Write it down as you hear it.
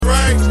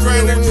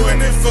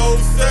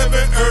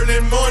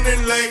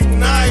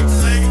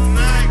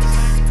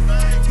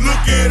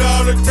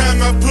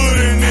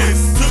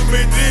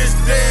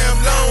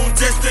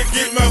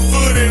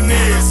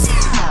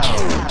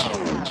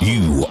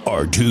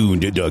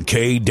tuned into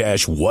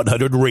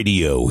K-100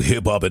 Radio,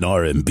 Hip Hop and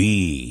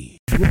R&B.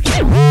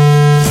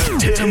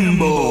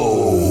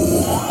 Timbo.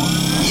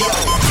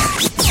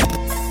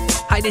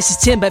 Hi, this is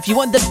Timber. If you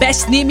want the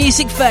best new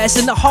music first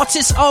and the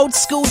hottest old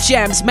school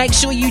jams, make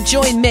sure you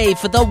join me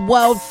for the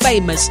world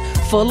famous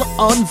Full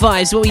On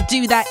Vibes, where we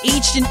do that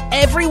each and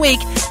every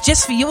week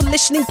just for your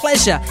listening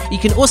pleasure. You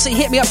can also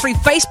hit me up through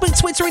Facebook,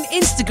 Twitter and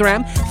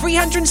Instagram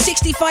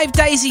 365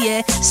 days a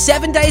year,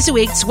 7 days a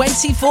week,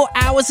 24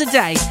 hours a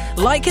day.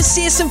 Like us,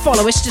 see us and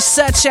follow us. Just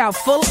search out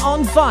Full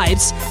On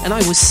Vibes and I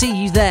will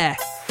see you there.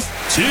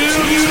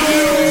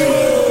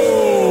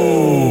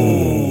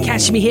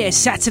 Catch me here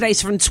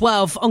Saturdays from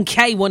 12 on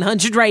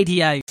K100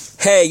 Radio.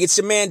 Hey, it's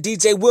your man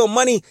DJ Will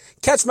Money.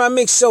 Catch my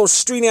mix show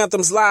Street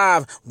Anthems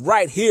live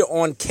right here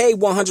on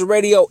K100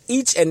 Radio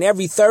each and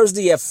every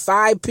Thursday at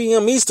 5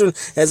 p.m. Eastern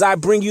as I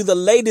bring you the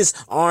latest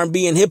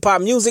R&B and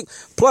hip-hop music.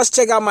 Plus,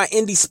 check out my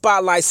Indie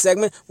Spotlight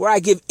segment where I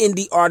give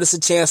indie artists a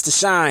chance to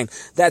shine.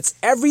 That's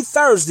every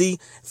Thursday,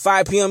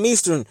 5 p.m.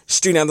 Eastern,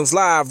 Street Anthems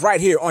live right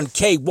here on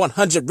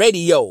K100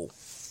 Radio.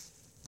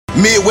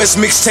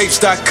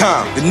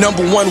 MidwestMixtapes.com, the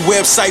 #1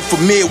 website for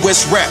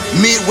Midwest rap.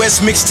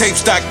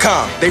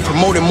 MidwestMixtapes.com. They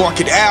promote and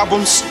market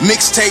albums,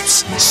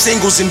 mixtapes,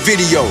 singles, and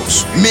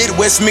videos.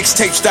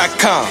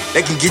 MidwestMixtapes.com.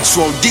 They can get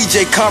you on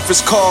DJ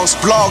conference calls,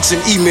 blogs,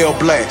 and email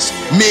blasts.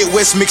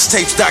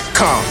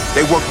 MidwestMixtapes.com.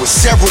 They work with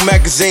several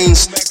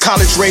magazines,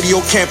 college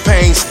radio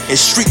campaigns, and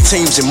street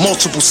teams in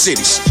multiple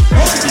cities.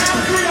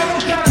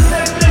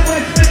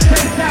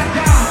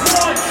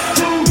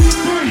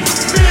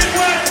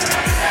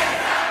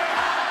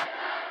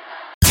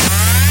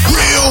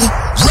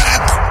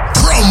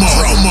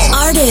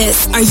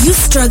 Artists, are you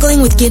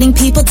struggling with getting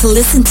people to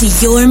listen to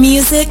your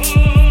music?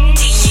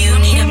 Do you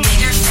need a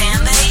bigger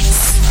fan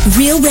base?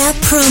 Real Rap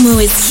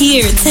Promo is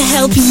here to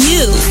help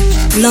you.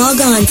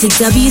 Log on to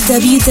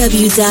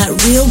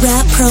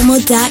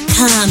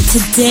www.realrappromo.com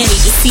today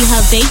to see how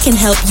they can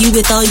help you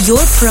with all your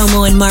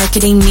promo and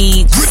marketing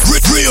needs.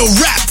 Real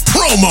Rap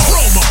Promo.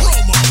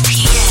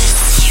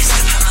 P.S. Use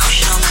the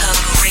promotional code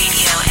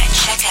RADIO at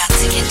checkout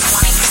to get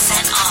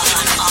 20% off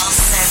on all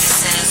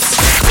services.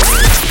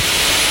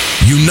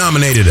 You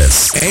nominated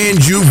us,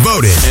 and you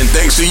voted. And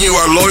thanks to you,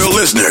 our loyal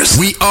listeners,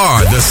 we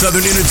are the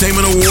Southern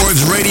Entertainment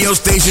Awards Radio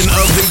Station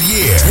of the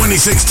Year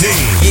 2016.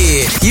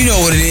 Yeah, you know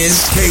what it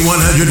is.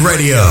 K100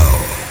 Radio.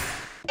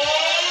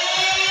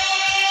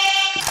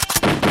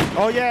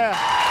 Oh, yeah.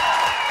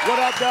 What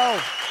up, though?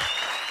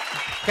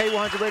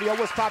 K100 Radio.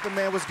 What's poppin',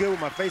 man? What's good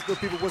with my Facebook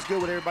people? What's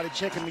good with everybody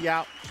checking me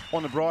out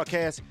on the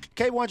broadcast?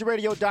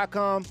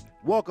 K100radio.com.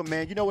 Welcome,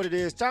 man. You know what it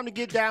is. Time to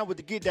get down with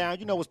the get down.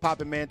 You know what's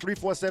poppin', man.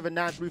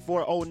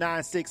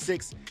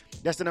 347-934-0966.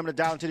 That's the number to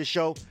dial into the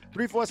show.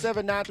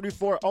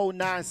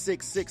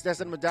 347-934-0966. That's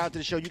the number to dial into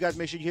the show. You guys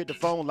make sure you hit the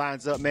phone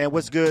lines up, man.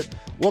 What's good?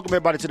 Welcome,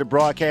 everybody, to the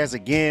broadcast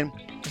again.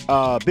 Big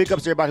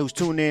ups to everybody who's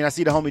tuned in. I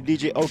see the homie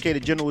DJ OK the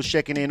General is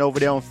checking in over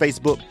there on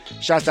Facebook.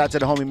 Shouts out to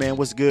the homie, man.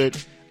 What's good?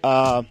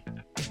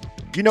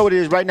 You know what it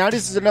is right now.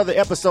 This is another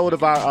episode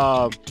of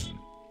our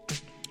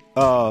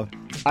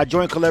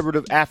joint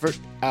collaborative effort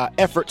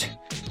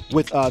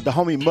with the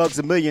homie Muggs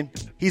A Million.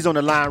 He's on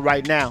the line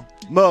right now.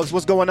 Muggs,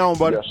 what's going on,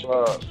 buddy? Yes,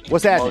 sir.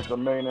 What's happening? Muggs A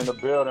Million in the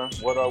building.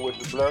 What up with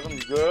you, blessing? You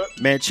good?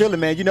 Man,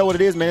 chilling, man. You know what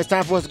it is, man. It's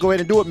time for us to go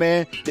ahead and do it,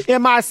 man. The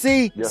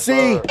MICC, yes,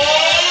 sir.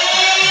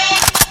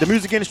 The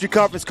Music Industry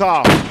Conference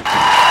Call. Time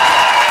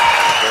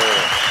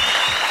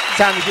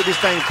to get this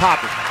thing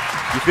popping.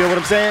 You feel what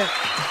I'm saying?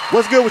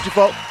 What's good with you,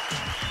 folks?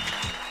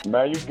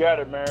 Man, you got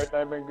it, man.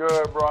 Everything been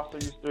good, bro. I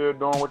see you still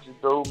doing what you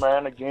do,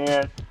 man.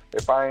 Again,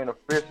 if I ain't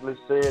officially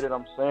said it,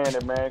 I'm saying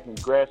it, man.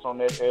 Congrats on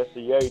that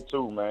SCA,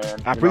 too,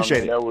 man. I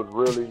appreciate it. That was a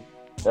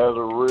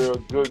real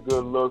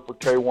good look for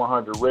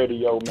K100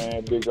 Radio,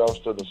 man. Big ups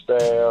to the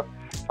staff,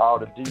 all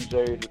the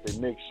DJs at the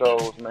mix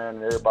shows, man,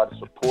 and everybody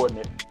supporting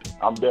it.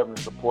 I'm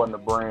definitely supporting the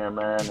brand,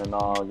 man. And,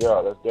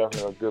 yeah, that's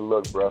definitely a good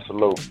look, bro.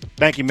 Salute.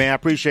 Thank you, man. I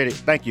appreciate it.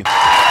 Thank you.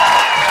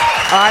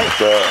 All right.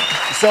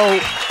 So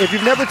if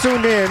you've never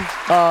tuned in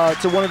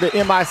to one of the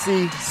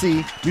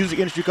MICC Music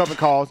Industry Conference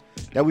calls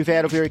that we've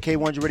had over here at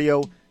K100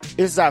 Radio,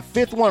 this is our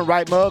fifth one,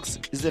 right, Muggs?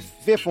 Is it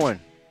fifth one?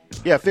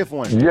 Yeah, fifth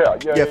one. Yeah,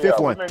 fifth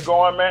one. We've been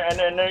going, man,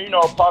 and then, you know,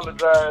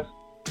 apologize,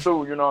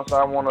 too, you know what I'm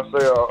saying? I want to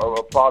say an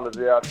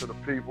apology out to the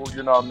people,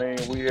 you know what I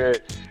mean? We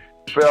had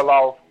fell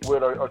off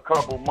with a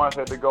couple months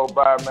had to go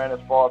by, man, as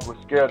far as with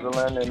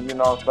scheduling and, you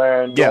know what I'm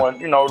saying,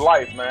 doing, you know,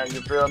 life, man,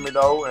 you feel me,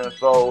 though? And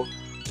so,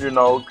 you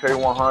know,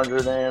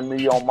 K100 and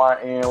me on my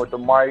end with the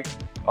mic,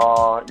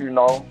 you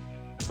know,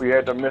 we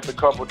had to miss a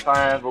couple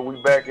times, but we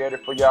back at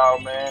it for y'all,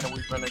 man, and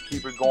we're going to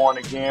keep it going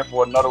again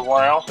for another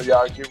round, so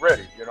y'all get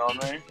ready, you know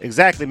what I mean?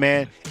 Exactly,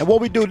 man. And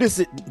what we do,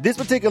 this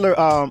particular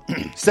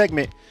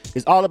segment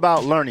is all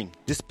about learning.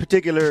 This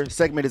particular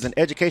segment is an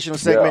educational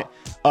segment.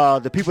 Yeah.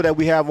 The people that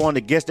we have on,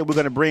 the guests that we're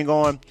going to bring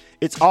on,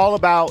 it's all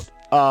about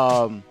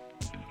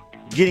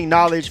getting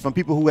knowledge from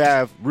people who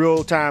have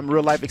real-time,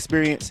 real-life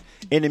experience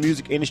in the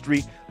music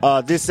industry.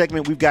 This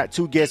segment, we've got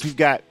two guests. We've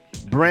got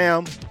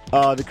BRAM,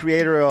 the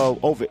creator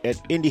of over at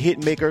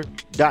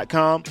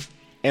IndieHitmaker.com,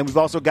 And we've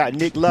also got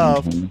Nick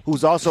Love,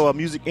 who's also a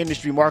music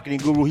industry marketing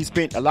guru. He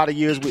spent a lot of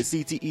years with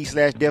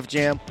CTE/Def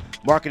Jam,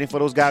 marketing for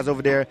those guys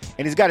over there.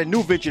 And he's got a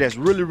new venture that's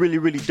really, really,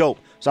 really dope.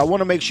 So I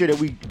want to make sure that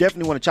we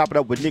definitely want to chop it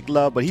up with Nick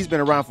Love, but he's been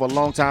around for a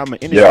long time, an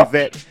industry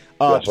vet.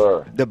 Yes,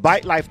 sir. The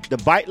Bite Life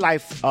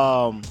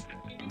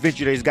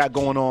venture that he's got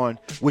going on,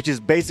 which is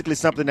basically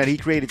something that he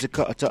created to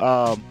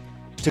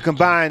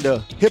combine the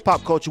hip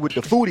hop culture with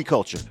the foodie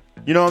culture.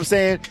 You know what I'm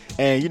saying?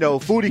 And,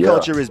 foodie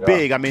culture is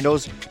big. I mean,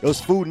 those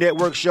Food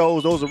Network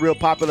shows, those are real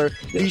popular.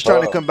 He's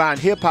trying to combine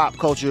hip-hop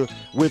culture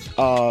with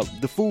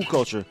the food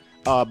culture.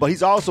 But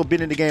he's also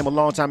been in the game a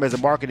long time as a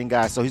marketing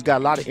guy, so he's got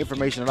a lot of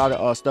information, a lot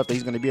of stuff that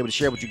he's going to be able to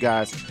share with you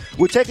guys.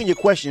 We're taking your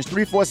questions,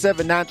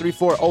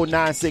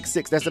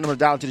 347-934-0966. That's the number to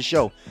dial into the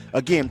show.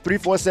 Again,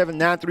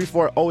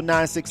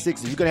 347-934-0966.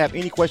 If you're going to have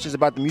any questions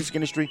about the music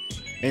industry,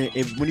 and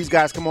when these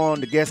guys come on,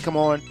 the guests come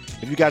on,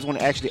 if you guys want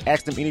to actually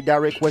ask them any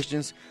direct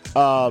questions,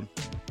 shout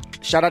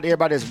out to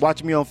everybody that's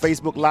watching me on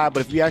Facebook Live,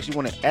 but if you actually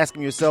want to ask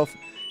them yourself,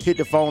 hit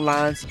the phone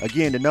lines.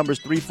 Again, the number is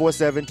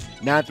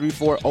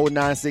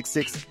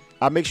 347-934-0966.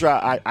 I'll make sure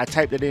I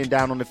type that in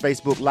down on the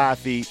Facebook Live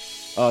feed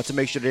to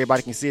make sure that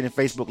everybody can see it in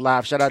Facebook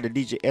Live. Shout out to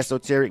DJ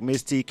Esoteric,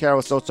 Miss T,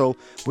 Carol Soto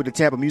with the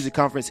Tampa Music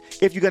Conference.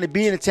 If you're going to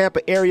be in the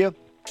Tampa area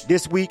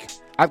this week,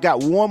 I've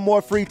got one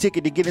more free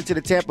ticket to get into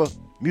the Tampa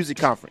Music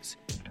Conference.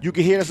 You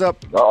can hit us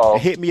up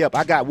and hit me up.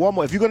 I got one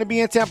more. If you're going to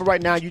be in Tampa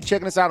right now, you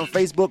checking us out on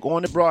Facebook or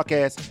on the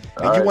broadcast,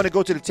 and you want to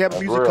go to the Tampa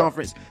Music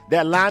Conference,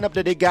 that lineup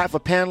that they got for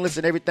panelists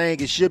and everything,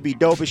 it should be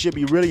dope. It should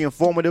be really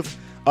informative.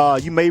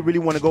 You may really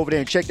want to go over there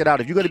and check that out.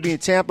 If you're going to be in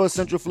Tampa,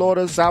 Central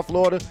Florida, South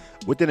Florida,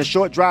 within a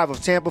short drive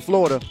of Tampa,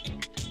 Florida,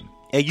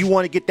 and you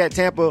want to get that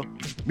Tampa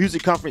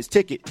Music Conference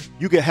ticket,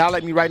 you can holler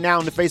at me right now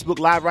on the Facebook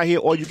Live right here,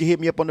 or you can hit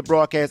me up on the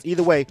broadcast.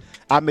 Either way,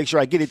 I'll make sure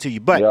I get it to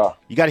you. But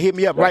you got to hit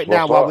me up right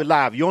now while we're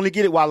live. You only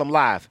get it while I'm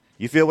live.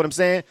 You feel what I'm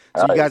saying?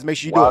 So you guys make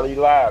sure you do it. While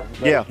you live,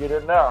 you get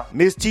it now.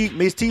 Miss T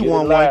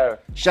won one.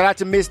 Shout out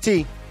to Miss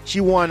T.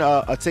 She won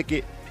a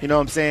ticket. You know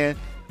what I'm saying?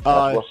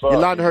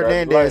 Yolanda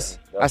Hernandez.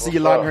 I see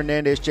Yolanda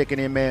Hernandez checking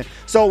in, man.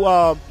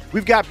 So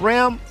we've got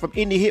BRAM from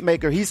Indie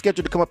Hitmaker. He's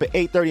scheduled to come up at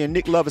 8:30, and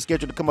Nick Love is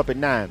scheduled to come up at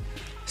 9.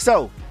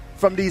 So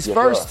from these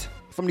first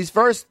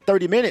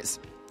 30 minutes,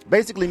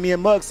 basically me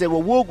and Mugg said,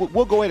 well,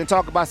 we'll go ahead and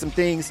talk about some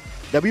things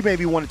that we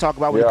maybe want to talk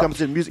about when it comes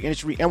to the music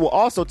industry, and we'll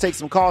also take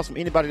some calls from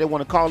anybody that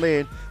want to call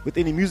in with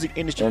any music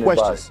industry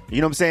questions. You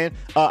know what I'm saying?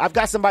 I've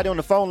got somebody on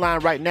the phone line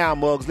right now,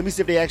 Muggs. Let me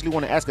see if they actually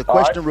want to ask a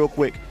question real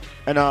quick.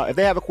 And if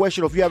they have a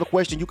question, or if you have a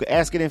question, you can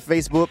ask it in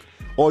Facebook,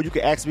 or you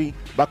can ask me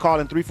by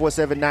calling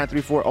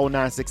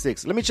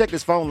 347-934-0966. Let me check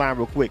this phone line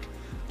real quick.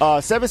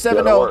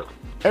 770,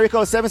 area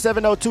code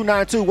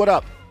 770-292. What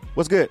up?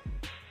 What's good?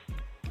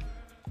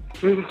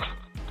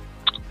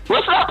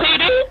 What's up,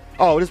 PD?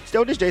 Oh, this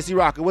JC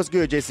Rocker. What's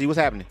good, JC? What's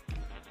happening?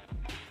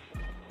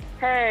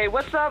 Hey,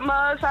 what's up,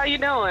 Muggs? How you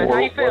doing? How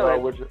you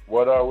feeling?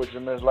 What up with you,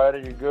 Miss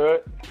Lady? You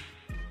good?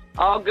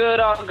 All good,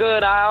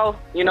 Al.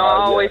 I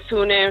always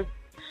tune in.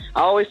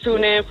 I always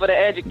tune in for the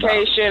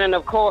education, and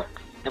of course,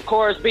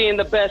 being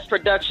the best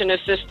production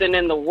assistant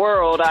in the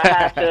world, I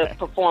have to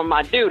perform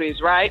my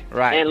duties, right?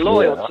 Right. And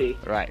loyalty.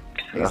 Yeah. Right.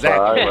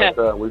 Exactly.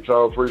 Right. We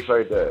so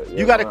appreciate that.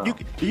 I'm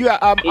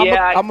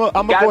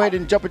gonna go ahead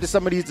and jump into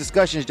some of these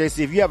discussions,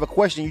 JC. If you have a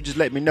question, you just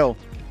let me know,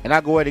 and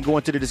I'll go ahead and go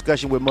into the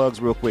discussion with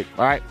Muggs real quick.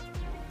 All right.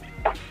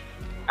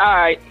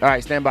 All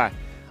right. Stand by.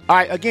 All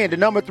right. Again, the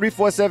number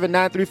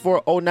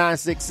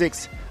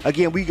 347-934-0966.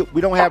 Again, we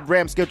don't have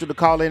BRAM scheduled to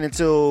call in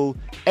until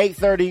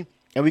 8:30.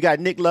 And we got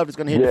Nick Love that's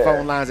going to hit the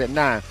phone lines at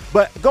 9.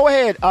 But go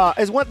ahead.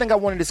 As one thing I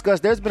want to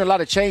discuss, there's been a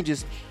lot of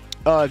changes.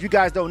 If you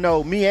guys don't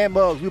know, me and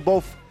Muggs, we're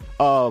both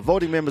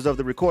voting members of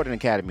the Recording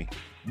Academy.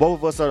 Both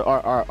of us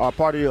are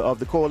part of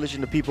the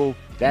coalition of people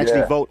that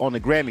actually vote on the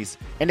Grammys.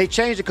 And they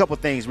changed a couple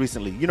things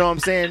recently. You know what I'm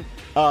saying?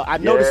 I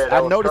noticed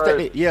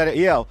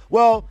that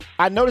Well,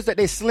 I noticed that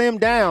they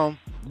slimmed down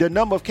the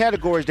number of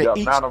categories that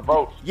the amount of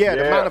votes.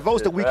 The amount of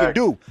votes that we can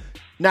do.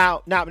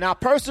 Now,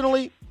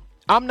 personally,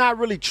 I'm not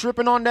really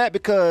tripping on that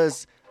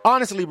because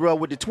honestly, bro,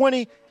 with the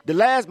 20,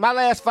 my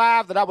last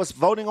 5 that I was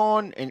voting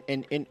on,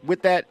 and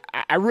with that,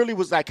 I really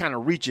was like kind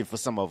of reaching for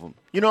some of them.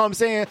 You know what I'm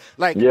saying?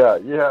 Like,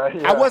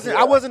 I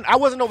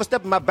wasn't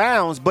overstepping my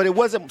bounds, but it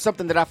wasn't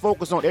something that I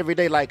focused on every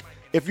day. Like,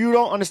 if you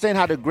don't understand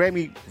how the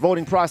Grammy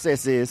voting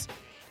process is,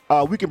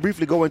 we can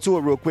briefly go into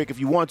it real quick if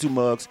you want to,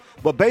 Muggs.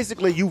 But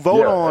basically, you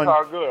vote on. That's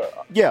all good.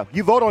 Yeah,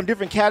 you vote on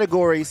different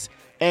categories,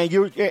 and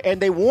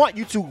they want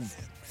you to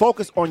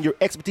focus on your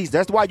expertise.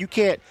 That's why you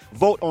can't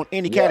vote on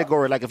any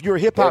category. Like if you're a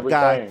hip-hop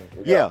guy,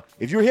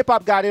 if you're a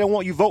hip-hop guy, they don't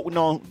want you voting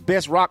on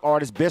best rock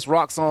artist, best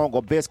rock song,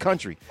 or best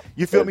country.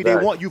 You feel me? They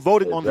want you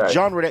voting on the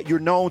genre that you're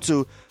known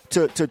to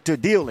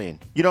deal in.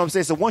 You know what I'm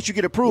saying? So once you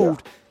get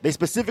approved, they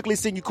specifically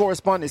send you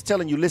correspondence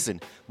telling you, listen,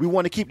 we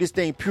want to keep this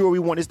thing pure. We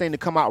want this thing to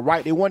come out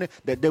right. They want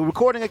the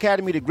Recording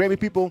Academy, the Grammy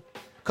people,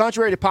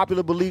 contrary to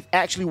popular belief,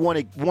 actually want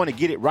to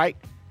get it right.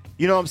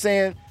 You know what I'm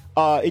saying?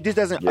 It just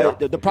doesn't.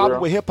 The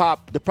problem with hip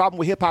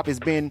hop has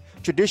been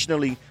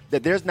traditionally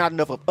that there's not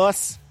enough of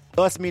us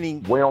Us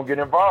meaning we don't get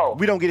involved.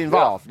 We don't get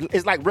involved.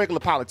 It's like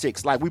regular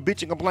politics. Like we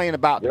bitch and complain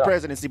about the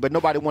presidency, but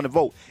nobody want to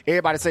vote.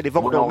 Everybody say the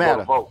vote don't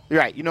matter.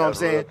 Right? You know what I'm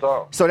saying?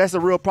 So that's a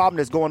real problem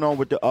that's going on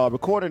with the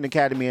Recording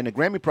Academy and the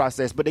Grammy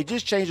process. But they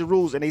just changed the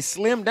rules and they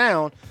slimmed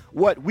down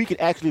what we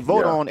can actually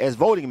vote on as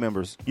voting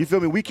members. You feel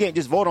me? We can't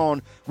just vote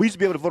on. We used to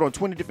be able to vote on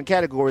 20 different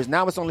categories.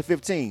 Now it's only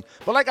 15.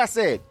 But like I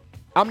said,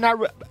 I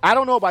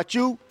don't know about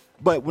you,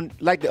 but when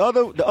like the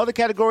other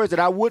categories that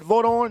I would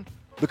vote on.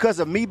 Because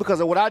of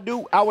what I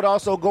do, I would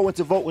also go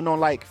into voting on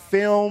like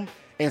film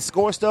and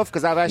score stuff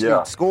because I've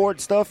actually scored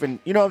stuff, and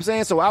you know what I'm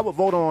saying. So I would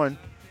vote on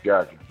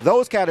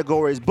those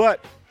categories,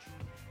 but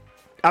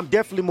I'm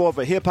definitely more of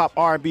a hip hop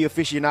R&B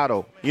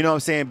aficionado. You know what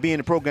I'm saying? Being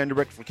the program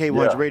director for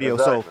K100 Radio,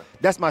 so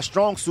that's my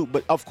strong suit.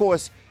 But of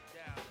course,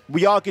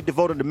 we all get to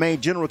vote on the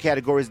main general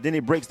categories. Then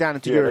it breaks down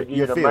into your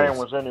the fields. main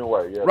ones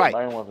anyway. Yeah, right. The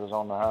main ones is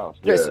on the house.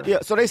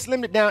 So they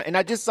slimmed it down, and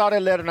I just saw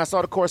that letter and I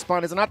saw the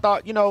correspondence, and I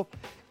thought, you know.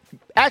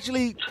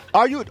 Actually,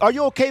 are you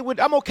okay with?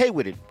 I'm okay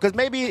with it because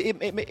maybe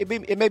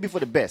it may be for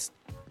the best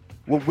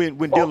when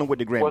dealing with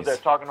the Grammys. Was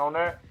that talking on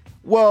that?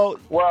 Well,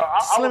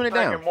 I was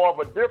thinking more of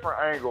a different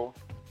angle,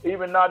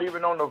 not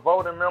even on the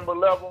voting member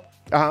level.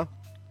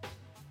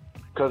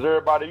 Because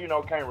everybody,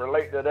 can't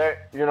relate to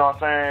that. You know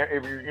what I'm saying?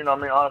 If you,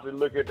 honestly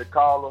look at the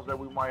callers that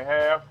we might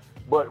have.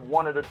 But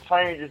one of the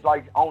changes,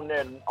 like on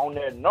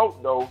that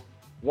note though,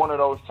 one of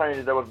those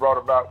changes that was brought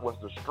about was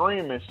the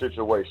streaming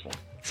situation.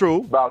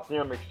 True. About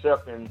them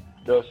accepting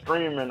the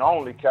streaming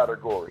only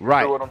category.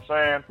 Right. You know what I'm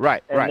saying?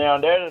 Right. And now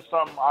that is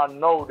something I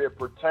know that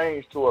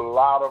pertains to a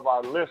lot of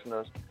our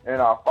listeners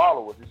and our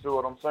followers. You see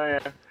what I'm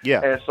saying? Yeah.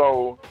 And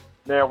so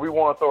now we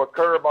want to throw a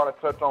curveball and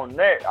touch on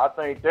that. I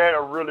think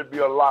that'll really be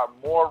a lot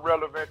more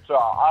relevant to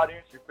our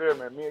audience. You feel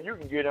me? Me and you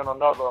can get in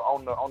another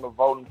on the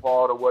voting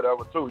part or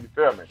whatever too. You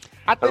feel me?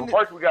 I think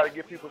first we got to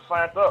get people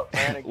signed up,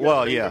 man, and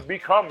get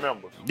become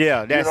members.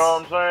 Yeah, you know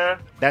what I'm saying?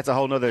 That's a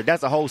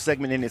whole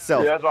segment in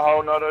itself. Yeah, that's a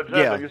whole nother agenda.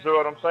 Yeah. You see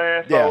what I'm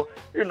saying? So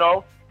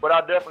but I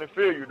definitely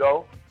feel you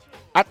though.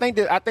 I think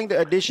the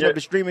addition of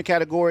the streaming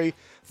category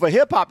for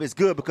hip hop is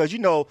good because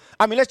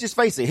let's just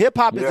face it, hip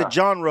hop is a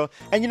genre,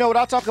 and you know what?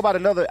 I'll talk about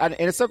and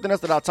it's something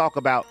else that I'll talk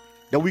about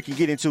that we can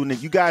get into.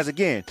 And you guys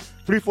again,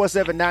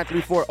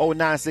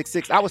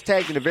 347-934-0966. I was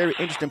tagged in a very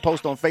interesting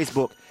post on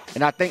Facebook,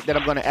 and I think that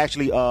I'm going to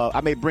actually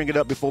I may bring it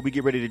up before we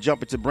get ready to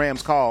jump into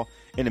Bram's call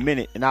in a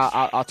minute, and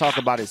I'll talk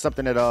about it.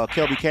 Something that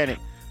Kelby Cannick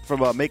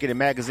from Making It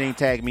Magazine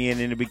tagged me in,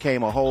 and it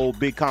became a whole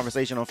big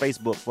conversation on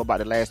Facebook for about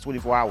the last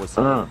 24 hours.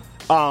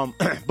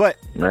 But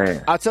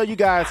man, I'll tell you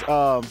guys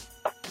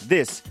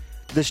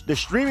the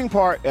streaming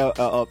part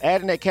of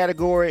adding that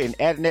category and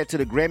adding that to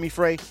the Grammy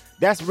fray,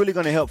 that's really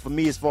going to help for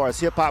me as far as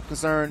hip hop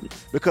concerned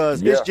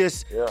because it's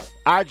just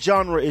our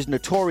genre is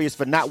notorious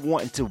for not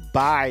wanting to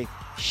buy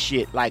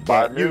shit like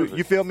that.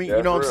 You feel me?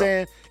 You know what I'm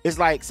saying? It's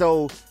like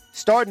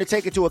starting to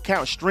take into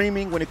account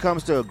streaming when it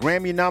comes to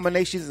Grammy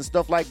nominations and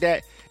stuff like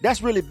that.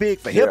 That's really big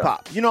for hip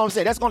hop. You know what I'm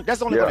saying? That's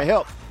only going to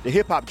help the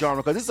hip hop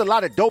genre because there's a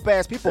lot of dope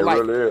ass people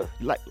like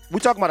we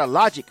talking about a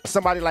Logic,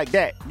 somebody like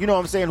that. You know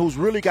what I'm saying? Who's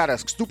really got a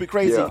stupid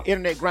crazy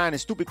internet grind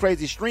and stupid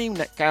crazy stream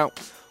count.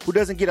 Who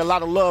doesn't get a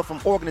lot of love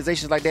from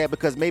organizations like that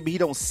because maybe he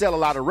don't sell a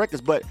lot of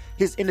records, but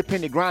his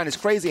independent grind is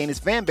crazy and his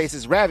fan base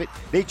is rabid.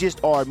 They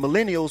just are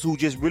millennials who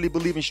just really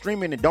believe in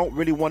streaming and don't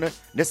really want to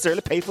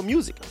necessarily pay for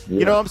music.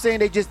 You know what I'm saying?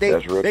 They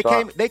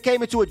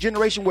came into a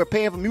generation where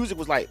paying for music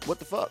was like, what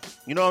the fuck?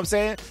 You know what I'm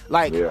saying?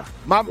 Like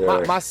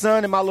my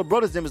son and my little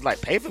brothers them is like,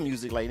 pay for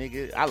music, like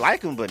nigga, I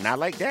like them, but not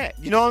like that.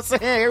 You know what I'm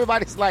saying?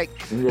 Everybody's like,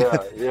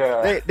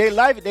 they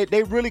like it.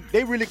 They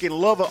really can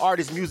love an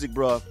artist's music,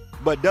 bro.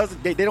 But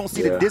they don't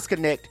see the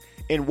disconnect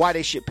in why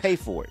they should pay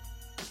for it.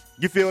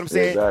 You feel what I'm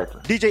saying?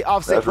 Exactly. DJ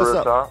Offset, that's what's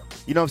up? Talk.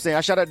 You know what I'm saying?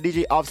 I shout out to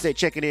DJ Offset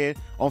checking in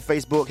on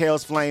Facebook.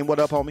 Hell's Flame, what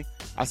up, homie?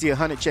 I see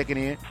 100 checking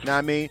in. You know what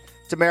I mean?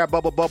 Tamara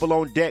Bubble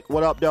on deck.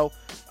 What up, though?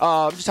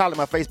 I'm just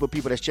hollering at my Facebook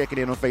people that's checking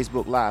in on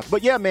Facebook Live.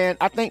 But yeah, man,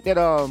 I think that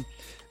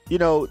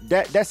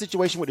that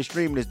situation with the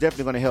streaming is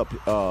definitely going to help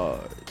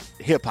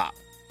hip hop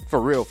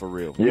for real.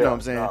 You know what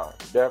I'm saying?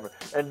 Definitely.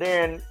 And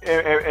then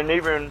and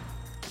even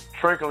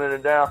trickling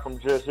it down from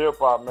just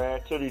hip-hop,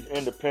 man, to these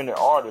independent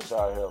artists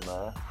out here,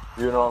 man.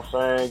 You know what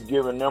I'm saying?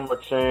 Giving them a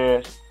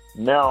chance.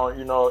 Now,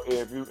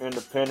 if you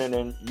independent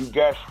and you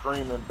got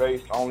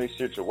streaming-based only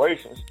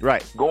situations,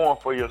 going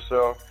for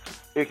yourself,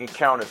 it can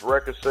count as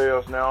record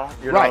sales now.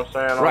 You know what I'm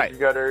saying? Like you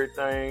got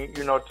everything,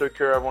 took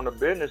care of on the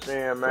business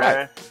end,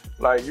 man.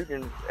 Like, you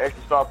can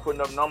actually start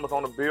putting up numbers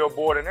on the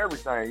Billboard and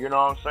everything. You know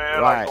what I'm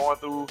saying? Like, going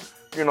through,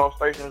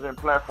 stations and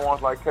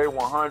platforms like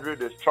K100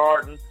 that's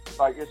charting.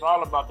 Like, it's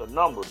all about the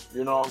numbers,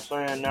 you know what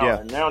I'm saying? Now,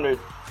 and now that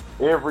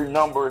every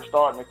number is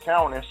starting to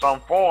count in some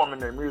form in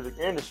the music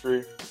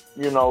industry,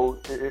 that's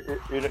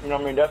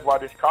why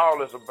this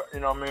call is about,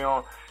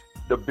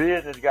 the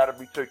business got to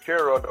be took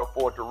care of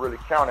for it to really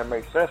count and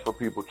make sense for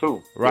people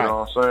too. You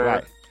know what I'm saying?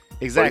 Right.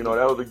 Exactly. So,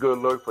 that was a good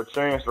look for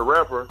Chance the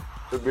Rapper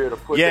to be able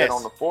to put that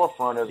on the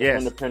forefront as an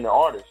independent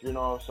artist. You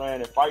know what I'm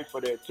saying? And fight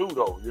for that too,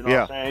 though. You know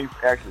what I'm saying? He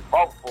actually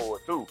fought for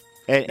it too.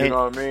 You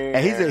know what I mean?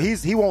 And he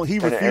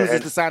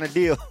refuses to sign a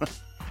deal.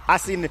 I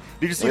seen. Did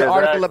you see the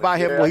article about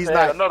him where he's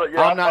like,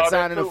 I'm not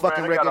signing a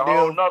fucking record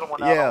deal? Another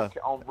one on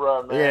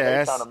bruh, man.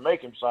 They're trying to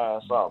make him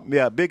sign something.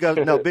 Yeah, big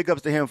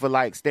ups to him for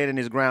like standing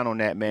his ground on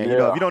that, man. You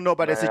know, if you don't know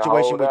about that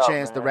situation with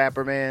Chance the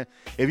Rapper, man,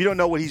 if you don't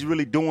know what he's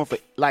really doing for,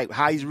 like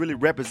how he's really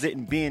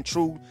representing being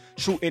true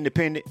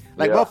independent,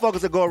 like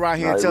motherfuckers will go around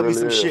here and tell me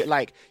some shit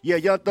like, yeah,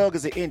 Young Thug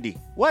is an indie.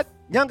 What?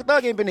 Young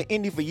Thug ain't been an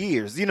indie for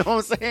years. You know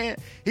what I'm saying?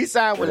 He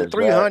signed with a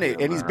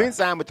 300, and he's been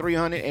signed with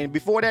 300, and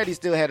before that, he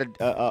still had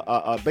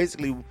a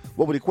basically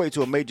what would equate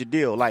to a major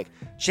deal. Like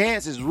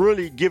Chance is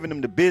really giving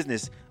him the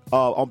business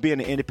on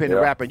being an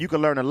independent rapper, and you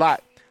can learn a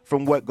lot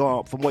from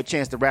what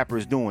Chance the Rapper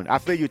is doing. I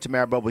feel you,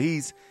 Tamara, but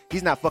he's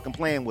not fucking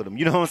playing with him.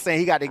 You know what I'm saying?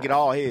 He got to get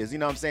all his. You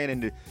know what I'm saying?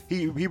 And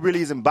he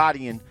really is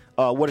embodying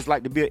what it's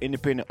like to be an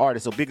independent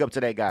artist. So big up to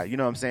that guy. You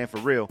know what I'm saying? For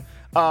real.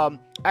 I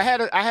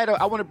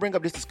want to bring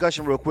up this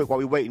discussion real quick while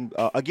we waiting.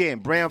 Again,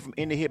 BRAM from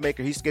Indie Hitmaker,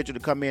 he's scheduled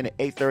to come in at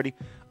 8:30.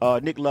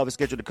 Nick Love is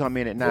scheduled to come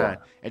in at 9. Yeah.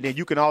 And then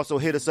you can also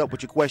hit us up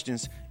with your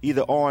questions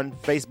either on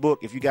Facebook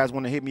if you guys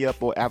want to hit me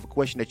up or have a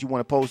question that you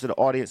want to pose to the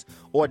audience,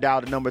 or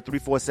dial the number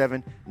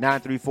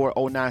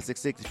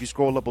 347-934-0966. If you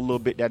scroll up a little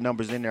bit, that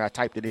number's in there. I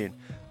typed it in.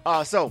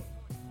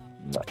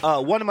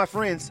 One of my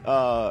friends,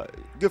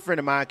 good friend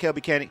of mine, Kel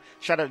Buchanan,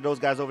 shout out to those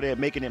guys over there at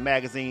Making It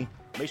Magazine.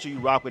 Make sure you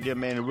rock with them,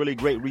 man. A really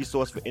great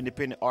resource for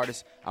independent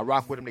artists. I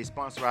rock with them. They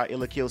sponsor our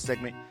Illa Kill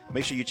segment.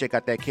 Make sure you check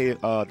out that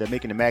the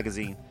Making It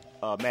Magazine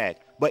mag.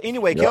 But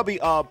anyway, Kelby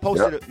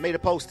made a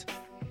post,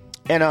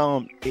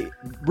 and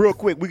real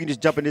quick, we can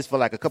just jump in this for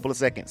like a couple of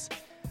seconds.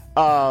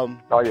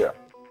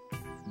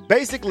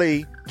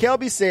 Basically,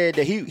 Kelby said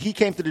that he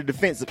came to the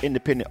defense of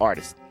independent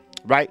artists,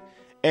 right?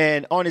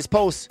 And on his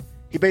post,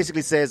 he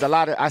basically says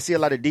I see a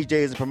lot of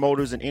DJs and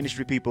promoters and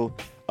industry people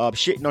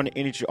shitting on the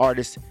industry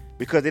artists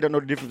because they don't know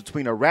the difference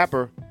between a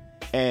rapper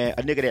and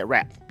a nigga that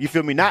rap. You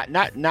feel me? Not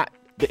the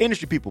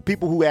industry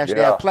people who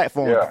actually have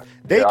platforms.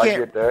 They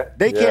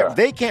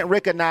can't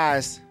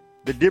recognize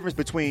the difference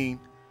between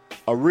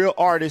a real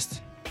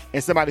artist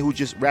and somebody who's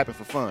just rapping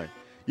for fun.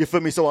 You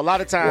feel me? So a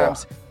lot of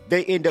times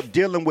they end up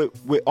dealing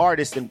with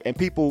artists and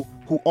people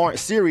who aren't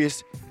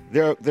serious.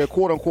 They're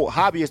quote unquote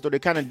hobbyists, or they're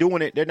kind of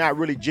doing it. They're not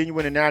really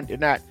genuine, and they're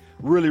not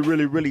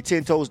really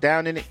 10 toes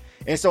down in it.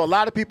 And so a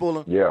lot of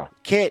people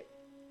can't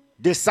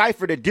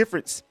decipher the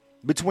difference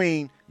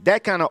between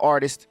that kind of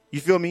artist,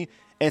 you feel me,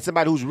 and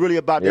somebody who's really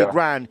about their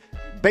grind,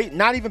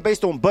 not even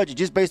based on budget,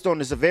 just based on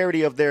the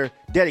severity of their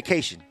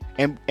dedication.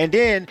 And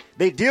then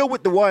they deal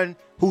with the one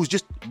who's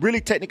just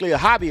really technically a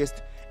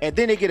hobbyist, and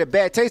then they get a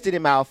bad taste in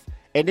their mouth,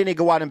 and then they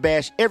go out and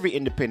bash every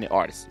independent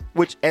artist,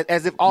 which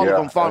as if all of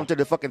them fall into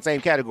the fucking same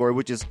category,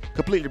 which is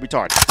completely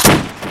retarded.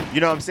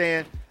 You know what I'm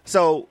saying?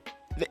 So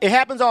it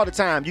happens all the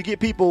time. You get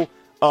people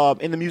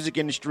in the music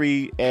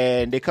industry,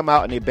 and they come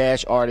out and they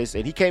bash artists.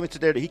 And he came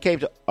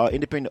to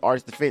independent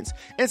artist defense,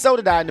 and so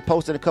did I, and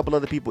post and a couple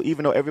other people.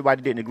 Even though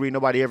everybody didn't agree,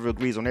 nobody ever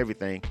agrees on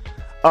everything.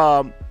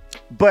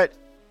 But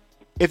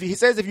if he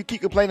says if you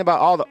keep complaining about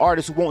all the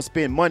artists who won't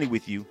spend money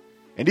with you,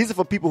 and these are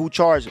for people who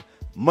charge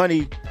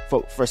money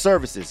for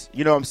services,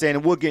 you know what I'm saying?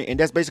 And and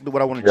that's basically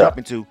what I want to jump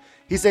into.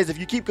 He says if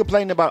you keep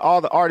complaining about all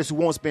the artists who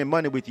won't spend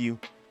money with you,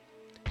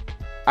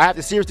 I have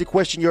to seriously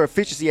question your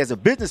efficiency as a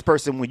business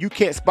person when you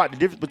can't spot the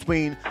difference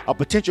between a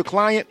potential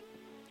client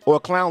or a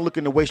clown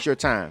looking to waste your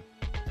time.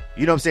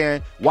 You know what I'm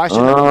saying? Why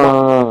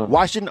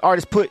shouldn't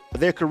artists put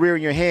their career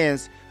in your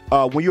hands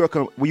when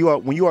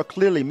you are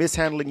clearly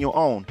mishandling your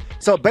own?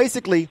 So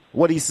basically,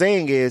 what he's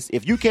saying is,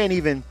 if you can't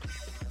even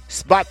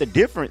spot the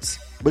difference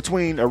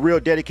between a real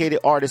dedicated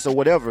artist or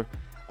whatever,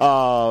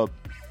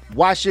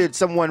 why should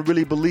someone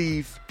really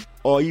believe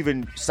or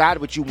even side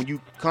with you when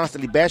you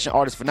constantly bashing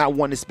artists for not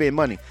wanting to spend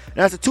money?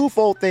 Now, it's a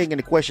twofold thing in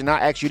the question. I'll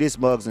ask you this,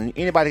 Muggs, and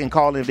anybody can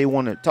call in if they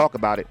want to talk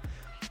about it.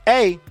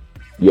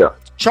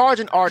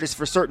 Charging artists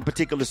for certain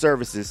particular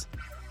services.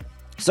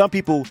 Some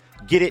people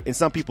get it and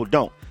some people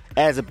don't.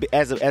 As a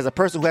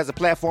person who has a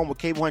platform with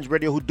K100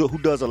 Radio who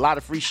does a lot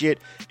of free shit,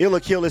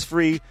 Illa Kill is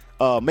free.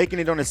 Making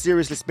it on a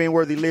seriously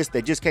spin-worthy list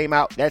that just came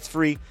out, that's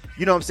free.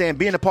 You know what I'm saying?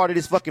 Being a part of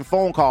this fucking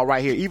phone call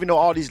right here, even though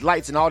all these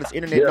lights and all this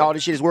internet and all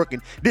this shit is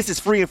working, this is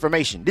free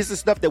information. This is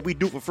stuff that we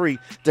do for free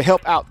to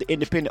help out the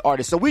independent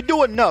artists. So we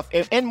do enough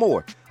and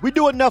more. We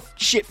do enough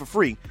shit for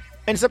free,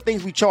 and some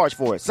things we charge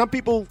for it. Some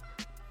people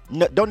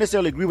don't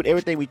necessarily agree with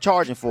everything we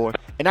charging for,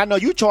 and I know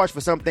you charge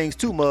for some things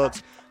too,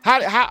 Muggs.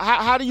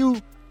 How do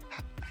you...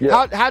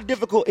 How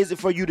difficult is it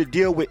for you to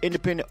deal with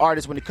independent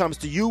artists when it comes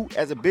to you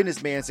as a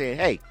businessman saying,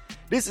 hey,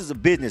 this is a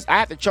business. I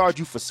have to charge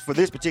you for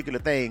this particular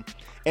thing.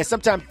 And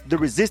sometimes the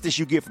resistance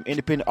you get from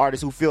independent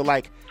artists who feel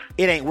like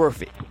it ain't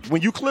worth it.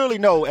 When you clearly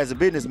know as a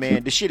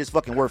businessman, the shit is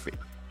fucking worth it.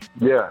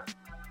 Yeah.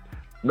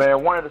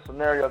 Man, one of the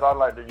scenarios I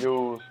like to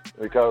use,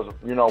 because,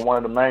 you know, one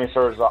of the main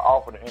services I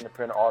offer to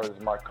independent artists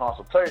is my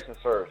consultation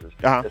services,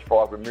 as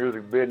far as the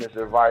music business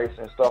advice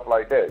and stuff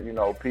like that. You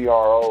know,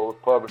 PROs,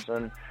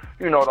 publishing,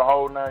 you know, the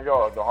whole 9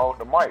 yards, the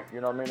MICC,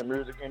 you know what I mean, the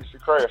music industry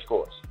crash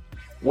course.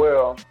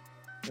 Well,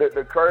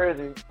 the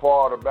crazy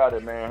part about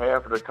it, man,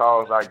 half of the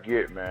calls I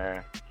get,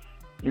 man,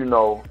 you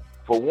know,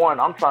 for one,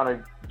 I'm trying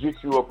to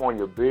get you up on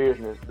your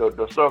business,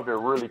 the stuff that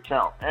really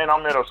count. And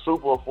I'm at a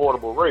super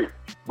affordable rate.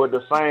 But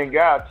the same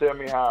guy tell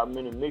me how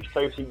many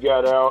mixtapes he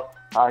got out,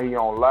 how he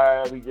on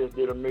live. He just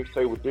did a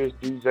mixtape with this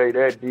DJ,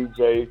 that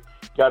DJ,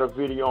 got a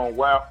video on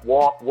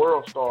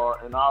World Star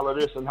and all of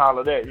this and all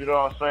of that. You know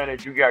what I'm saying,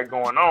 that you got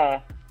going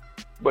on.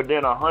 But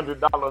then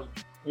 $100,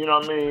 you know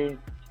what I mean,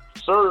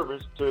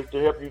 service to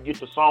help you get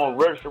the song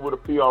registered with a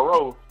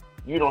PRO,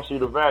 you don't see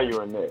the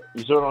value in that.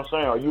 You see what I'm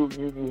saying? Or you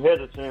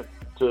hesitant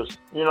to,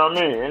 you know what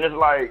I mean? And it's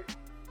like,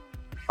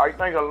 I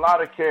think a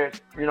lot of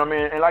cats, you know what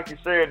I mean? And like you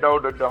said, though,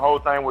 the whole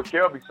thing with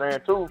Kelby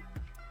saying, too,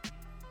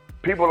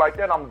 people like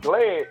that, I'm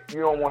glad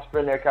you don't want to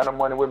spend that kind of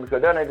money with me,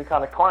 because that ain't the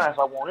kind of clients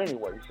I want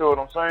anyway. You see what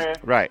I'm saying?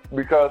 Right.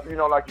 Because, you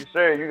know, like you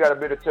said, you got to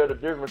be able to tell the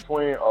difference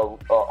between a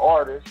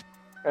artist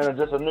and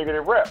just a nigga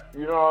that rap.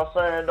 You know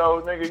what I'm saying,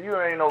 though? Nigga,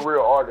 you ain't no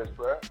real artist,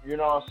 bro. You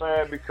know what I'm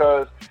saying?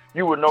 Because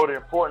you would know the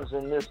importance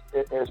in this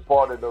as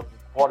part of the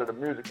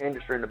music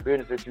industry and the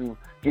business that you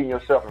getting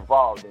yourself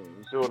involved in.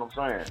 You see what I'm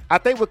saying? I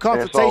think with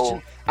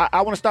consultation,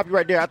 I want to stop you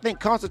right there. I think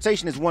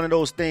consultation is one of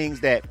those things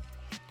that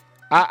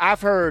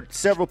I've heard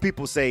several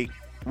people say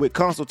with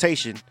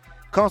consultation.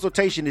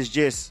 Consultation is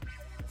just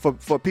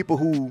for people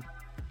who,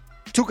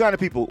 two kind of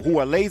people who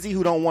are lazy,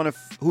 who don't want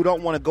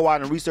to go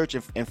out and research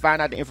and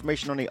find out the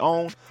information on their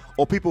own,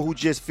 or people who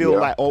just feel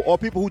like, or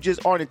people who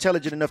just aren't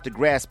intelligent enough to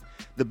grasp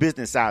the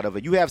business side of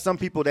it. You have some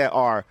people that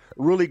are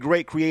really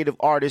great creative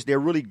artists. They're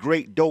really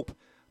great dope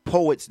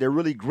poets. They're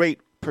really great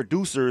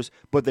producers,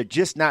 but they're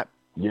just not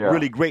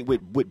really great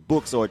with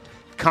books or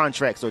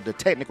contracts or the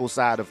technical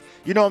side of,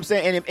 you know what I'm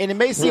saying? And it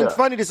may seem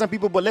funny to some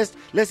people, but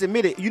let's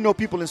admit it. You know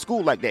people in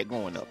school like that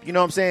growing up. You know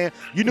what I'm saying?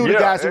 You knew the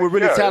guys who were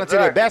really talented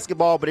at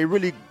basketball, but they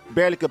really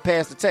barely could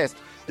pass the test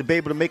to be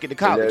able to make it to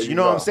college. You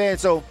know what I'm saying?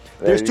 So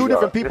there's two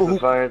different people who,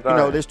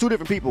 there's two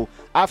different people.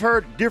 I've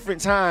heard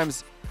different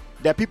times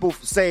that people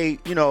say,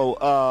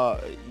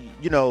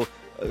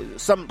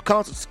 some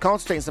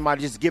consultating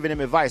somebody, just giving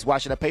them advice. Why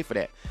should I pay for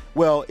that?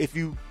 Well,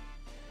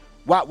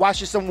 why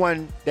should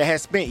someone that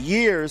has spent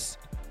years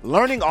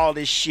learning all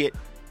this shit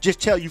just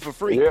tell you for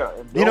free? Yeah,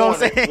 you know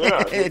what I'm saying? You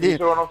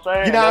know what I'm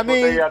saying? You know what I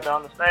mean? They have to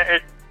understand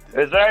it.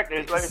 Exactly.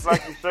 It's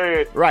like you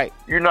said. Right.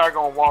 You're not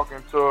gonna walk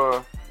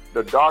into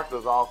the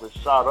doctor's office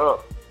shot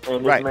up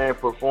and this man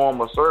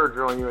perform a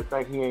surgery on you and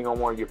think he ain't gonna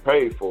want to get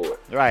paid for it.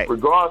 Right.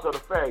 Regardless of the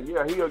fact, he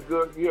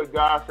a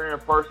God-fearing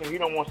person. He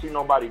don't want to see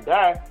nobody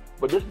die.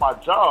 But this is my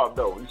job,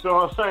 though. You see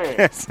what I'm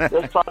saying?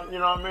 You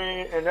know what I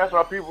mean? And that's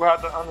why people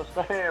have to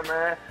understand,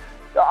 man.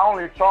 I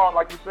only charge,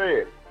 like you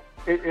said,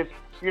 it's,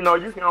 you know,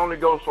 you can only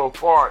go so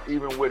far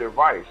even with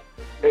advice.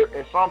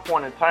 At some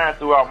point in time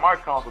throughout my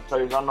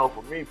consultations, I know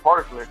for me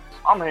personally,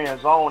 I'm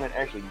hands-on and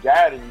actually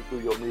guiding you through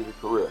your music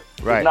career.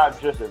 Right. It's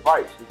not just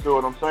advice. You see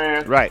what I'm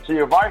saying? Right. See,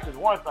 advice is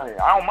one thing.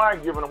 I don't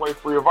mind giving away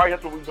free advice.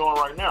 That's what we're doing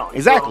right now. You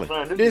exactly. See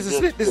what I'm saying? This is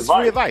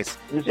free advice.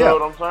 You see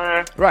what I'm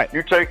saying? Right.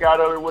 You take out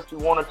of it what you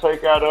want to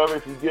take out of it.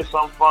 If you get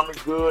something from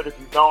it, good. If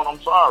you don't, I'm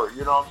sorry.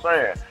 You know what I'm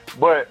saying?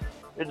 But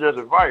it's just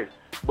advice.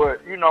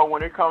 But, you know,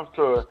 when it comes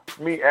to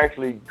me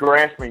actually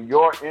grasping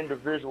your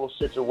individual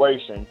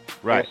situation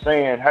and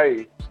saying,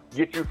 hey,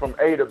 get you from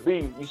A to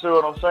B, you see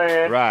what I'm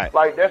saying? Right.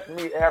 Like, that's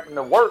me having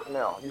to work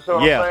now. You see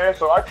what I'm saying?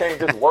 So I can't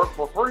just work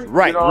for free.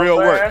 Right. You know Real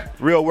what I'm work. saying?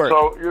 Real work.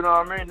 So, you know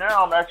what I mean?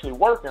 Now I'm actually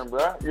working,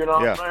 bro. You know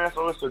what I'm saying?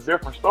 So it's a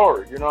different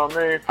story. You know what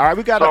I mean? All right,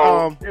 we got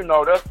you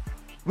know, that's...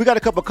 We got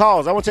a couple of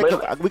calls. I want to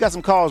take. We got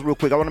some calls real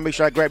quick. I want to make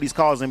sure I grab these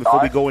calls in before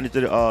we go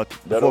into the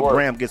before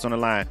BRAM gets on the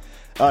line.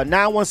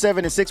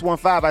 917 and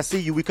 615. I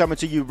see you. We coming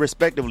to you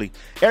respectively.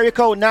 Area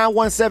code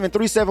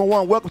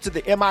 917-371. Welcome to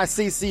the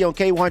MICC on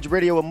K100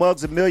 Radio with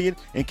Muggs a Million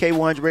and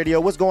K100 Radio.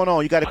 What's going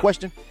on? You got a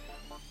question?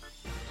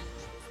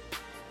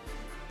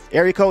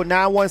 Area code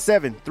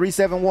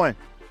 917-371.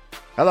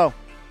 Hello.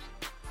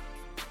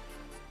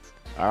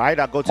 All right,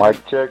 I'll go to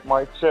Mic check.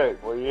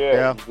 Well,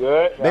 yeah.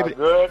 Good?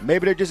 Good?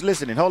 Maybe they're just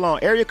listening. Hold on.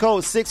 Area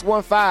code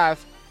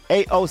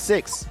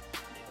 615-806.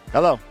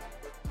 Hello.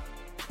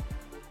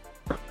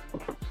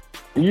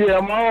 Yeah,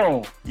 I'm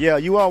on. Yeah,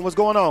 you on. What's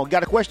going on?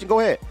 Got a question? Go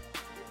ahead.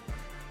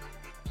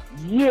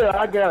 Yeah,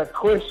 I got a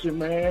question,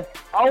 man.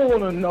 I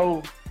want to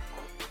know,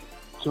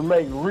 to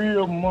make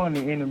real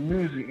money in the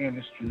music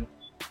industry,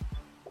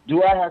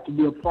 do I have to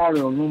be a part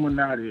of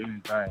Illuminati or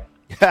anything?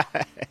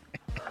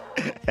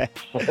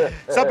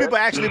 Some people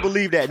actually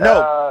believe that.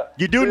 No,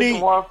 you do need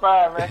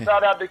 615, man.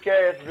 Shout out to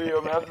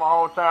Cashville, man. That's my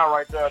hometown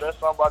right there. That's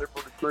somebody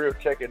from the crib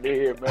checking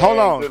in, man. Hold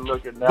on. Good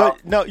looking now.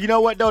 But no, you know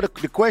what though? The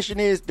question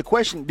he asked the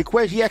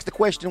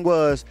question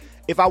was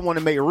if I want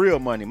to make real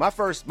money. My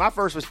first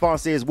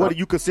response is, what are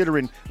you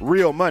considering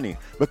real money?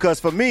 Because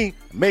for me,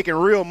 making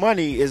real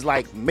money is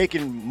like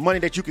making money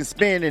that you can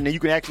spend and then you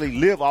can actually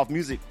live off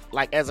music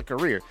like as a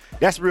career.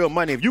 That's real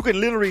money. If you can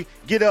literally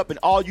get up and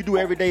all you do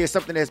every day is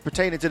something that's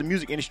pertaining to the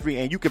music industry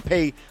and you can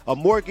pay a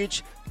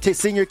mortgage to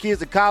send your kids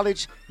to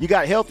college, you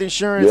got health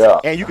insurance,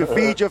 and you can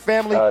feed your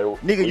family,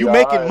 nigga, you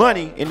making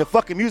money in the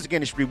fucking music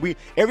industry.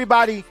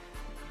 Everybody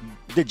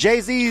The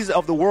Jay-Z's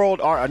of the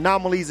world are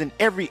anomalies in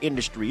every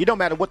industry. It don't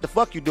matter what the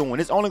fuck you're doing.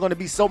 It's only going to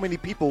be so many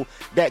people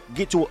that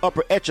get to an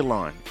upper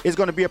echelon. It's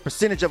going to be a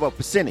percentage of a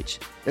percentage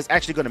that's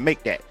actually going to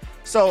make that.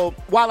 So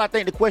while I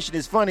think the question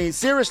is funny,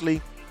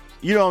 seriously,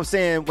 you know what I'm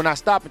saying? When I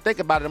stop and think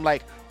about it, I'm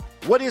like,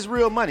 what is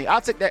real money? I'll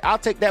take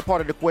that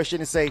part of the question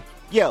and say,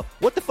 yeah,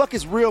 what the fuck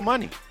is real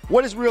money?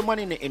 What is real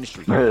money in the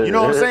industry? You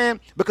know what I'm saying?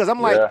 Because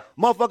I'm like,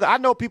 motherfucker, I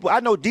know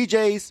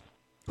DJs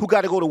who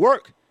got to go to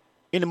work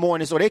in the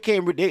morning, so they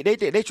can't.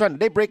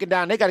 They break it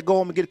down. They got to go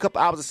home and get a couple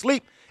hours of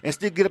sleep and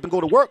still get up and go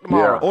to work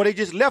tomorrow, or they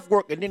just left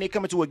work and then they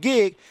come into a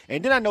gig.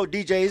 And then I know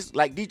DJs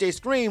like DJ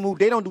Scream who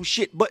they don't do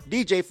shit but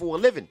DJ for a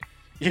living.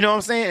 You know what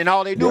I'm saying? And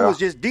all they do is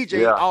just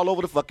DJ all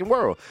over the fucking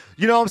world.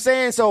 You know what I'm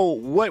saying? So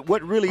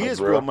what really is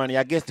real money?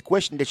 I guess the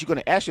question that you're going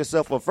to ask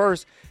yourself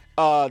first,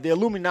 the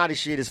Illuminati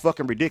shit is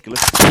fucking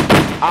ridiculous.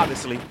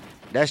 Obviously,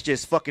 that's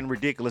just fucking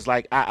ridiculous.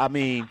 Like I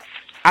mean,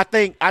 I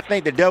think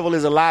the devil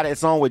is a lie. That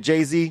song with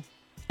Jay-Z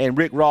and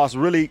Rick Ross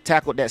really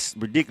tackled that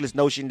ridiculous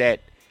notion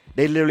that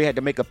they literally had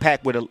to make a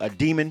pact with a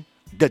demon,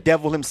 the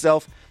devil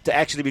himself, to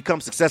actually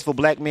become successful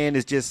black men.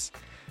 Is just,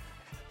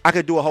 I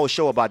could do a whole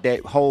show about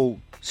that whole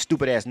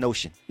stupid ass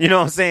notion. You know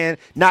what I'm saying?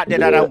 Not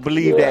that I don't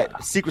believe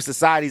that secret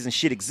societies and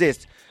shit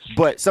exist,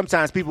 but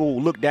sometimes people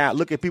will look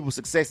at people's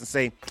success and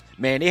say,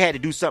 man, they had to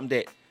do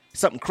something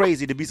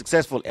crazy to be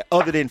successful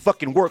other than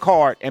fucking work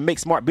hard and make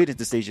smart business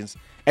decisions,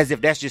 as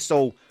if that's just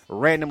so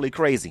randomly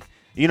crazy.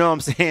 You know what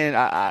I'm saying?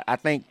 I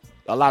think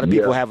a lot of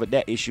people have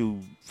that issue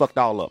fucked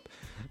all up.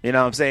 You know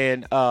what I'm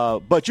saying?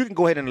 But you can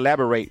go ahead and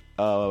elaborate,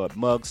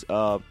 Muggs.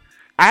 I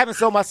haven't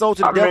sold my soul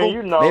to the devil.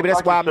 You know, maybe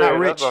that's why I'm not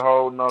rich.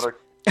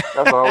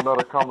 That's a whole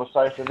nother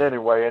conversation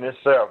anyway in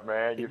itself,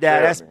 man.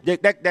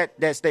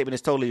 That statement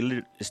is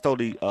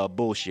totally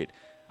bullshit.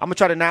 I'm gonna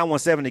try the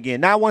 917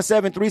 again.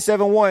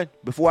 917-371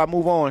 before I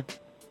move on.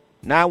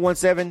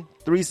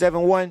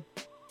 917-371.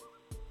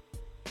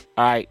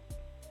 All right.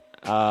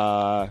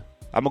 I'm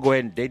gonna go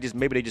ahead and they just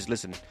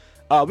listen.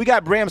 We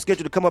got BRAM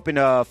scheduled to come up in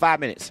 5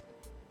 minutes,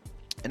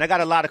 and I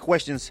got a lot of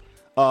questions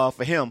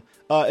for him.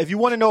 If you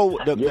want to know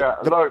look,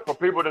 for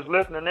people that's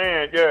listening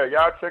in,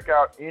 y'all check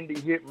out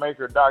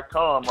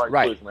indiehitmaker.com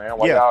right quick, man.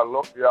 While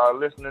y'all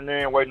listening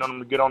in, waiting on them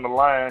to get on the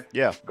line,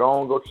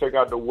 go check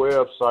out the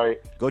website.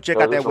 Go check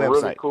out that website. Some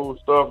really cool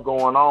stuff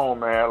going on,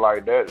 man.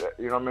 Like that,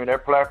 you know what I mean?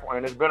 That platform,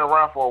 and it's been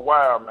around for a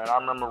while, man. I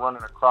remember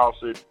running across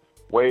it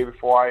way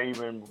before I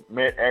even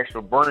met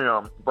actual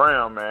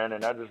BRAM, man,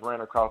 and I just ran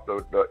across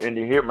the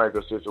Indie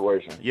Hitmaker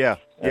situation.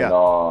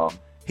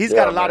 He's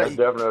got a lot of. It's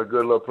definitely a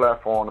good little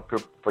platform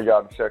for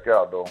y'all to check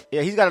out, though.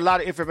 Yeah, he's got a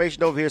lot of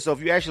information over here. So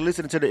if you actually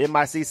listen to the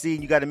MICC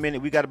and you got a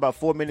minute, we got about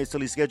 4 minutes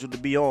till he's scheduled to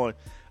be on.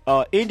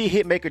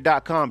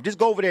 IndieHitmaker.com. Just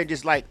go over there and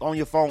just like on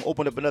your phone,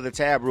 open up another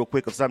tab real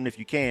quick or something if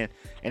you can,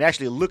 and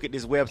actually look at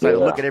this website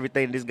and look at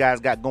everything this guy's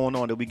got going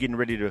on that we're getting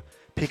ready to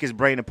pick his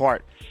brain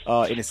apart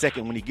in a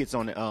second when he gets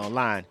on the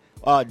line.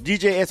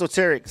 DJ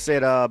Esoteric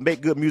said,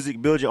 make good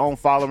music, build your own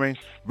following,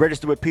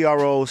 register with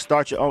PROs,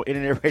 start your own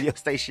internet radio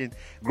station,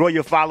 grow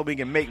your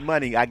following, and make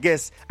money. I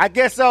guess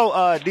so,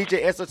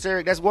 DJ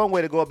Esoteric. That's one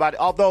way to go about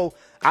it. Although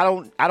I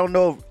don't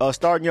know if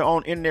starting your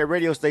own internet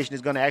radio station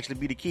is going to actually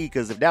be the key,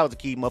 because if that was the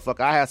key,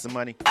 motherfucker, I have some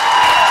money.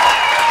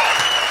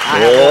 I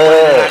have more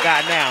money than I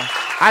got now.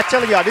 I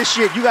tell y'all, this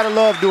shit, you got to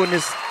love doing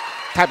this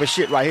type of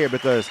shit right here,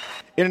 because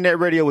internet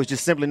radio is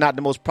just simply not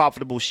the most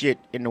profitable shit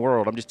in the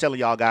world. I'm just telling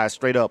y'all guys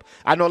straight up.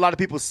 I know a lot of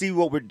people see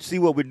what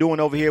we're doing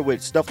over here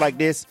with stuff like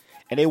this,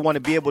 and they want to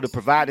be able to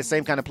provide the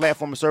same kind of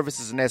platform and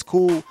services, and that's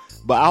cool.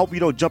 But I hope you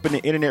don't jump into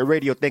internet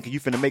radio thinking you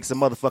finna make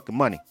some motherfucking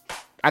money.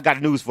 I got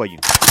news for you.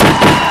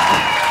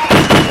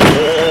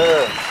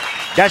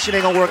 That shit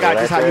ain't gonna work out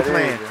just how you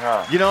plan.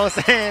 You know what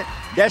I'm saying?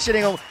 That shit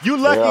ain't gonna. You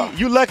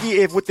lucky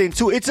if within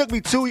it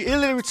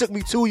literally took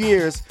me 2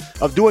 years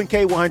of doing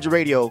K100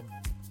 radio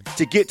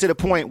to get to the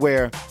point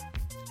where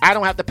I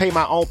don't have to pay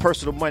my own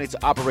personal money to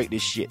operate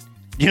this shit.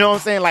 You know what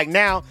I'm saying? Like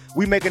now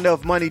we make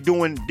enough money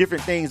doing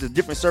different things and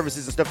different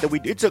services and stuff that we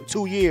do. It took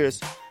 2 years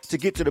to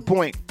get to the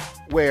point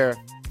where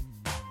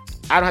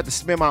I don't have to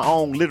spend my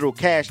own literal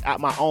cash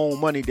out my own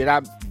money that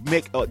I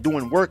make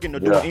doing working or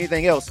doing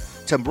anything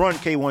else to run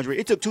K100.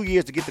 It took 2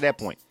 years to get to that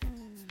point.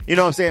 You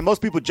know what I'm saying?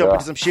 Most people jump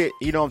into some shit.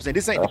 You know what I'm saying?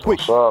 This ain't the quick.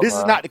 This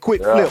is not the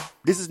quick flip.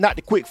 This is not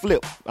the quick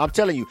flip. I'm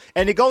telling you.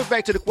 And it goes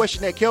back to the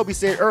question that Kelby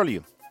said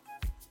earlier.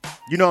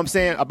 You know what I'm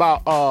saying?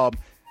 About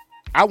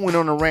I went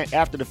on a rant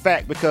after the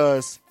fact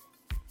because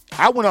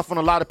I went off on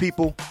a lot of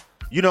people,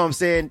 you know what I'm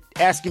saying,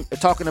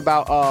 talking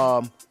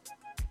about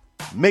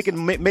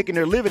making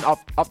their living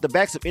off the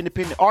backs of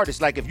independent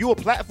artists. Like if you're a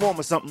platform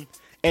or something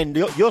and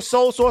your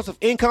sole source of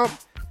income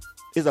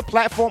is a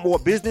platform or a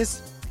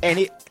business and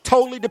it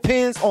totally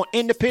depends on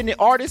independent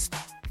artists,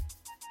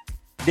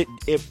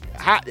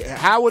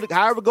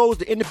 however goes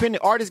the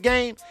independent artist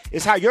game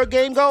is how your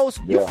game goes,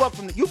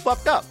 you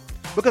fucked up.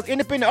 Because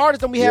independent artists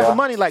don't be having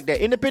money like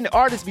that. Independent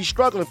artists be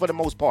struggling for the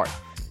most part.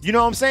 You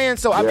know what I'm saying?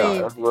 So I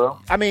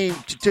mean,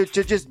 to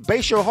just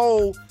base your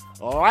whole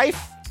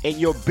life and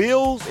your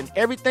bills and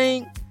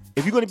everything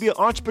If you're going to be an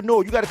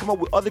entrepreneur, you got to come up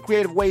with other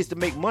creative ways to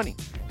make money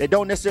that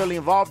don't necessarily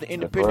involve the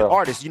independent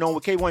artists. You know,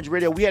 with K100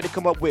 Radio, we had to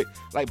come up with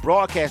like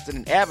broadcasting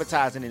and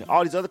advertising and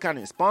all these other kind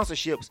of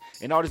sponsorships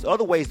and all these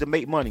other ways to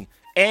make money.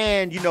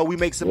 And, you know, we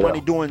make some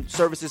money doing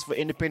services for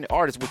independent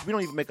artists, which we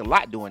don't even make a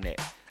lot doing that.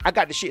 I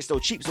got the shit so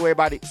cheap, so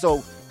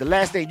the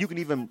last thing you can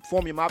even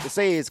form your mouth to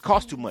say is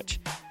cost too much.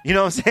 You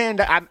know what I'm saying?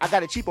 I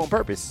got it cheap on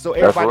purpose, so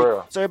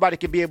everybody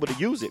can be able to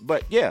use it.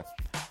 But yeah,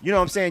 you know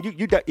what I'm saying?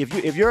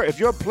 If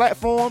your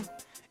platform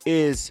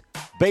is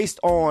based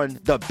on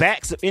the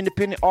backs of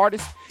independent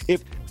artists,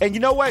 and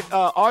you know what,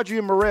 Audrey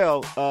and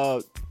Morel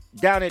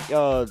down at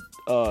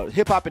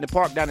Hip Hop in the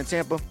Park down in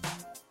Tampa,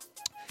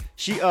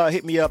 she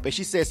hit me up and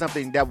she said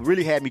something that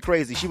really had me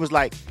crazy. She was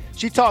like,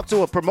 she talked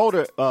to a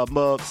promoter,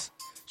 Muggs.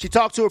 She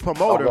talked to a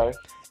promoter,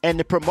 and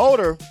the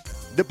promoter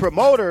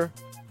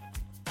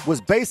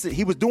was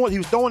he was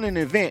throwing an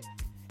event,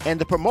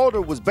 and the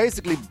promoter was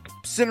basically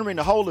centering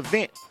the whole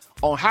event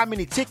on how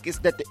many tickets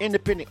that the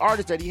independent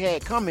artist that he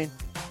had coming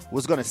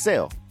was going to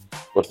sell.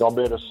 Was going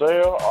to be able to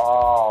sell?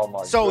 Oh, my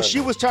God. So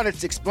she was trying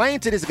to explain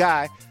to this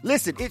guy,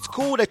 listen, it's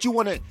cool that you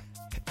want to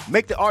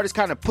make the artist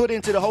kind of put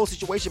into the whole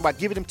situation by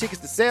giving them tickets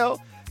to sell,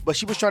 but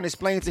she was trying to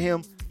explain to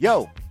him,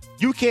 yo,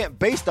 you can't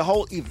base the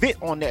whole event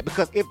on that,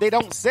 because if they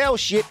don't sell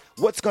shit,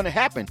 what's going to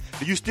happen?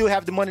 Do you still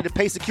have the money to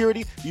pay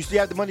security? Do you still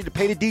have the money to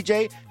pay the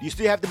DJ? Do you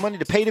still have the money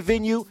to pay the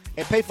venue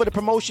and pay for the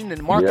promotion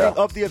and marketing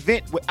of the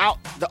event without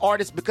the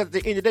artist? Because at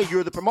the end of the day,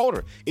 you're the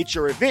promoter. It's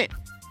your event.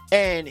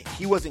 And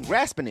he wasn't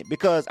grasping it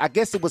because I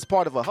guess it was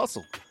part of a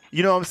hustle.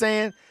 You know what I'm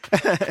saying?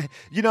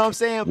 You know what I'm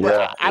saying?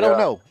 But I don't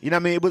know. You know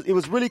what I mean? It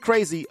was really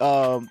crazy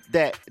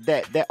that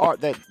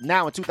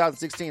now in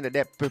 2016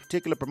 that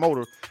particular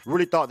promoter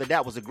really thought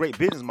that was a great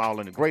business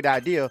model and a great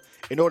idea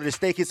in order to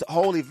stake his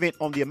whole event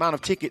on the amount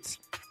of tickets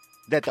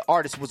that the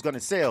artist was going to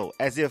sell,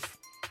 as if,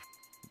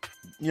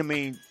 you know what I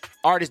mean,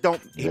 artists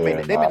they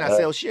may not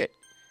sell shit.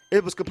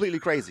 It was completely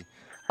crazy.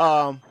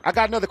 I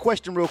got another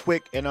question real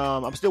quick, and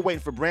I'm still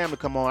waiting for BRAM to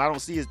come on. I don't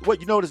see his.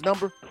 You know his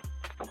number?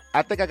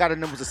 I think I got a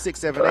number. It's a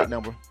 678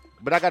 number.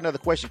 But I got another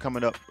question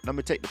coming up. Let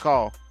me take the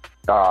call.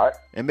 All right.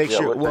 And make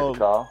sure.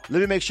 Let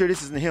me make sure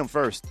this isn't him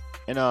first.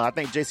 And I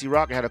think JC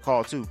Rocker had a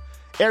call too.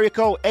 Area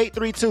code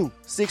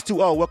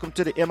 832-620. Welcome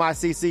to the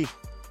MICC.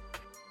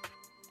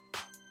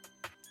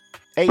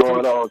 What's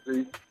going on,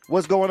 T?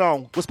 What's going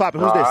on? What's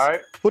popping? Who's this?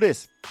 Right. Who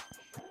this?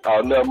 Oh,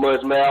 not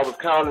much, man. I was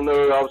calling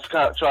her. I was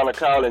trying to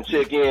call and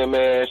check in,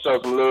 man. Show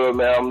some love,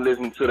 man. I'm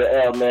listening to the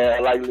app, man. I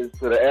like listening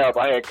to the app.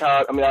 I had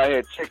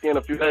checked in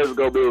a few days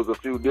ago, but there was a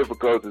few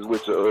difficulties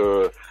with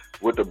the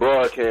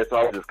broadcast, so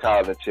I was just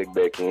calling to check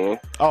back in.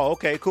 Oh,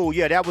 okay, cool.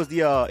 Yeah, that was the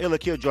Illa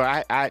Kill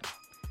joint.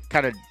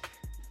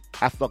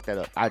 I fucked that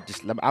up.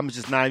 I'm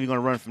just not even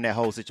gonna run from that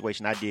whole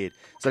situation. I did.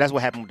 So that's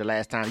what happened with the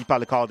last time. You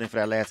probably called in for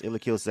that last Illa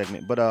Kill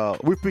segment.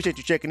 But we appreciate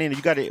you checking in.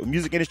 You got a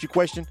music industry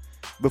question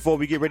before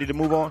we get ready to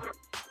move on?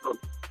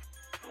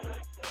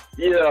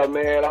 Yeah,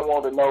 man. I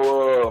want to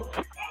know.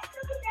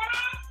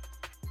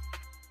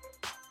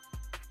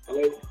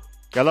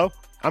 Hello?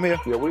 I'm here.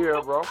 Yeah, we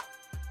here, bro.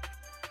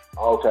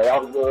 Okay, I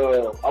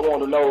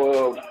want to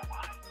know.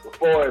 As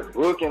far as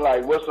booking,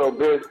 like what's your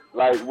best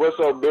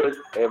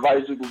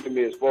advice you can give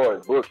me as far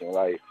as booking?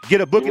 Like,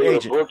 get a booking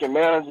agent, a booking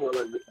manager,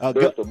 or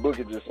just to book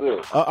it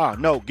yourself.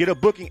 No, get a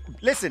booking.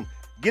 Listen,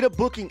 get a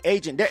booking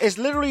agent. It's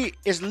literally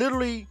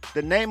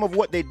the name of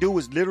what they do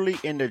is literally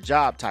in their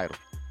job title.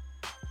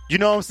 You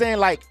know what I'm saying?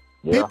 Like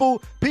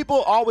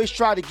people always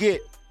try to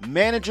get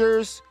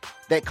managers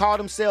that call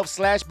themselves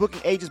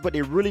 /booking agents, but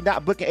they're really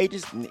not booking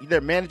agents. They're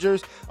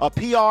managers. A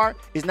PR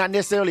is not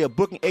necessarily a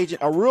booking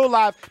agent. A real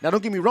life, now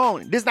don't get me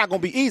wrong, this is not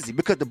going to be easy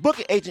because the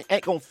booking agent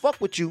ain't going to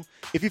fuck with you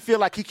if you feel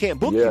like he can't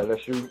book you.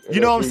 You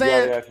know what I'm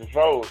saying?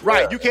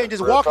 Right. You can't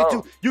just walk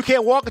into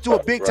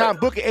a big time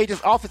booking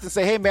agent's office and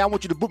say, hey man, I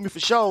want you to book me for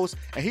shows.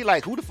 And he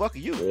like, who the fuck are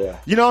you? Yeah.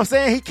 You know what I'm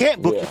saying? He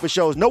can't book you for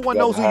shows. No one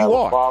knows who you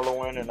are.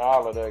 Following and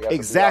all of that.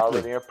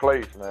 Exactly. To be already in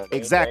place, man.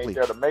 Exactly. They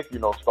ain't got to make you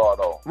no start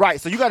off.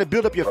 Right. So you got to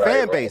build up your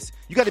fan base.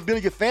 You got to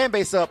build your fan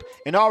base up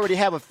and already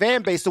have a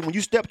fan base. So when you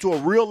step to a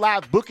real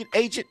live booking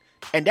agent,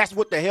 and that's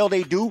what the hell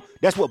they do.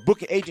 That's what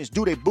booking agents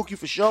do. They book you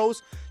for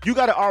shows. You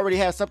got to already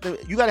have something.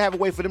 You got to have a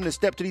way for them to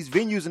step to these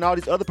venues and all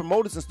these other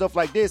promoters and stuff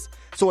like this.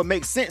 So it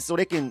makes sense. So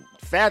they can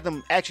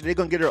fathom, actually, they're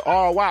going to get a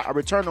ROI, a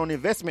return on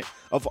investment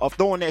of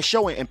throwing that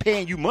show in and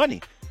paying you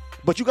money.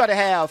 But you got to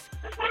have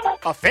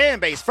a fan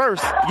base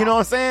first. You know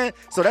what I'm saying?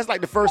 So that's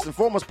like the first and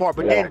foremost part.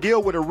 But then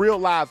deal with a real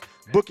live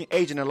booking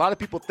agent. And a lot of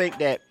people think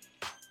that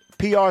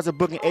PRs are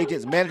booking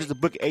agents, managers are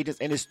booking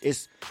agents, and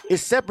it's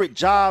separate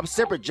jobs,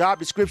 separate job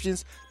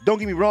descriptions. Don't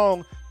get me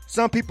wrong,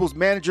 some people's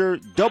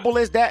manager double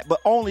as that, but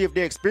only if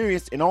they're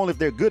experienced and only if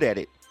they're good at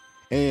it.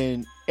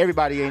 And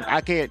everybody ain't. I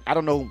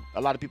don't know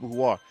a lot of people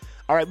who are.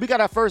 All right, we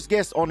got our first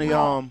guest on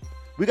the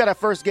we got our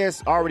first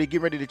guest already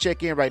getting ready to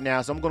check in right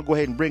now, so I'm gonna go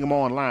ahead and bring him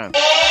online.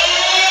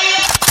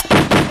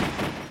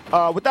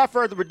 Without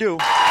further ado,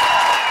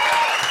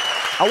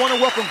 I want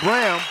to welcome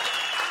BRAM.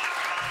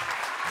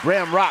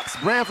 BRAM rocks.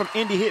 BRAM from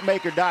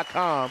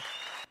IndieHitmaker.com.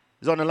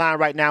 is on the line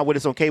right now with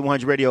us on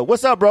K100 Radio.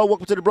 What's up, bro?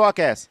 Welcome to the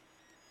broadcast.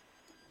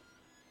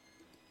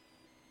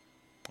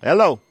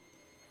 Hello.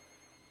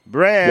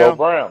 Bram. Yo,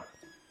 Bram.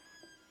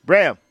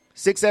 Bram,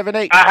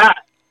 678. I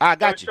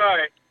got you.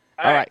 Sorry.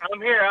 All right.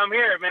 I'm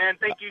here, man.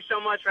 Thank you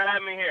so much for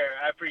having me here.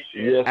 I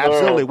appreciate it. Yes,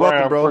 absolutely. Sir. Welcome,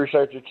 Bram, bro.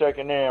 Appreciate you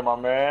checking in, my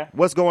man.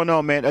 What's going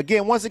on, man?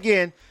 Once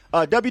again,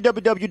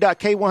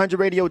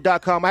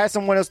 www.k100radio.com. I had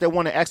someone else that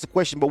wanted to ask a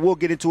question, but we'll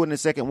get into it in a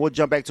second. We'll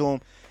jump back to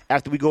him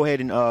after we go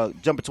ahead and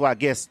jump into our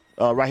guest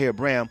right here,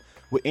 Bram,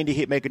 with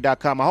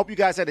IndieHitmaker.com. I hope you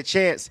guys had a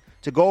chance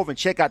to go over and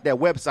check out that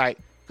website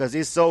because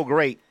it's so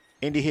great,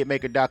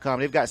 IndieHitmaker.com.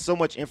 They've got so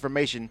much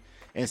information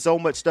and so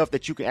much stuff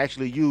that you can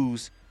actually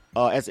use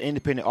as an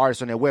independent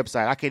artist on their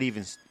website. I can't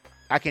even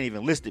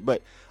list it,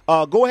 but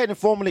go ahead and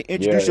formally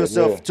introduce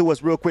yourself to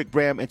us real quick,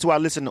 Bram, and to our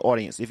listening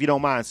audience, if you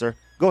don't mind, sir.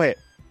 Go ahead.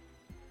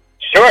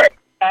 Sure,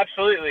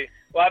 absolutely.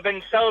 Well, I've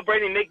been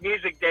celebrating Make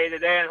Music Day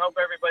today, and hope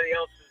everybody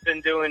else has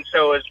been doing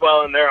so as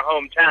well in their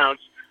hometowns.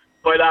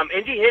 But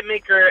Indie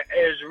Hitmaker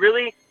is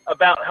really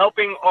about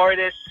helping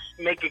artists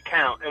make it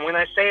count. And when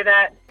I say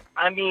that,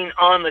 I mean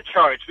on the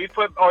charts. We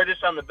put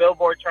artists on the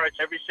Billboard charts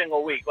every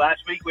single week.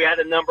 Last week we had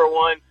a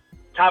 #1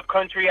 top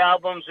country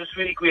albums. This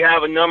week we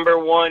have a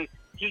 #1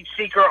 heat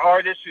seeker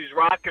artist who's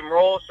rock and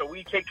roll. So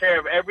we take care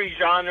of every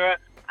genre.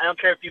 I don't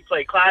care if you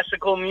play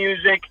classical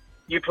music,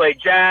 you play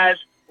jazz,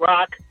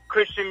 rock,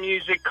 Christian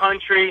music,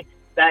 country.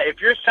 That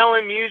if you're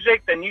selling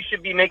music, then you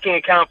should be making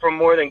it count for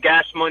more than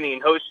gas money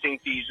and hosting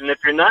fees. And if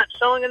you're not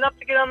selling enough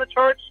to get on the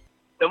charts,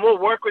 then we'll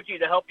work with you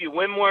to help you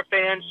win more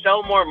fans,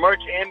 sell more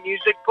merch and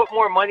music, put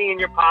more money in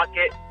your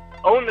pocket,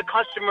 own the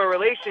customer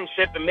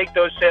relationship, and make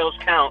those sales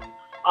count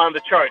on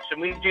the charts.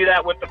 And we do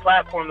that with the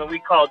platform that we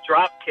call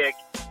Dropkick.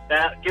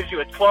 That gives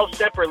you a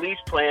 12-step release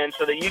plan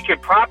so that you can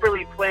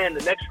properly plan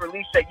the next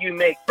release that you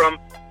make, from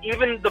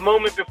even the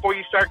moment before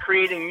you start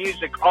creating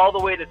music all the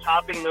way to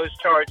topping those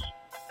charts,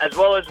 as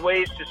well as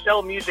ways to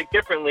sell music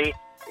differently.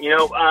 You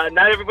know,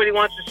 not everybody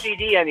wants a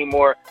CD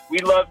anymore. We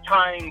love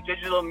tying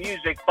digital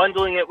music,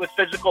 bundling it with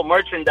physical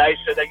merchandise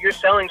so that you're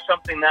selling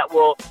something that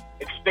will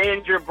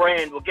expand your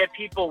brand, will get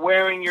people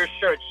wearing your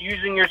shirts,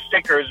 using your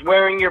stickers,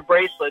 wearing your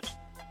bracelets,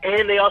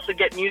 and they also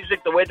get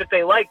music the way that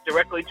they like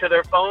directly to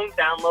their phone,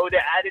 download it,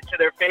 add it to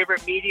their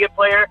favorite media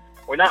player.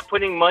 We're not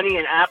putting money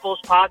in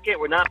Apple's pocket.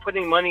 We're not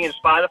putting money in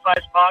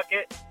Spotify's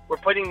pocket. We're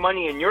putting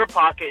money in your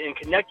pocket and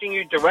connecting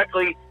you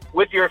directly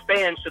with your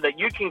fans so that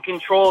you can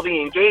control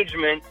the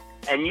engagement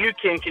and you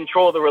can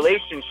control the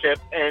relationship.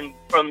 And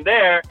from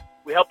there,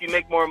 we help you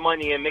make more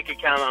money and make it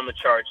count on the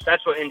charts.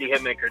 That's what Indie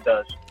Hitmaker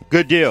does.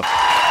 Good deal.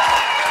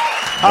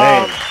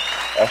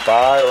 That's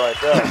all right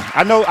there.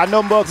 I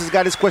know Muggs has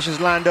got his questions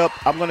lined up.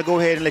 I'm going to go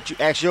ahead and let you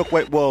ask your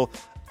question. Well,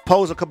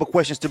 pose a couple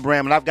questions to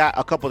Bram, and I've got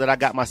a couple that I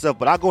got myself.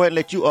 But I'll go ahead and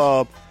let you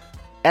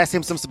ask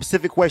him some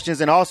specific questions.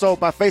 And also,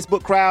 my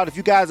Facebook crowd, if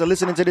you guys are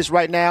listening to this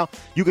right now,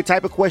 you can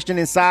type a question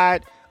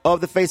inside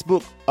of the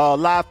Facebook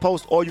live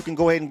post, or you can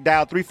go ahead and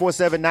dial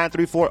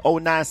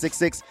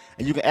 347-934-0966,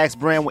 and you can ask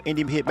Bram with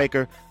Indie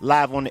Hitmaker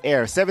live on the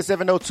air.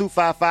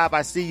 770-255.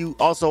 I see you.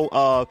 Also,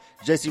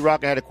 JC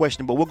Rocker had a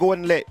question, but we'll go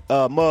ahead and let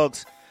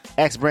Muggs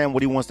ask Bram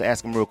what he wants to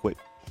ask him real quick.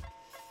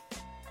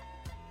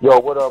 Yo,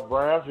 what up,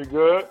 Bram? You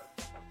good?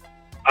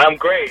 I'm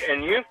great.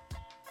 And you?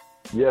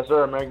 Yes,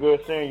 sir, man.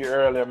 Good seeing you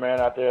earlier, man,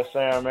 out there at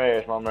Sam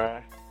Ash, my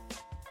man.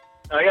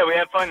 Oh, yeah, we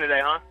had fun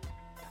today, huh?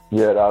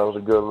 Yeah, that was a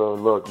good little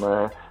look,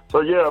 man. So,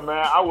 yeah,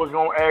 man, I was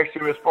going to ask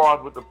you as far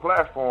as with the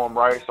platform,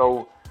 right?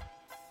 So,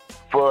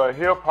 for a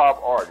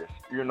hip-hop artist,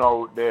 you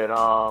know, that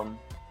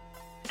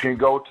can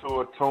go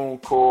to a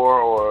TuneCore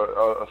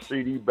or a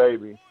CD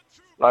Baby,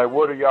 like,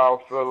 what do y'all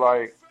feel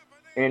like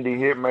Indie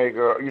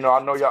Hitmaker, you know,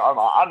 I know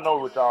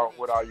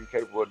what all you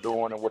capable of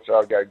doing and what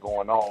y'all got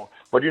going on.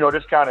 But, you know,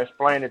 just kind of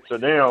explain it to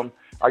them,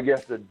 I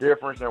guess, the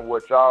difference in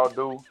what y'all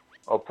do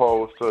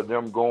opposed to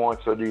them going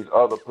to these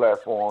other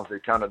platforms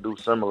that kind of do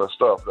similar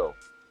stuff, though.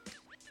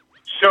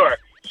 Sure.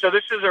 So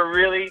this is a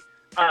really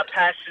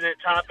passionate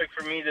topic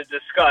for me to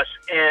discuss.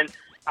 And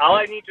all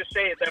I need to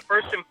say is that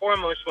first and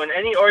foremost, when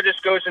any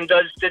artist goes and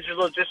does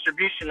digital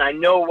distribution, I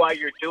know why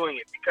you're doing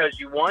it, because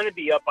you want to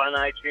be up on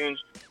iTunes,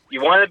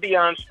 you want to be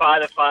on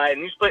Spotify,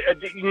 and you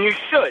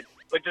should.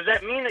 But does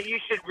that mean that you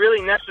should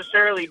really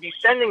necessarily be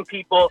sending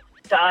people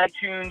to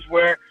iTunes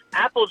where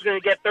Apple's going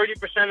to get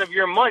 30% of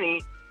your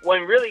money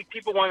when really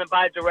people want to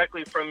buy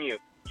directly from you?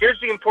 Here's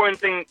the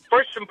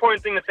first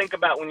important thing to think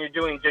about when you're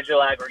doing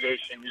digital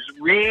aggregation is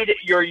read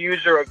your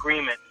user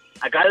agreement.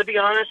 I got to be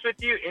honest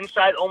with you,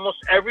 inside almost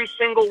every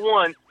single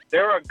one,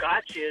 there are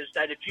gotchas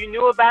that if you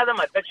knew about them,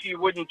 I bet you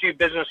wouldn't do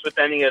business with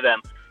any of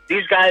them.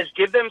 These guys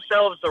give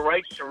themselves the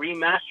rights to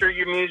remaster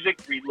your music,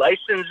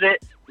 relicense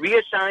it,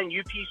 reassign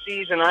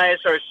UPCs and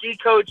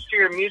ISRC codes to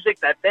your music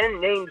that then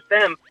names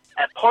them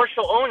a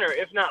partial owner,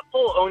 if not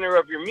full owner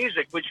of your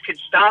music, which could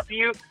stop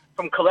you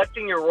from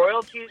collecting your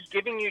royalties,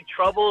 giving you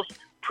troubles,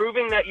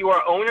 proving that you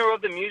are owner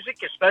of the music,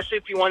 especially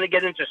if you want to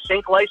get into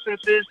sync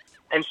licenses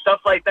and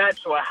stuff like that.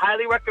 So I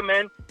highly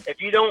recommend,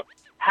 if you don't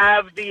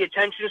have the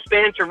attention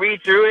span to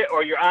read through it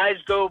or your eyes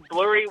go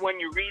blurry when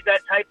you read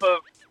that type of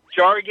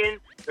jargon,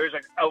 there's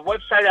a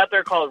website out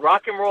there called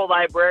Rock and Roll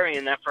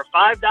Librarian that for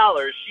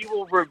 $5, she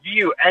will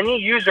review any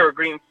user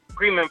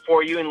agreement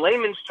for you in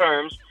layman's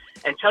terms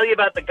and tell you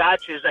about the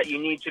gotchas that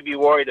you need to be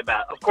worried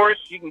about. Of course,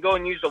 you can go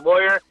and use a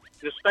lawyer.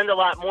 You'll spend a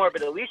lot more,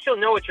 but at least you'll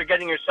know what you're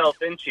getting yourself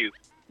into.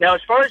 Now,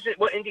 as far as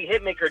what Indie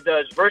Hitmaker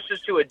does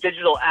versus to a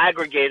digital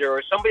aggregator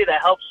or somebody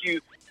that helps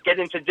you get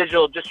into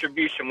digital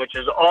distribution, which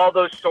is all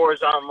those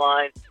stores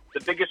online,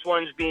 the biggest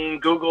ones being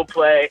Google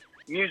Play,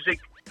 Music,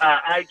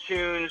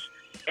 iTunes,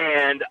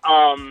 and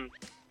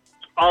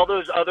all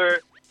those other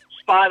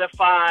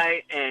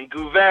Spotify and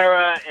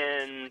Guvera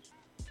and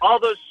all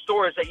those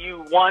stores that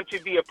you want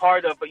to be a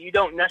part of, but you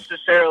don't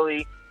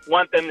necessarily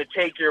want them to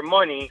take your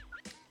money.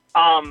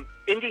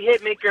 Indie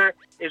Hitmaker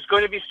is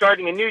going to be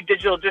starting a new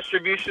digital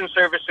distribution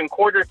service in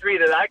Q3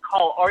 that I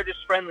call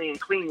artist-friendly and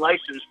clean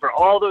license for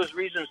all those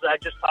reasons that I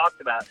just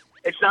talked about.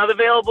 It's not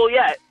available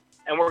yet,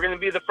 and we're going to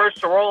be the first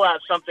to roll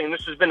out something.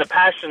 This has been a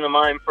passion of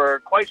mine for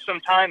quite some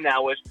time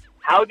now, is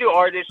how do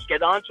artists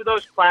get onto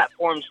those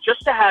platforms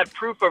just to have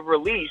proof of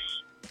release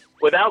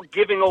without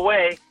giving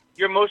away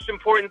your most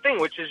important thing,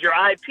 which is your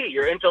IP,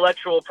 your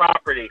intellectual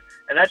property.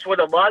 And that's what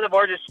a lot of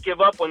artists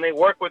give up when they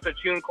work with a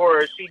TuneCore or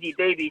a CD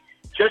Baby,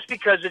 just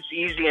because it's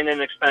easy and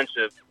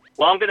inexpensive.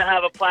 Well, I'm going to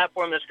have a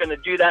platform that's going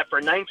to do that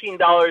for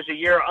 $19 a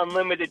year,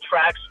 unlimited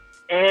tracks,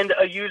 and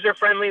a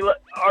user-friendly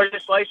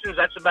artist license.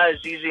 That's about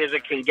as easy as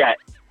it can get.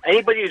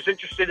 Anybody who's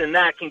interested in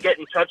that can get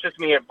in touch with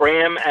me at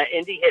BRAM at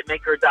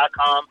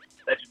IndieHitmaker.com.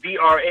 That's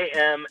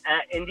BRAM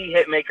at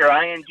IndieHitmaker,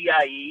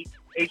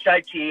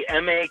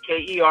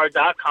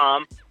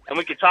 IndieHitmaker.com. And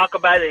we can talk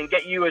about it and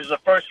get you as the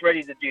first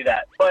ready to do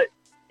that. But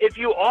if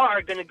you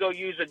are going to go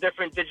use a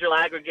different digital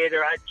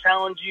aggregator, I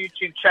challenge you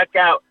to check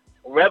out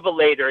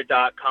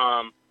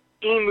Revelator.com,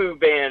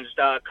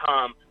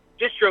 EmuBands.com,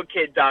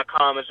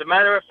 DistroKid.com. As a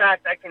matter of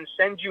fact, I can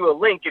send you a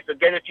link if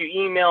you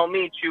email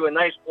me to a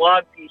nice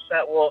blog piece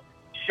that will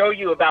show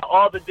you about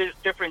all the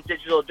different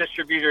digital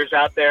distributors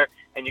out there.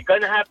 And you're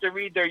going to have to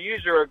read their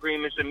user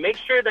agreements and make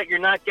sure that you're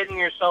not getting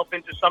yourself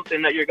into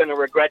something that you're going to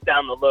regret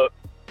down the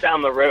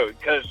road.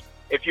 Because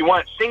if you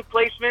want sync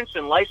placements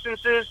and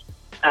licenses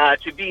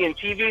to be in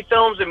TV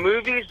films and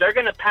movies, they're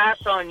going to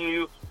pass on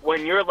you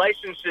when your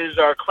licenses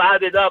are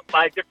clouded up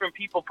by different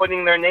people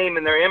putting their name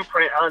and their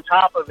imprint on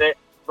top of it,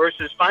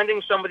 versus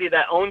finding somebody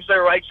that owns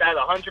their rights at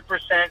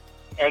 100%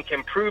 and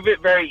can prove it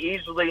very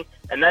easily.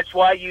 And that's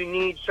why you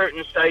need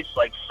certain sites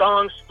like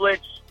Song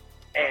Splits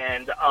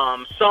and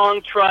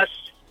Song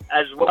Trust,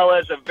 as well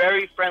as a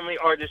very friendly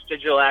artist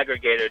digital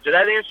aggregator. Did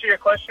that answer your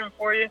question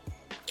for you?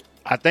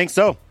 I think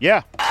so.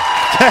 Yeah.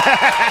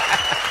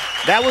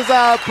 That was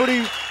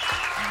pretty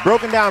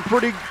broken down,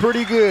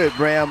 pretty good,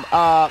 Bram.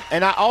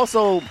 And I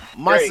also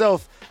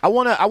myself, great. I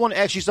want to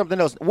ask you something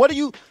else. What do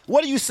you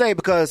say?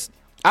 Because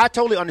I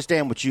totally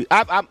understand what you.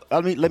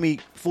 Let me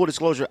full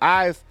disclosure.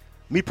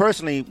 Me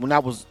personally, when I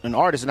was an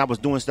artist and I was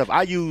doing stuff,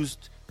 I was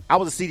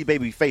a CD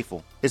Baby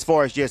faithful as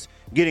far as just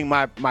getting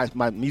my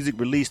music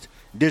released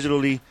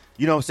digitally.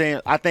 You know what I'm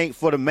saying? I think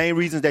for the main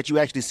reasons that you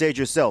actually said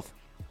yourself,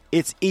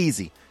 it's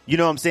easy. You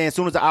know what I'm saying? As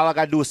soon as all I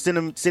got to do is send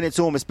it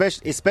to them,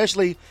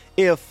 especially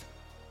if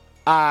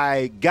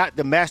I got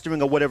the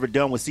mastering or whatever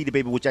done with CD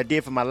Baby, which I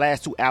did for my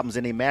last 2 albums,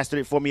 and they mastered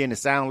it for me in the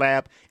Sound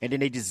Lab, and then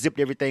they just zipped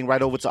everything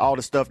right over to all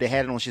the stuff. They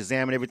had it on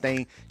Shazam and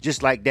everything,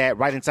 just like that,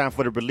 right in time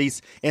for the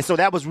release. And so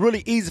that was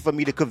really easy for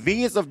me. The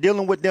convenience of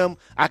dealing with them,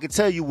 I can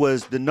tell you,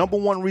 was the number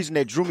one reason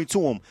that drew me to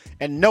them.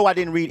 And no, I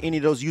didn't read any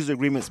of those user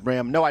agreements,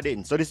 Bram. No, I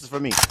didn't. So this is for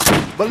me.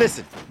 But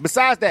listen,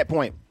 besides that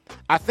point,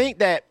 I think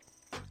that,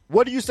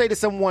 what do you say to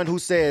someone who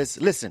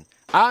says, listen,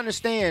 I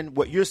understand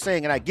what you're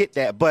saying and I get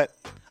that, but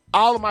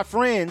all of my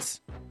friends,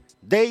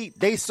 they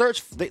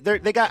search, they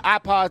got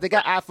iPods, they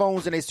got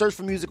iPhones, and they search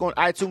for music on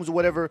iTunes or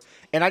whatever,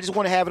 and I just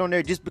want to have it on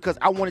there just because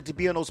I want it to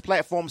be on those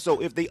platforms. So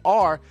if they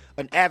are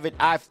an avid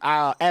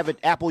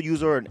Apple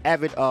user or an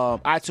avid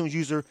iTunes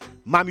user,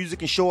 my music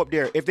can show up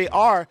there. If they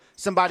are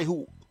somebody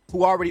who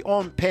already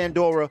on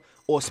Pandora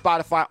or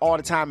Spotify all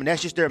the time, and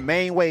that's just their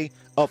main way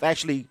of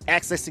actually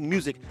accessing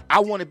music, I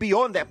want to be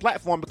on that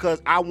platform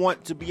because I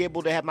want to be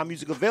able to have my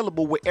music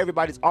available where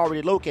everybody's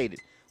already located.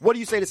 What do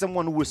you say to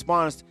someone who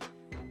responds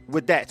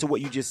with that, to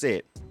what you just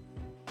said?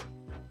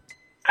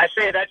 I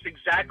say that's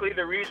exactly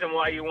the reason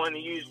why you want to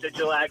use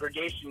digital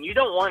aggregation. You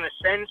don't want to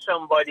send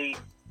somebody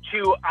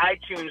to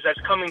iTunes that's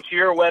coming to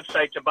your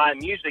website to buy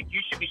music. You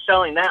should be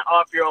selling that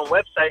off your own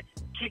website.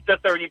 Keep the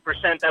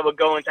 30% that would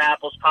go into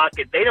Apple's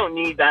pocket. They don't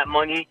need that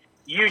money.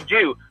 You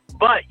do.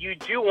 But you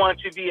do want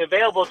to be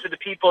available to the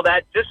people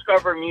that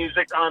discover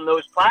music on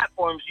those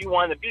platforms. You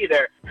want to be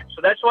there.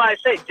 So that's why I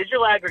say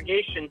digital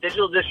aggregation,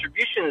 digital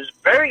distribution is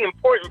very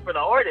important for the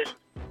artist.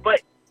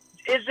 But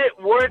is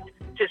it worth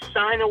to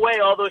sign away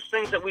all those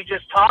things that we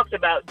just talked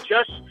about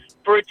just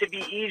for it to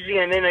be easy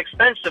and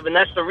inexpensive? And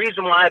that's the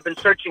reason why I've been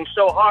searching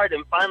so hard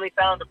and finally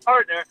found a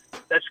partner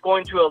that's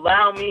going to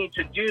allow me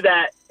to do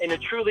that in a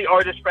truly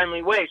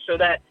artist-friendly way, so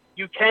that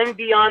you can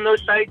be on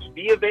those sites,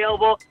 be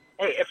available.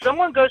 Hey, if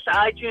someone goes to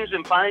iTunes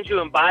and finds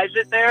you and buys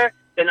it there,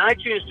 then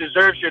iTunes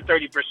deserves your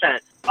 30%.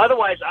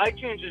 Otherwise,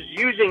 iTunes is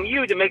using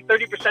you to make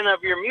 30%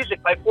 of your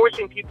music by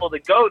forcing people to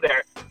go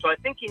there. So I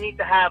think you need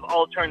to have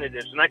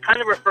alternatives. And I kind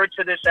of refer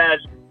to this as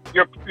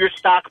your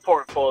stock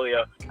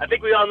portfolio. I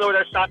think we all know what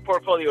our stock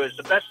portfolio is.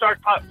 The best stock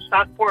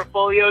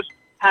portfolios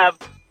have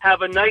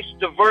a nice,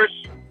 diverse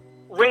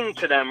ring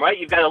to them, right?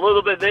 You've got a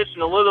little bit of this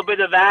and a little bit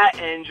of that,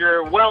 and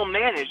you're well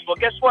managed. Well,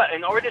 guess what?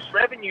 An artist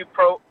revenue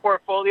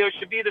portfolio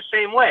should be the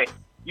same way.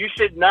 You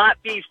should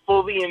not be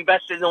fully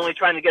invested in only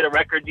trying to get a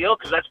record deal,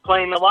 because that's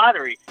playing the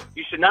lottery.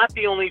 You should not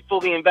be only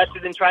fully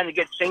invested in trying to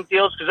get sync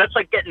deals, because that's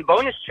like getting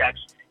bonus checks.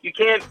 You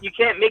can't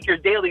make your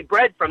daily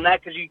bread from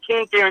that, because you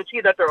can't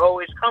guarantee that they're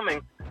always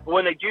coming. But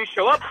when they do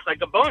show up, it's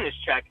like a bonus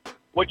check.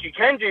 What you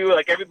can do,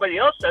 like everybody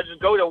else does, is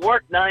go to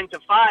work 9 to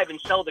 5 and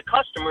sell to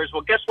customers.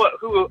 Well, guess what?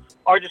 Who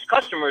artist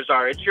customers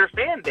are? It's your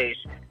fan base.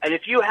 And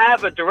if you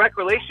have a direct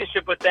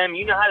relationship with them,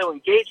 you know how to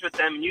engage with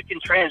them, and you can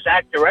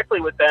transact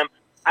directly with them,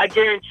 I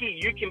guarantee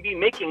you can be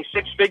making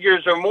 6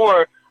 figures or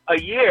more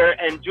a year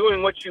and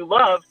doing what you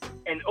love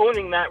and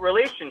owning that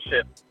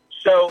relationship.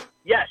 So,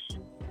 yes,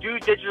 do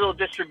digital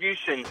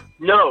distribution.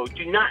 No,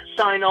 do not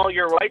sign all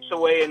your rights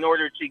away in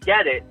order to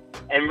get it,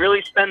 and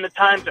really spend the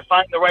time to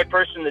find the right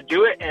person to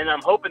do it. And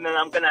I'm hoping that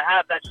I'm going to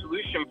have that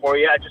solution for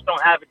you. I just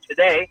don't have it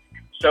today,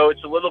 so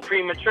it's a little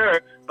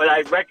premature. But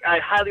I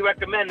highly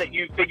recommend that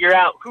you figure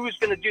out who's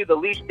going to do the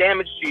least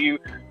damage to you.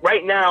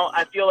 Right now,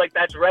 I feel like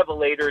that's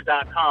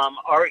Revelator.com,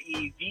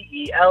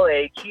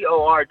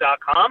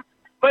 REVELATOR.com.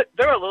 But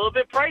they're a little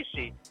bit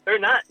pricey. They're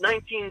not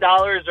 $19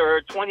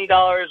 or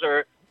 $20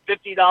 or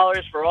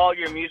 $50 for all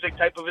your music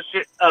type of a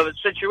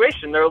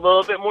situation. Are a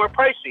little bit more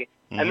pricey.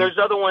 Mm-hmm. And there's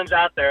other ones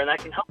out there, and I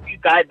can help you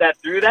guide that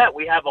through that.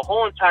 We have a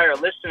whole entire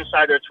list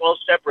inside our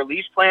 12-step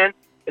release plan.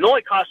 It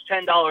only costs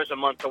 $10 a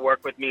month to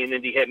work with me and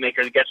Indie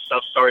Hitmaker to get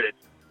stuff started.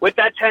 With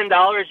that $10,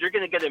 you're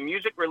going to get a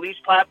music release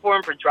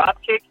platform for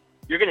Dropkick.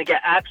 You're going to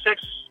get access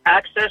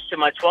to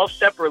my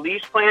 12-step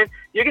release plan.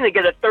 You're going to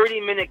get a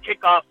 30-minute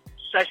kickoff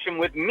session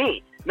with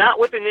me, not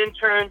with an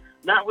intern,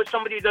 not with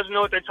somebody who doesn't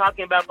know what they're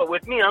talking about, but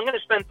with me. I'm going to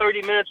spend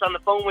 30 minutes on the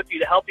phone with you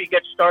to help you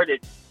get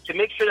started, to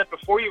make sure that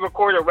before you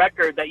record a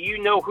record that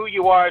you know who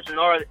you are as an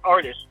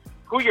artist,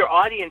 who your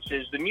audience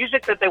is, the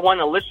music that they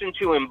want to listen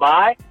to and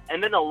buy,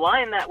 and then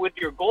align that with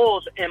your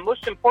goals and,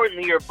 most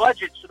importantly, your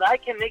budget, so that I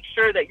can make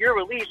sure that your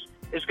release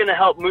is going to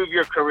help move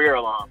your career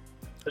along.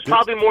 There's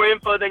probably more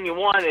info than you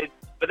wanted,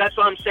 but that's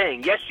what I'm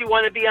saying. Yes, you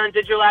want to be on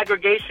digital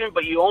aggregation,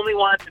 but you only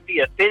want it to be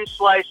a thin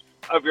slice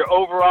of your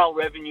overall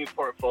revenue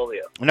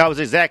portfolio. And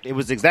it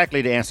was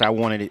exactly the answer I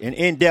wanted, and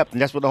in depth,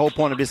 and that's what the whole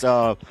point of this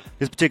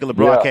particular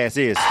broadcast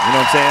is. You know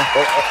what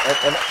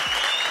I'm saying?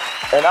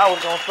 And I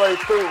was gonna say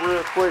too,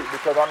 real quick,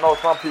 because I know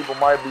some people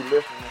might be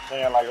listening and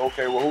saying like,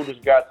 okay, well, who this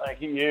guy think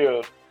he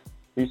is?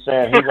 He's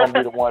saying he's gonna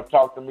be the one to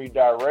talk to me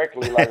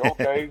directly. Like,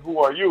 okay, who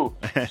are you?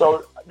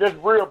 So just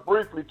real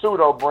briefly too,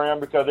 though, Bram,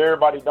 because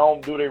everybody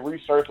don't do their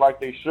research like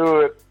they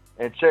should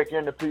and check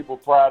into people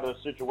prior to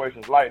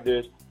situations like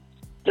this.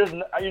 Just,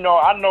 I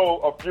know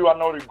a few. I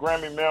know the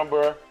Grammy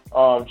member,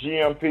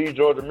 GMP,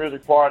 Georgia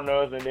Music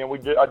Partners, and then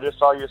I just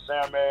saw your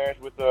Sam Ash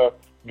with the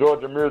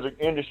Georgia Music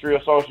Industry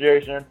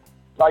Association.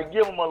 Like,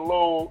 give them a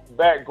little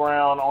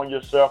background on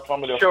yourself,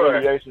 some of the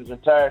affiliations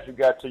and ties you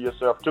got to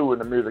yourself, too, in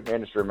the music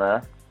industry,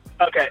 man.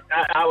 Okay,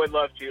 I would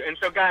love to. And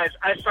so, guys,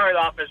 I started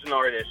off as an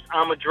artist.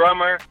 I'm a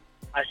drummer.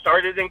 I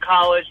started in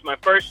college. My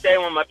first day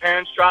when my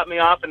parents dropped me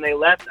off and they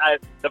left,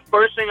 the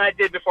first thing I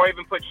did before I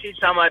even put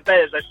sheets on my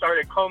bed is I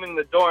started combing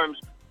the dorms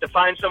to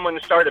find someone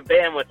to start a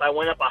band with. I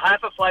went up a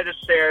half a flight of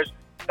stairs,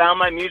 found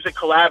my music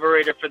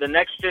collaborator for the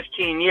next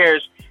 15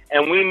 years,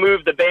 and we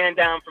moved the band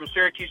down from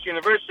Syracuse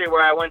University,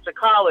 where I went to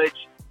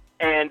college,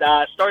 and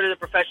started a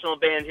professional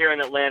band here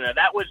in Atlanta.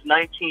 That was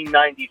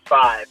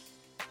 1995.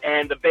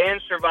 And the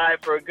band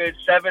survived for a good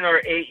 7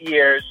 or 8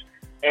 years.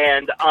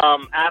 And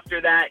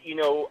after that,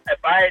 if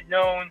I had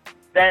known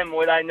then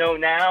what I know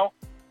now,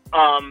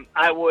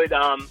 I would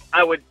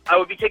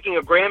be taking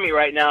a Grammy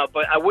right now,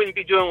 but I wouldn't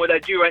be doing what I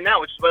do right now,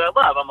 which is what I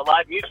love. I'm a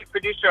live music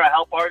producer. I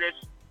help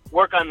artists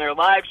work on their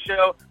live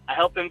show. I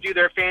help them do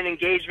their fan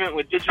engagement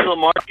with digital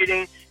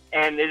marketing,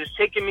 and it has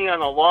taken me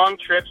on a long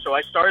trip. So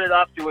I started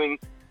off doing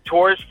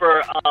tours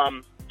for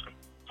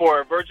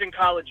Virgin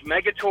College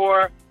Mega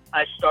Tour.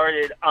 I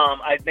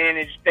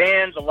managed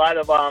bands. A lot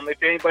of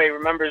if anybody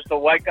remembers the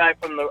white guy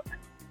from the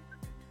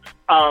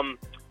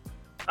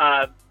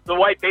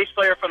white bass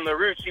player from The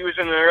Roots, he was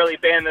in an early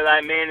band that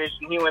I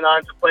managed, and he went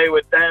on to play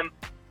with them.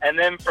 And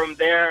then from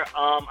there,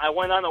 I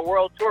went on a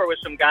world tour with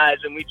some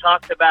guys, and we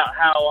talked about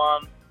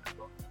how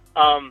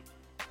hang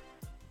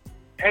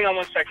on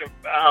one second.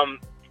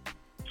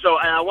 So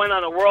I went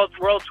on a world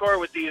tour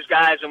with these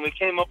guys, and we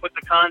came up with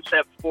the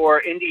concept for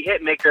Indie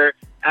Hitmaker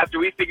after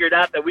we figured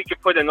out that we could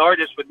put an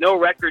artist with no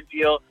record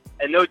deal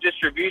and no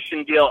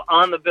distribution deal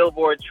on the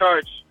Billboard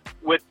charts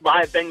with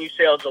live venue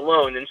sales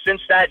alone. And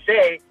since that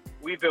day,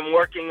 we've been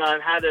working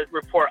on how to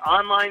report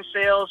online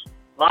sales,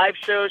 live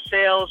show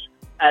sales,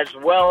 as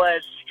well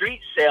as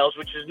street sales,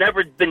 which has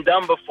never been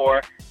done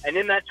before. And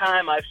in that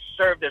time, I've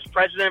served as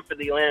president for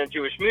the Atlanta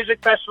Jewish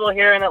Music Festival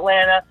here in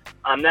Atlanta.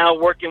 I'm now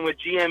working with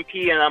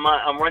GMP, and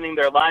I'm running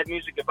their live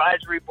music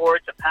advisory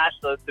board to pass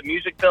the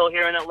music bill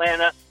here in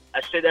Atlanta. I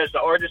sit as the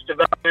artist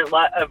development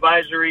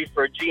advisory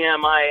for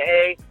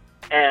GMIA,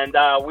 and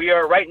we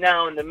are right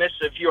now in the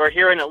midst of, if you are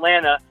here in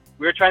Atlanta,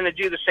 we're trying to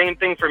do the same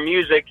thing for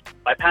music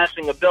by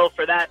passing a bill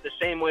for that the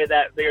same way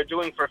that they are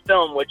doing for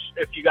film, which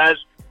if you guys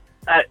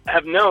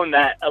have known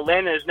that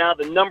Atlanta is now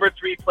the number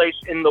 3 place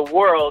in the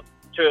world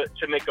to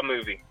make a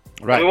movie.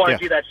 Right. And we want to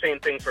do that same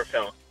thing for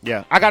film.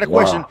 Yeah. I got a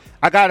question.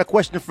 I got a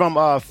question from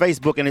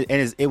Facebook, and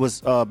it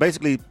was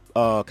basically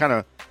kind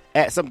of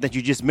at something that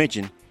you just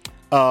mentioned.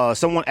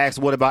 Someone asked,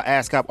 what about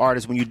ASCAP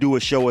artists when you do a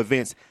show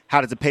events?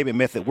 How does the payment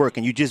method work?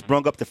 And you just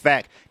brung up the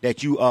fact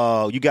that you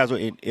guys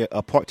are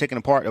taking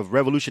a part of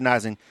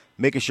revolutionizing,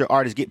 making sure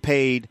artists get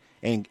paid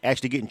and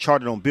actually getting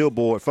charted on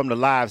Billboard from the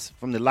live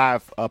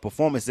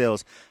performance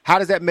sales. How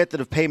does that method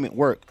of payment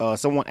work?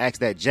 Someone asked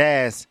that.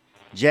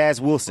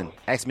 Jazz Wilson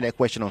asked me that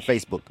question on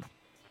Facebook.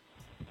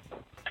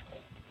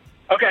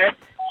 Okay,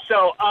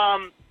 so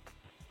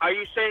are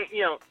you saying,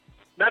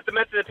 not the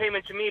method of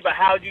payment to me, but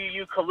how do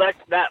you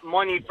collect that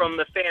money from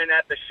the fan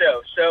at the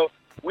show? So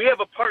we have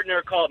a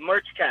partner called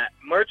MerchCat,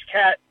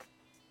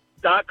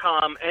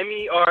 merchcat.com,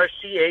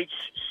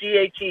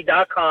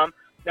 merchcat.com.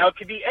 Now, it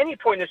could be any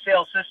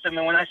point-of-sale system,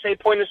 and when I say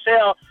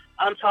point-of-sale,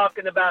 I'm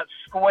talking about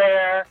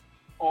Square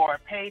or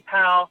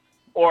PayPal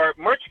or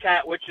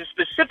MerchCat, which is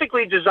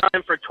specifically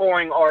designed for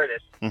touring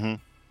artists who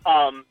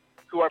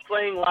are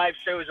playing live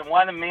shows and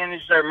want to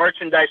manage their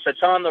merchandise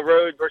that's on the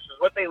road versus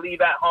what they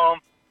leave at home,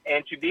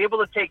 and to be able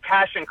to take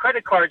cash and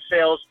credit card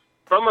sales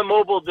from a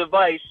mobile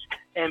device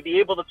and be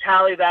able to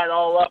tally that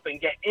all up and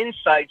get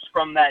insights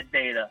from that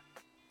data.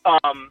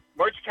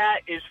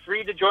 MerchCat is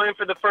free to join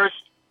for the first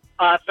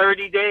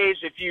 30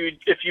 days. If you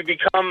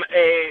become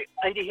a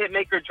indie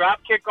hitmaker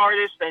dropkick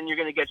artist, then you're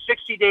going to get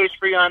 60 days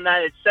free on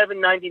that. It's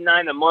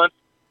 $7.99 a month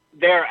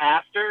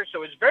thereafter,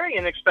 so it's very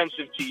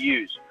inexpensive to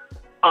use.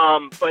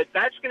 But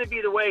that's going to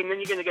be the way, and then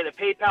you're going to get a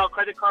PayPal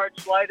credit card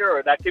slider,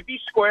 or that could be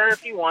Square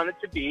if you want it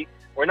to be.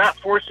 We're not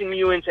forcing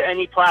you into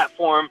any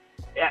platform.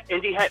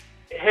 Indie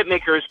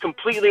Hitmaker is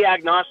completely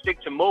agnostic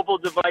to mobile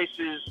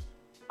devices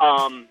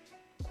and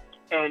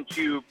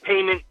to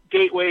payment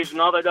gateways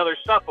and all that other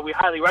stuff, but we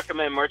highly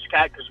recommend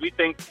MerchCat because we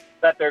think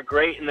that they're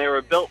great and they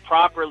were built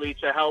properly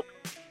to help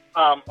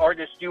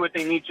artists do what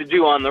they need to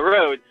do on the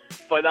road.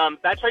 But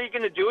that's how you're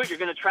going to do it. You're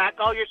going to track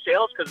all your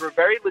sales because we're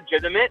very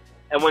legitimate.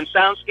 And when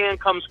SoundScan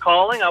comes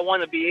calling, I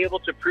want to be able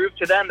to prove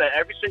to them that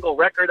every single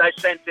record I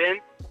sent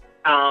in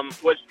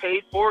was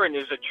paid for and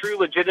is a true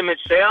legitimate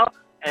sale.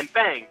 And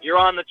bang, you're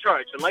on the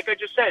charts. And like I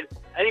just said,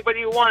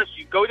 anybody who wants,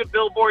 you go to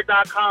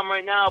Billboard.com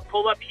right now,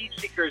 pull up Heat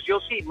Seekers.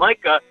 You'll see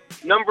Micah,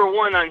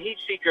 #1 on Heat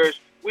Seekers.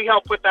 We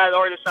helped put that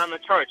artist on the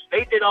charts.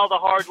 They did all the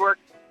hard work.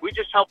 We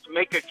just helped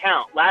make it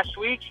count. Last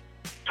week,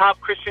 top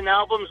Christian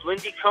albums,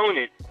 Lindy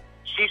Conant.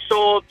 She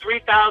sold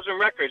 3,000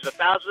 records.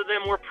 1,000 of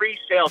them were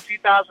pre-sale,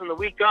 2,000 the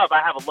week of. I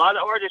have a lot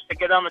of artists that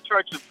get on the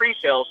charts with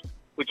pre-sales,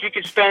 which you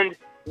could spend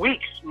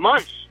weeks,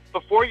 months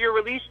before your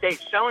release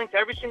date selling to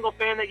every single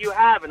fan that you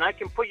have, and I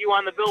can put you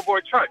on the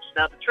Billboard charts.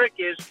 Now, the trick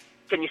is,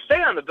 can you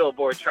stay on the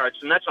Billboard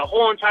charts? And that's a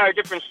whole entire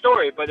different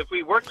story. But if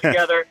we work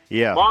together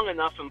long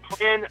enough and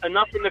plan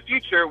enough in the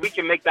future, we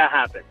can make that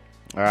happen.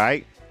 All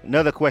right.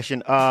 Another question.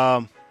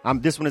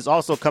 This one is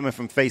also coming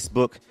from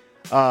Facebook.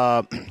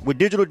 With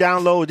digital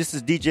download, this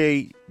is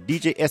DJ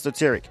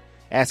Esoteric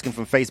asking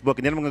from Facebook,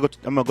 and then I'm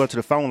gonna go to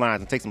the phone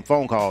lines and take some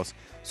phone calls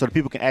so that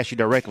people can ask you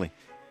directly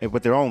and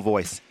with their own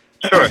voice.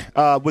 Sure.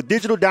 With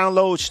digital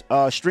downloads,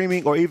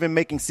 streaming, or even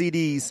making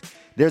CDs,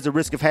 there's a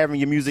risk of having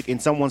your music in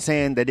someone's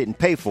hand that didn't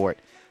pay for it.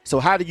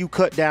 So how do you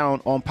cut down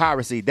on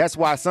piracy? That's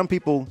why some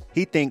people,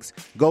 he thinks,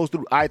 goes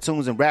through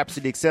iTunes and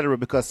Rhapsody, etc.,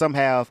 because some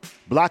have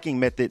blocking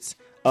methods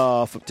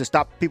to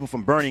stop people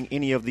from burning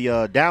any of the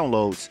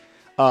downloads.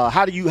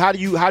 How do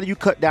you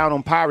cut down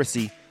on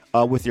piracy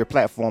with your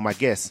platform? I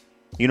guess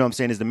you know what I'm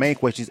saying is the main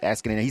question he's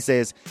asking, and he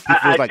says he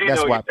feels like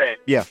that's why.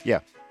 Yeah.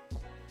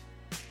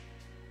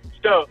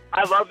 So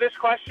I love this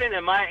question,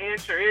 and my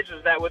answer is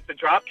that with the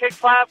Dropkick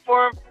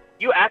platform,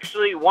 you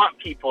actually want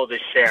people to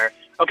share.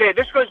 Okay,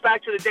 this goes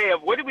back to the day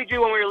of what did we do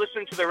when we were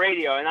listening to the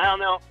radio? And I don't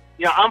know,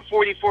 I'm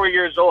 44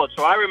 years old,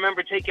 so I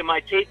remember taking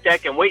my tape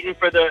deck and waiting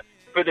for the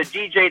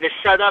DJ to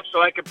shut up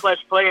so I could press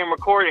play and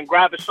record and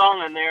grab a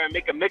song in there and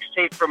make a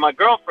mixtape for my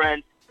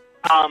girlfriend,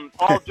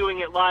 all doing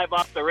it live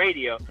off the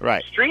radio.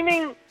 Right.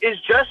 Streaming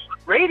is just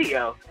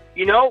radio.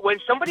 When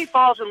somebody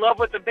falls in love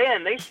with a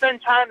band, they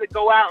spend time to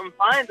go out and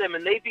find them,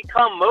 and they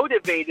become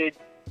motivated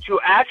to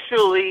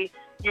actually,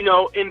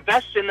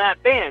 invest in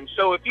that band.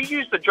 So if you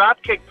use the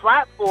Dropkick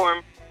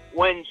platform,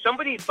 when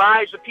somebody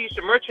buys a piece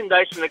of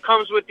merchandise and it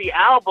comes with the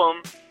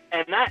album,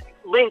 and that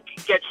link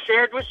gets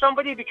shared with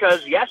somebody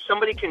because, yes,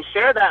 somebody can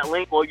share that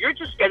link. Well, you're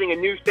just getting a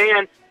new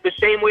fan the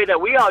same way that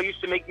we all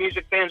used to make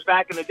music fans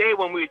back in the day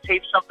when we would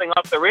tape something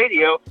off the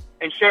radio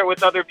and share it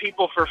with other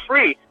people for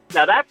free.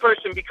 Now, that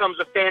person becomes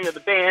a fan of the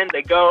band.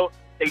 They go,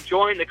 they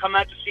join, they come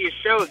out to see a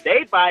show,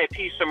 they buy a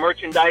piece of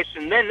merchandise,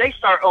 and then they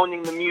start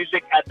owning the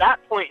music at that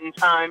point in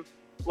time.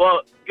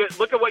 Well,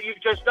 look at what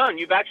you've just done.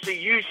 You've actually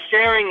used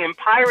sharing and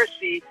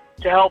piracy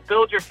to help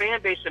build your fan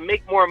base and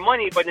make more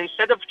money, but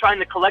instead of trying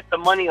to collect the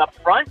money up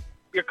front,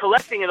 you're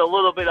collecting it a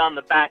little bit on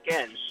the back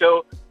end.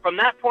 So from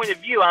that point of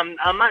view,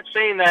 I'm not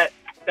saying that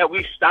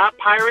we've stopped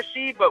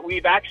piracy, but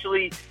we've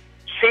actually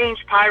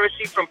changed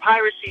piracy from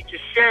piracy to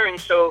sharing.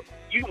 So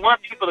you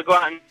want people to go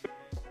out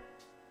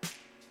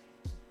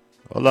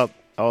and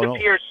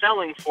appear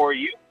selling for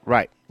you.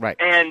 Right.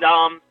 And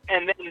then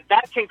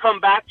that can come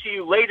back to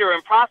you later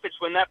in profits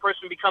when that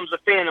person becomes a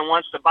fan and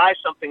wants to buy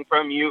something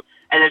from you.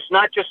 And it's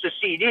not just a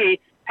CD.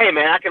 Hey,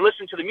 man, I can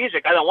listen to the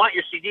music. I don't want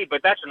your CD,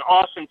 but that's an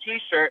awesome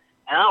T-shirt,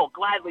 and I'll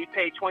gladly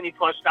pay $20+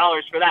 for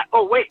that.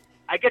 Oh, wait,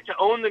 I get to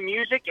own the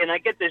music, and I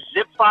get this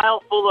zip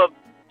file full of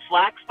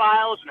FLAC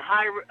files and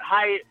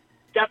high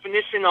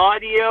definition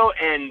audio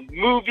and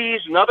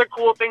movies and other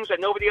cool things that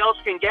nobody else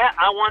can get.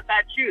 I want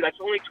that too. That's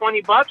only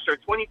 $20 or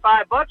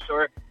 $25,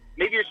 or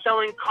maybe you're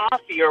selling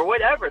coffee or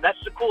whatever.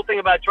 That's the cool thing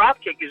about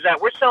Dropkick, is that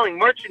we're selling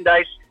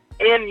merchandise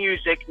and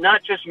music,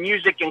 not just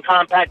music and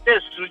compact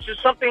discs, which is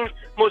something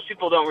most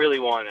people don't really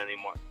want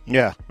anymore.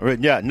 Yeah.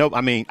 No, I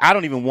mean, I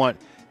don't even want.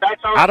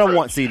 I don't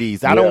want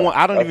CDs. I don't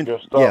even.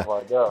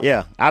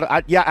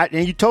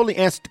 And you totally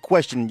answered the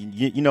question.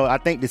 You know, I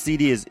think the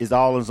CD is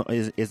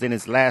in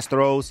its last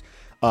throes.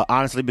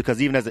 Honestly,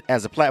 because even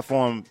as a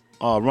platform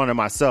runner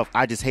myself,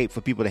 I just hate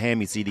for people to hand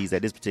me CDs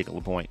at this particular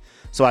point.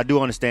 So I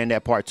do understand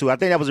that part too. I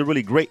think that was a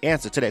really great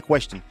answer to that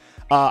question.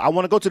 I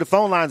want to go to the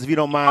phone lines if you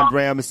don't mind,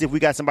 Bram, and see if we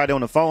got somebody on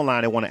the phone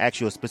line that want to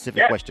ask you a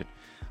specific question.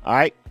 All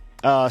right.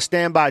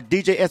 Stand by.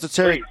 DJ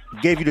Esoteric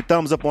gave you the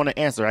thumbs up on the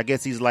answer. I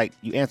guess he's like,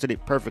 you answered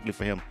it perfectly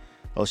for him.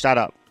 Oh, shout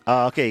out.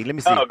 Okay, let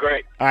me see. Oh,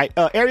 great. All right.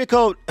 Area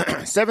code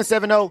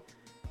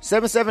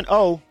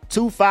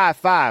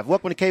 770-255.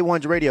 Welcome to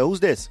K100 Radio. Who's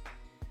this?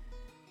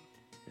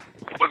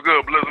 What's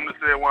good, Blizzard? This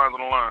is Wines on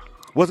the line.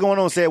 What's going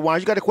on, Said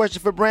Wines? You got a question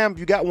for Bram? If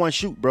you got one,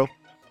 shoot, bro.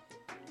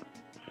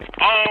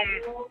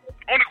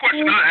 Only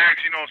question I ask,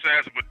 you know what I'm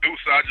saying, as a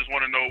producer, I just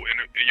want to know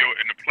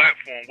in the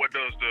platform, what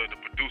does the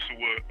producer,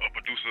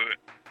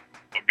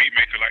 a beat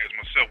maker like as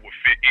myself would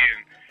fit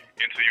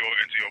into your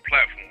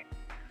platform?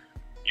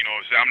 You know,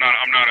 so I am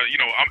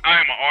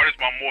an artist,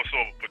 but I'm more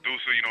so a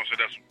producer. You know, so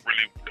that's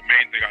really the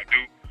main thing I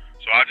do.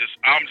 So I'm just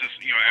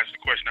asking the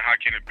question of how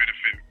can it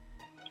benefit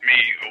me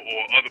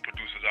or other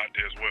producers out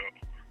there as well,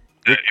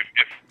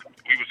 if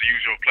we was to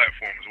use your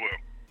platform as well.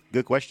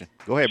 Good question.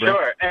 Go ahead, bro.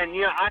 Sure, and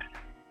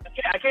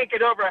I can't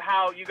get over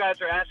how you guys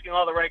are asking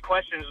all the right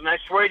questions, and I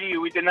swear to you,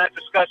 we did not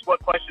discuss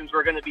what questions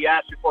were going to be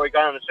asked before we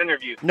got on this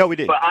interview. No, we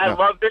didn't. But I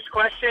love this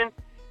question,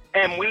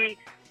 and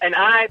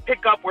I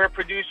pick up where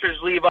producers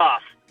leave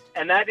off,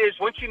 and that is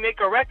once you make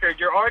a record,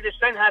 your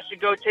artist then has to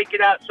go take it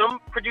out. Some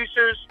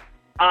producers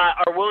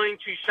are willing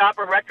to shop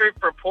a record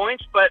for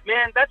points, but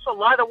man, that's a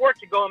lot of work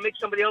to go and make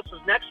somebody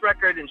else's next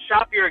record and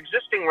shop your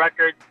existing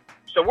record.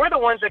 So we're the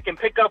ones that can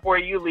pick up where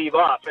you leave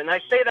off. And I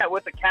say that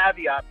with a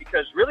caveat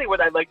because really what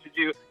I'd like to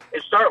do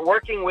is start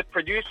working with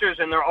producers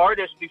and their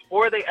artists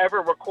before they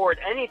ever record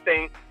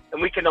anything,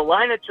 and we can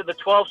align it to the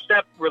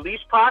 12-step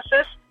release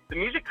process. The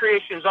music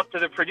creation is up to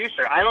the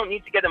producer. I don't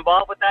need to get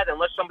involved with that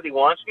unless somebody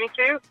wants me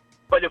to.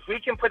 But if we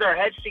can put our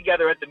heads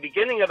together at the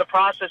beginning of the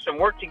process and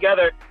work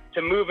together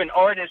to move an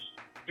artist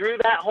through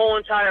that whole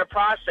entire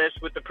process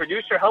with the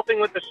producer helping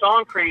with the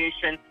song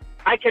creation,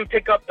 I can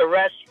pick up the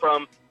rest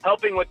from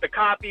helping with the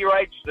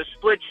copyrights, the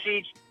split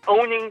sheets,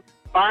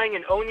 buying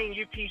and owning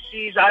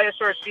UPCs,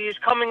 ISRCs,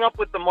 coming up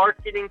with the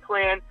marketing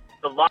plan,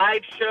 the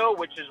live show,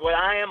 which is what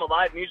I am, a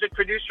live music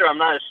producer. I'm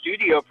not a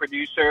studio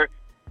producer.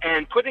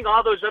 And putting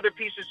all those other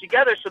pieces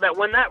together so that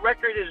when that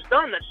record is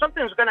done, that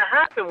something's going to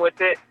happen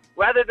with it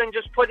rather than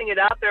just putting it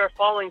out there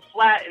falling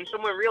flat and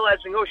someone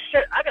realizing, oh,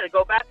 shit, I got to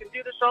go back and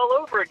do this all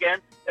over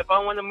again if I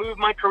want to move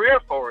my career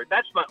forward.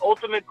 That's my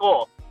ultimate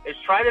goal, is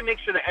try to make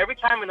sure that every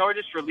time an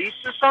artist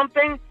releases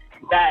something,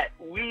 that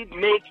we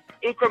make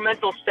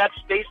incremental steps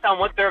based on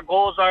what their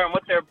goals are and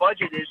what their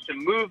budget is to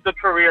move the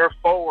career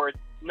forward,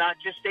 not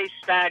just stay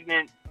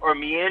stagnant or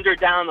meander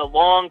down the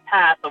long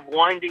path of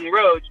winding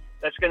roads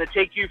that's going to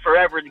take you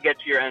forever to get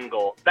to your end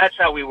goal. That's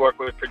how we work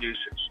with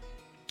producers.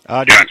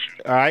 All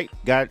right.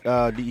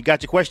 You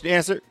got your question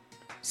answered?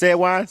 Say it,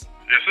 Wines?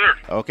 Yes, sir.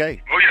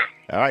 Okay. Oh,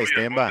 yeah. All right,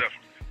 stand by.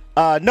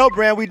 No,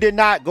 Bram, we did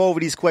not go over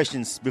these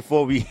questions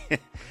before we...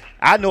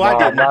 I know I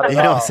didn't. You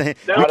know what I'm saying?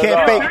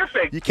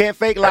 You can't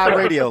fake live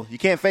radio. You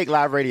can't fake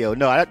live radio.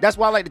 No, that's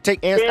why I like to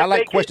take answers. I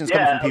like questions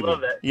coming from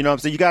people. You know what I'm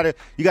saying?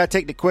 You gotta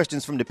take the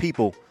questions from the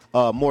people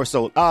more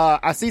so.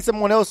 I see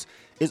someone else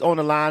is on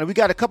the line. We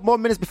got a couple more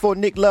minutes before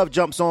Nick Love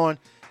jumps on,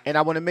 and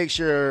I want to make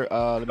sure.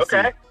 Let me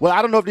see. Well,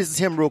 I don't know if this is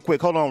him real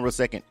quick. Hold on real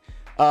second.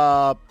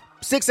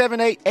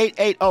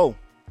 678-880.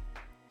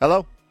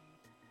 Hello?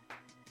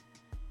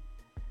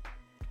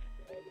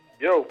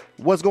 Yo.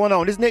 What's going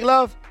on? This is Nick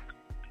Love?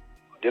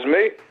 It's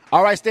me.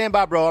 All right, stand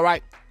by, bro. All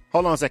right.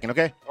 Hold on a second,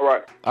 okay? All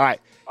right. All right.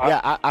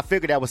 Yeah, I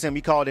figured that was him.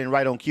 He called in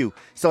right on cue.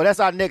 So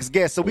that's our next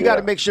guest. So we got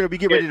to make sure we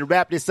get ready to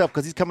wrap this up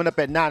because he's coming up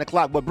at 9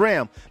 o'clock. But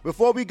Bram,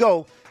 before we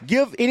go,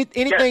 give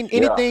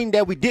anything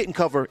that we didn't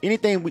cover.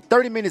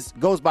 30 minutes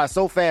goes by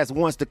so fast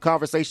once the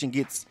conversation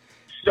gets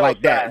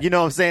like that. You know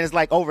what I'm saying? It's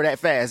like over that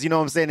fast. You know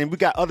what I'm saying? And we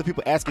got other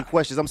people asking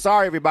questions. I'm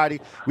sorry, everybody.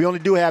 We only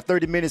do have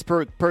 30 minutes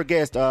per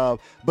guest.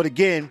 But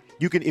again,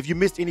 you can, if you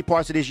missed any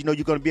parts of this, you know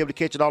you're going to be able to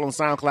catch it all on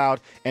SoundCloud.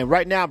 And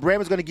right now,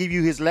 Bram is going to give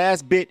you his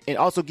last bit and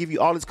also give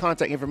you all his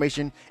contact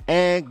information.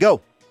 And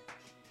go.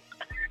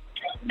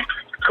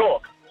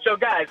 Cool. So,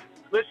 guys,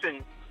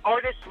 listen.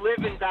 Artists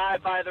live and die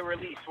by the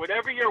release.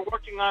 Whatever you're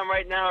working on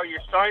right now or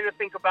you're starting to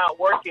think about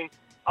working,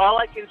 all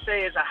I can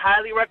say is I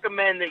highly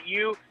recommend that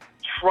you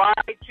try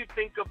to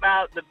think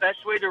about the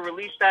best way to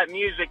release that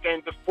music.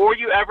 And before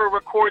you ever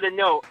record a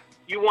note,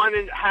 you want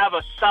to have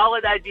a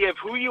solid idea of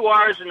who you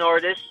are as an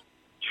artist,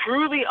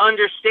 truly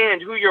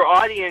understand who your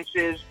audience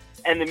is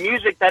and the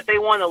music that they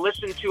want to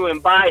listen to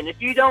and buy. And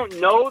if you don't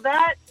know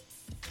that,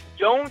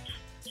 don't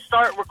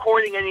start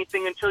recording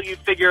anything until you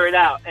figure it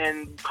out.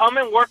 And come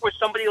and work with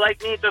somebody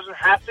like me. It doesn't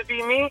have to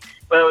be me,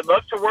 but I would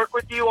love to work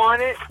with you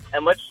on it.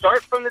 And let's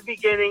start from the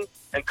beginning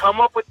and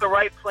come up with the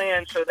right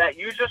plan so that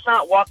you're just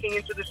not walking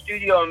into the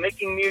studio and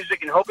making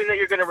music and hoping that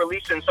you're going to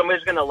release it and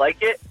somebody's going to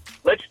like it.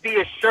 Let's be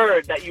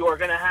assured that you are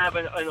going to have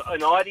an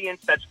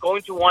audience that's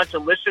going to want to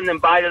listen and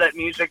buy to that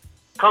music.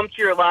 Come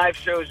to your live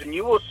shows and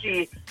you will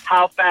see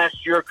how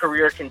fast your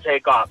career can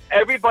take off.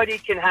 Everybody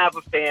can have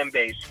a fan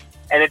base,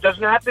 and it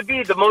doesn't have to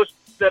be the most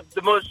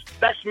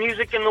best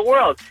music in the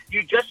world.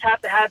 You just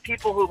have to have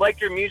people who like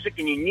your music,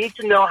 and you need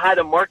to know how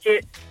to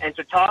market and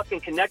to talk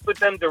and connect with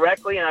them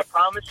directly. And I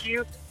promise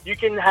you, you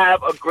can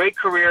have a great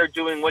career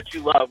doing what you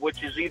love,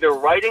 which is either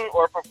writing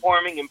or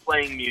performing and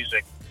playing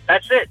music.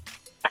 That's it.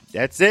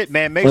 That's it,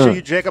 man. Make sure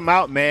you check them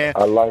out, man.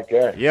 I like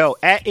that. Yo,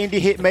 at Indie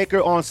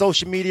Hitmaker on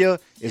social media.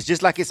 It's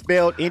just like it's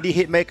spelled, Indie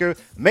Hitmaker.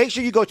 Make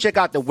sure you go check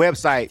out the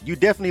website. You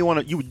definitely want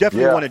to do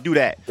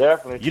that.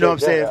 Definitely. You know what I'm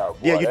saying? Out,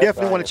 you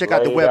definitely want to check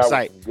out the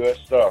website. Good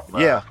stuff,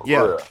 man.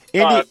 Yeah.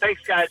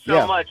 Thanks, guys,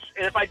 so much.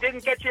 And if I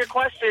didn't get to your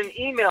question,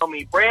 email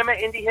me,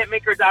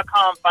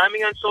 bram@indiehitmaker.com. Find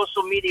me on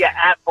social media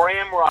at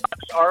BramRocks,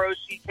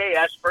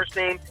 ROCKS, first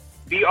name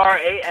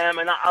BRAM,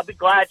 and I'll be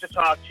glad to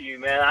talk to you,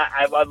 man.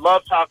 I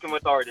love talking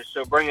with artists,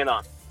 so bring it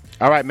on.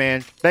 All right,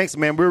 man. Thanks,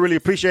 man. We really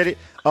appreciate it.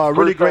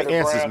 Really great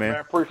answers, man.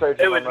 Appreciate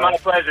you. It was my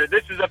pleasure.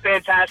 This is a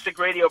fantastic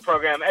radio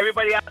program.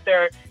 Everybody out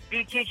there,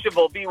 be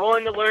teachable. Be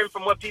willing to learn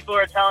from what people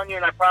are telling you,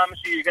 and I promise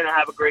you're going to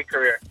have a great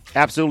career.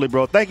 Absolutely,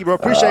 bro. Thank you, bro.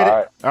 Appreciate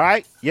it. All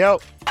right. Yo.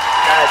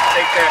 Guys,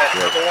 take care.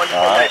 Have a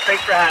wonderful day.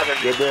 Thanks for having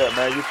me. Good day,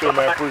 man. You too,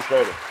 man.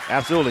 Appreciate it.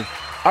 Absolutely.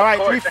 All right.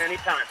 Of course,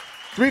 anytime.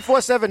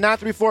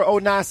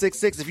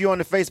 347-934-0966. If you're on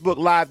the Facebook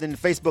Live, then the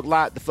Facebook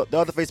Live, the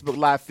other Facebook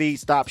Live feed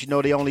stops. You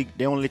know they only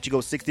let you go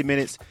 60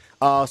 minutes.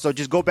 So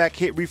just go back,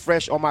 hit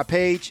refresh on my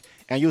page,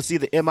 and you'll see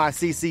the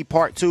MICC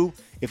Part 2.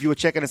 If you were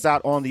checking us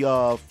out on the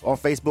on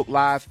Facebook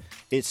Live,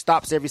 it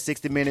stops every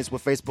 60 minutes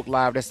with Facebook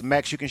Live. That's the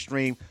max you can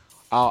stream.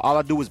 All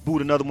I do is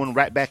boot another one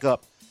right back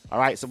up. All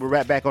right, so we're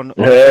right back on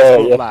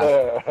Facebook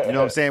Live. You know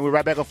what I'm saying? We're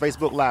right back on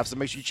Facebook Live, so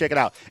make sure you check it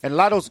out. And a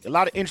lot of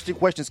interesting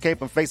questions came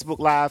from Facebook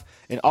Live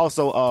and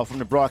also from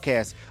the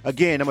broadcast.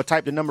 Again, I'm going to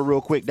type the number real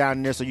quick down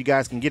in there so you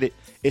guys can get it.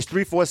 It's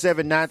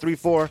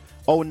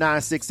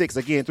 347-934-0966.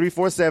 Again,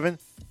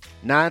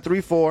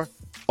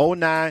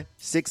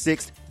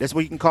 347-934-0966. That's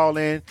where you can call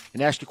in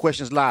and ask your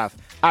questions live.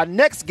 Our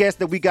next guest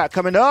that we got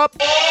coming up,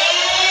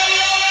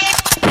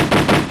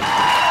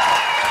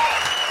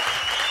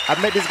 I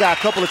met this guy a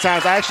couple of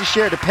times. I actually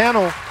shared a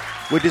panel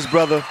with this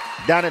brother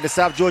down at the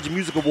South Georgia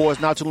Music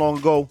Awards not too long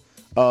ago.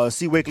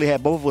 C. Wakely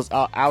had both of us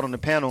out on the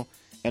panel,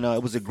 and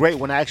it was a great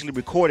one. I actually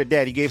recorded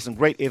that. He gave some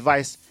great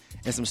advice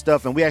and some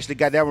stuff, and we actually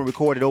got that one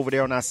recorded over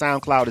there on our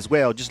SoundCloud as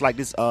well, just like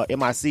this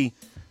MICC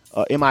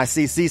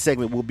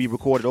segment will be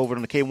recorded over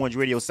on the K1's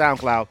Radio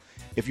SoundCloud.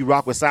 If you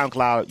rock with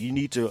SoundCloud, you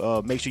need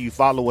to make sure you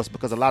follow us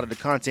because a lot of the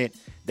content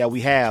that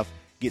we have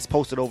gets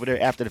posted over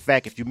there after the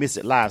fact if you miss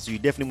it live. So you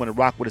definitely want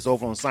to rock with us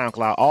over on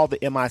SoundCloud. All the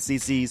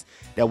MICCs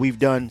that we've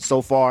done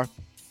so far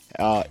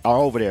are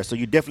over there. So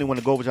you definitely want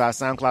to go over to our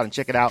SoundCloud and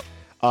check it out.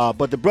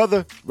 But the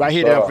brother right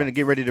here that I'm going to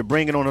get ready to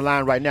bring it on the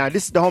line right now,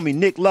 this is the homie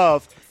Nick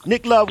Love.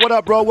 Nick Love, what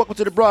up, bro? Welcome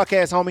to the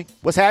broadcast, homie.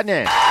 What's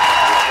happening?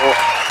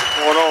 What's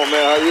going on,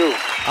 man? How you?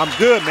 I'm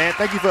good, man.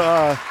 Thank you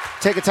for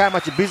taking time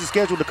out your busy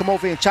schedule to come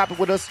over here and chop it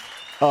with us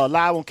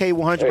live on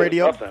K100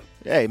 Radio. Nothing.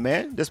 Hey,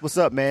 man, that's what's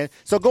up, man.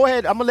 So go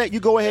ahead. I'm going to let you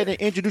go ahead and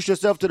introduce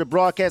yourself to the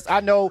broadcast. I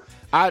know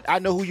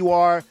who you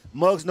are.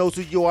 Muggs knows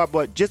who you are.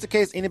 But just in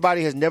case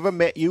anybody has never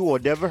met you or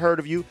never heard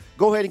of you,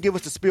 go ahead and give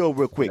us the spiel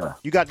real quick. Yeah.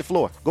 You got the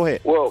floor. Go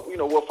ahead. Well,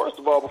 first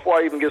of all, before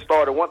I even get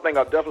started, one thing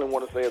I definitely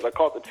want to say is I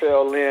caught the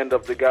tail end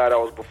of the guy that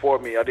was before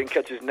me. I didn't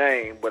catch his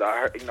name, but I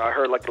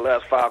heard like the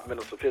last 5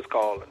 minutes of his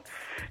call, and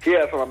he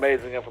had some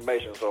amazing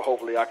information. So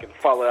hopefully I can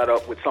follow that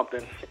up with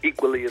something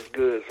equally as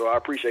good. So I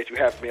appreciate you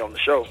having me on the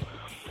show.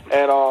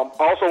 And I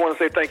also want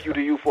to say thank you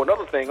to you for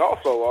another thing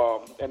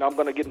also, and I'm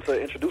going to get into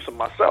introducing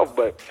myself,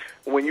 but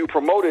when you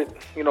promoted,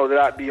 that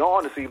I'd be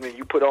on this evening,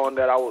 you put on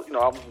that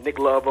I'm Nick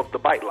Love of The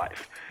Bite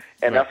Life.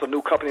 And that's a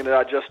new company that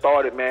I just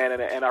started, man,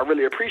 and I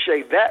really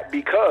appreciate that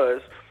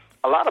because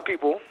a lot of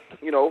people,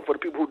 for the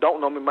people who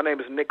don't know me, my name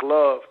is Nick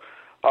Love.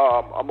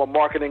 I'm a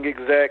marketing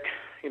exec,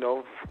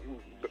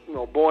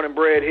 born and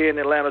bred here in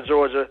Atlanta,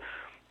 Georgia.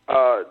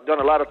 Done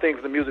a lot of things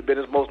in the music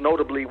business, most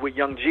notably with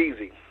Young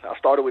Jeezy. I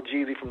started with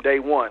Jeezy from day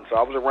one, so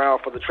I was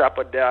around for the Trap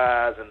or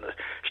Dies and the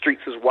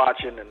Streets is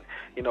Watching,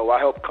 and I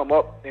helped come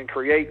up and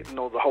create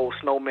the whole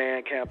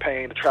Snowman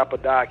campaign, the Trap or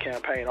Die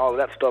campaign, all of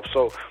that stuff.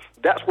 So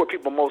that's where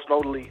people most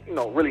notably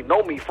really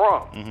know me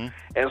from. Mm-hmm.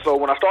 And so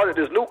when I started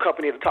this new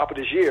company at the top of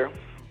this year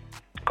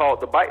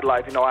called The Bite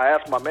Life, I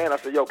asked my man, I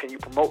said, yo, can you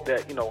promote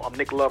that? I'm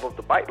Nick Love of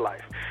The Bite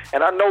Life.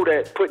 And I know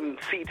that putting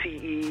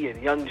CTE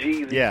and Young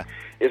Jeezy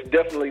is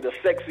definitely the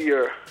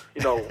sexier,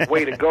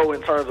 way to go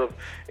in terms of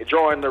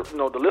drawing the,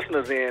 the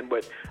listeners in.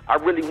 But I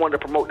really wanted to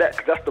promote that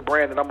because that's the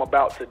brand that I'm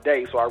about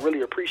today. So I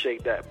really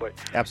appreciate that. But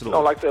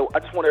absolutely, like I said, I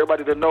just want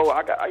everybody to know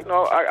I got a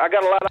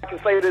lot I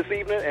can say this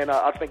evening, and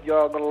I think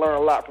y'all are going to learn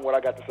a lot from what I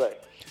got to say.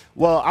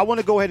 Well, I want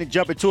to go ahead and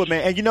jump into it,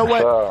 man. And you know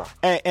what?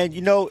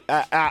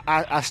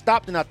 I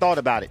stopped and I thought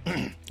about it.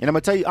 And I'm going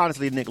to tell you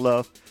honestly, Nick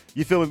Love,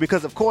 you feel me?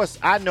 Because, of course,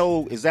 I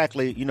know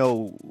exactly,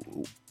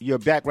 your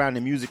background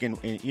in music and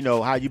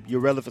how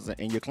your relevance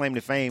and your claim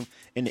to fame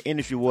in the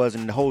industry was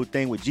and the whole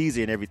thing with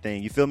Jeezy and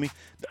everything. You feel me?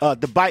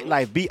 The Bite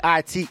Life,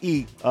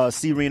 B-I-T-E,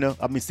 C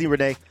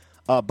Renee,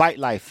 Bite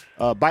Life,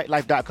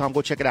 BiteLife.com.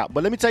 Go check it out.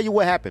 But let me tell you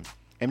what happened.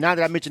 And now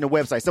that I mentioned the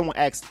website, someone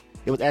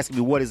was asking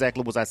me what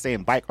exactly was I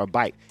saying, bike or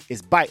bite.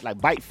 It's bite,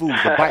 like bite food,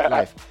 the Bite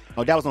Life.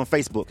 Oh, that was on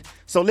Facebook.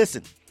 So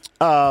listen,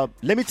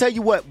 let me tell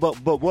you what, but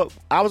what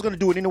I was going to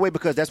do it anyway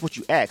because that's what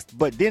you asked.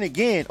 But then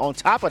again, on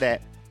top of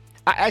that,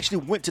 I actually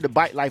went to the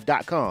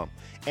BiteLife.com.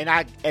 And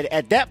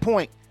at that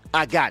point,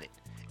 I got it.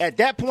 At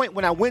that point,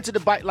 when I went to the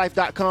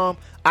BiteLife.com,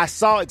 I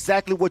saw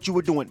exactly what you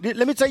were doing.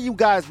 Let me tell you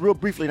guys real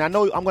briefly, and I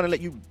know I'm going to let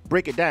you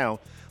break it down.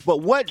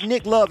 But what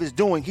Nick Love is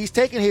doing, he's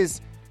taking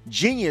his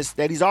genius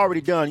that he's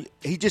already done.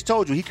 He just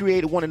told you he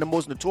created one of the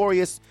most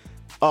notorious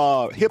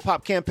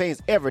hip-hop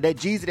campaigns ever. That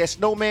Jeezy, that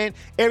Snowman,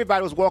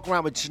 everybody was walking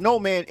around with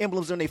Snowman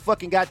emblems on they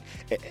fucking got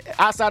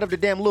outside of the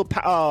damn little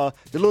the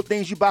little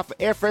things you buy for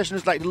air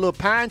fresheners, like the little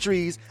pine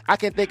trees. I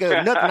can't think of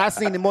nothing I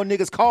seen in more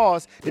niggas'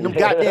 cars than them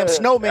goddamn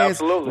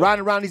Snowmans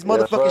riding around these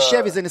motherfucking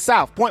Chevys in the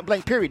South. Point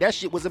blank period. That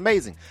shit was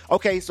amazing.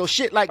 Okay, so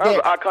shit like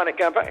that. That was an iconic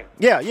campaign.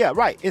 Yeah,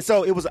 right. And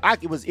so it was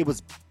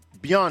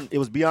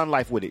beyond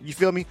life with it. You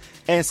feel me?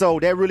 And so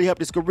that really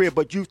helped his career.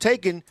 But you've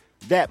taken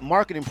that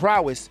marketing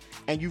prowess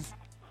and you've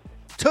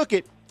took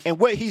it, and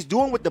what he's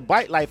doing with the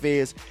Bite Life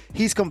is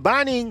he's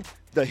combining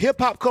the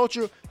hip-hop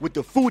culture with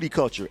the foodie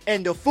culture.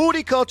 And the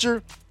foodie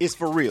culture is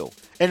for real.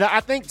 And I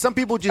think some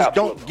people just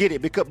don't get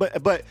it because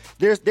but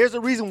there's a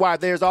reason why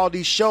there's all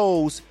these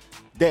shows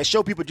that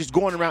show people just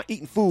going around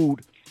eating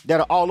food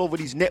that are all over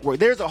these networks.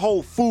 There's a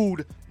whole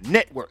food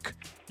network.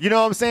 You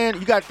know what I'm saying?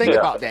 You got to think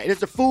about that.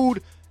 It's a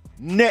food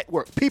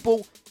network.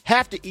 People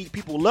have to eat.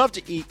 People love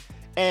to eat.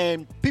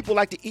 And people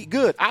like to eat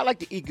good. I like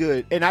to eat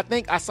good. And I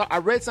think I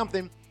read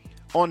something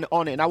on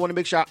it, and I want to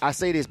make sure I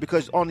say this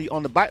because on the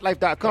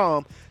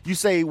BiteLife.com, you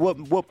say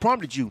what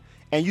prompted you,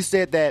 and you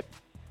said that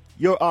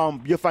your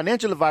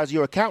financial advisor,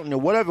 your accountant, or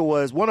whatever it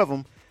was, one of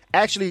them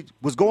actually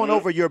was going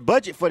over your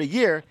budget for the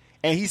year,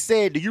 and he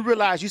said, "Do you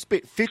realize you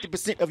spent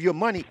 50% of your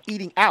money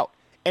eating out?"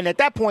 And at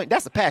that point,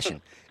 that's a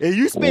passion. And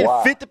you spend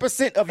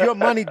 50% of your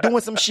money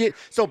doing some shit.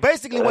 So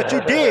basically what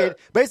you did,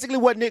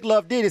 what Nick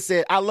Love did is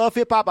said, I love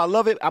hip-hop, I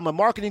love it, I'm a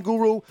marketing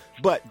guru,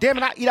 but damn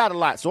it, I eat out a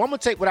lot. So I'm going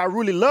to take what I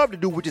really love to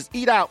do, which is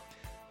eat out,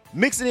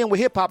 mix it in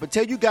with hip-hop, and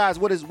tell you guys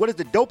what is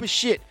the dopest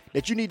shit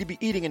that you need to be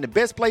eating in the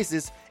best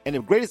places and the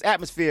greatest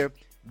atmosphere.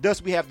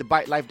 Thus, we have the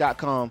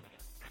BiteLife.com,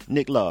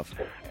 Nick Love.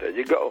 There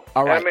you go.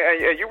 All right. I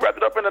mean, and you wrapped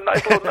it up in a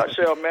nice little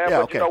nutshell, man.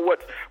 Yeah, but okay.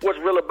 What's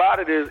real about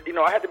it is,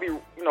 I had to be,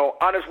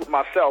 honest with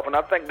myself, and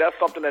I think that's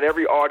something that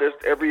every artist,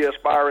 every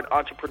aspiring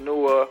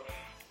entrepreneur,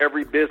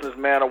 every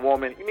businessman or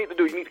woman, you need to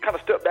do. You need to kind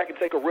of step back and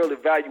take a real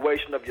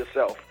evaluation of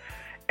yourself.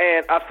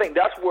 And I think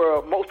that's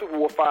where most people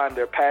will find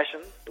their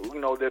passion,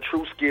 their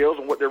true skills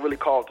and what they're really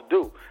called to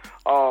do.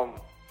 I've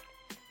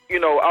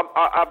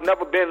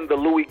never been the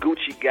Louis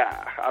Gucci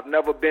guy. I've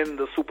never been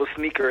the super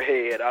sneaker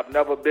head. I've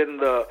never been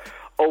the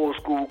old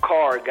school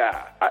car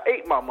guy. I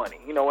ate my money.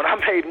 When I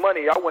made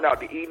money, I went out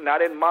to eat, and I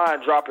didn't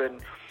mind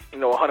dropping,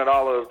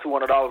 $100,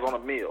 $200 on a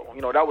meal.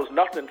 That was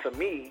nothing to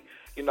me.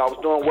 I was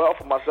doing well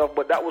for myself,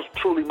 but that was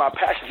truly my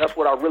passion. That's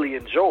what I really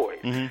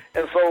enjoyed. Mm-hmm.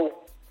 And so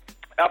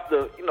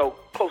after,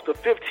 close to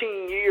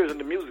 15 years in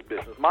the music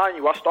business, mind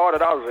you, I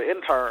started out as an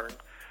intern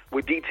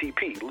with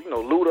DTP.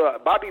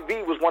 Luda, Bobby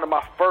V was one of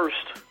my first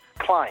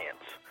clients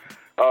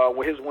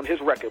with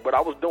his record, but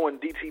I was doing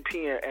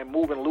DTP and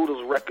moving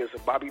Luda's records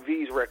and Bobby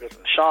V's records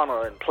and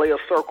Shauna and Player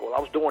Circle.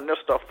 I was doing this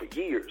stuff for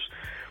years.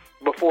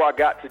 before I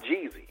got to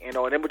Jeezy, and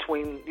in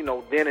between,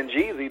 then and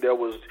Jeezy, there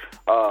was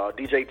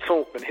DJ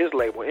Toomp and his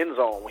label, End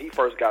Zone, when he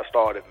first got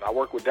started. And I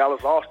worked with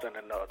Dallas Austin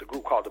and the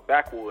group called The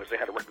Backwoods. They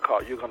had a record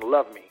called You're Gonna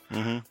Love Me.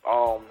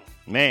 Mm-hmm.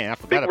 Man, I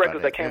forgot big about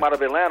records that came out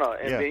of Atlanta.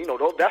 And then,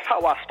 that's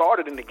how I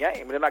started in the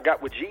game. And then I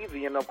got with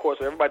Jeezy, and of course,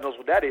 everybody knows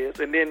what that is.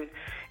 And then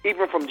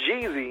even from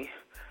Jeezy,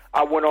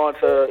 I went on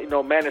to,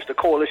 manage the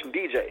Coalition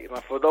DJs.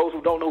 Now, for those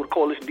who don't know who the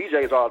Coalition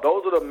DJs are,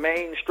 those are the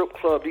main strip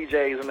club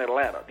DJs in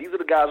Atlanta. These are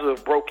the guys who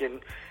have broken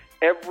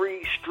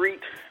every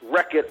street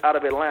record out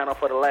of Atlanta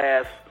for the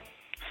last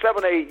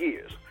 7 or 8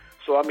 years.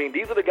 So, I mean,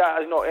 these are the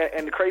guys,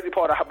 and the crazy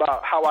part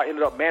about how I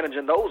ended up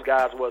managing those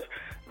guys was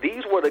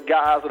these were the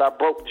guys that I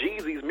broke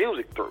Jeezy's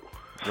music through.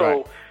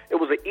 So it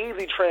was an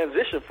easy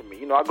transition for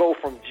me. I go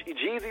from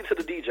Jeezy to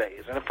the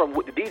DJs. And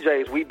with the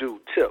DJs, we do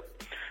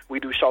Tip, we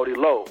do Shawty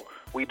Low,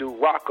 we do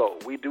Rocco,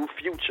 we do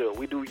Future,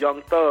 we do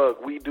Young Thug,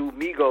 we do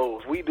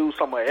Migos, we do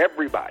some of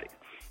everybody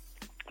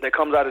that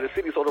comes out of the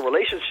city. So the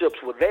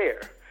relationships were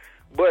there.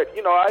 But,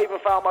 I even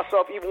found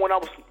myself, even when I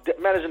was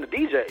managing the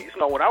DJs,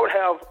 when I would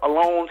have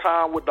alone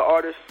time with the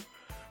artists,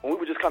 when we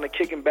were just kind of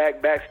kicking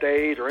back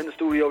backstage or in the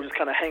studio just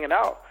kind of hanging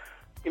out,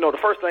 the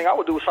first thing I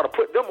would do was try to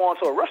put them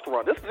onto a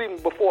restaurant. This is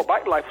even before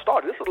Bike Life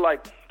started. This is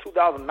like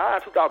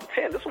 2009,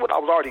 2010. This is what I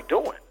was already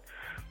doing.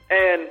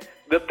 And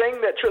the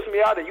thing that trips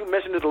me out, and you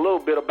mentioned it a little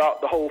bit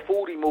about the whole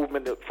foodie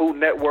movement, the Food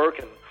Network,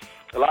 and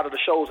a lot of the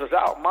shows that's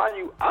out. Mind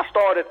you, I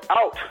started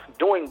out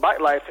doing Bike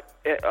Life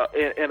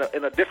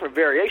in a different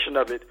variation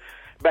of it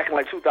back in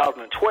like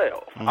 2012.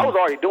 Mm-hmm. I was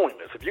already doing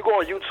this. If you go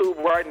on YouTube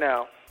right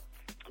now,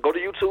 go to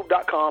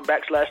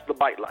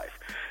youtube.com/TheBiteLife.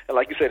 And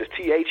like you said, it's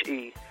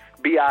TheBite,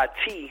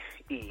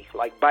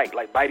 like bite,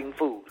 like biting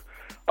food.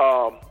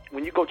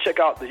 When you go check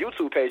out the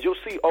YouTube page, you'll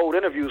see old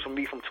interviews from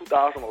me from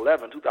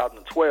 2011,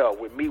 2012,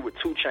 with me with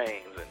 2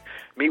 Chainz and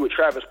me with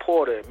Travis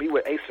Porter and me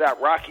with A$AP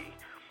Rocky.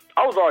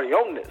 I was already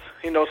on this,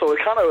 so it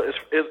kind of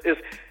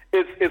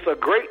it's a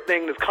great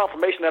thing, this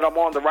confirmation that I'm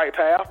on the right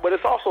path, but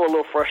it's also a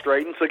little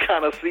frustrating to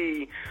kind of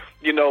see,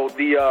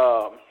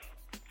 the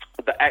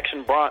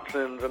Action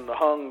Bronsons and the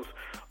Hungs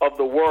of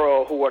the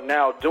world who are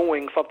now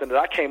doing something that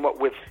I came up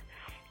with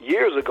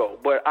years ago.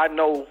 But I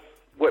know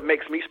what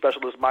makes me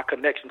special is my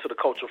connection to the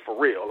culture for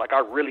real. Like, I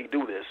really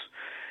do this.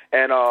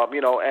 And,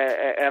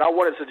 and I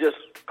wanted to just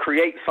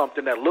create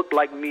something that looked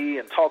like me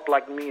and talked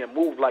like me and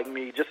moved like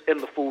me just in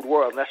the food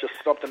world. And that's just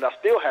something that I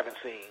still haven't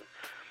seen.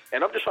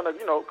 And I'm just trying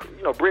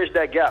to, bridge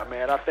that gap,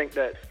 man. I think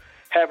that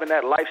having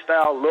that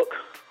lifestyle look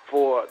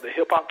for the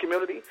hip-hop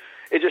community,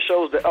 it just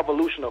shows the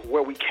evolution of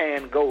where we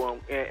can go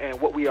and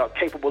what we are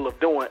capable of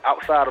doing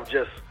outside of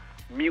just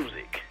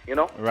music,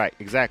 Right,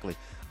 exactly.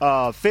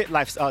 Fit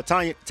life.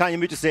 Tanya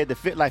Mitchell said the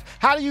fit life.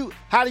 How do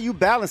you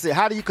balance it?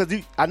 Because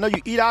I know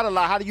you eat out a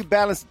lot. How do you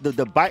balance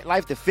the bike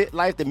life, the fit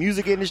life, the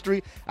music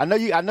industry? I know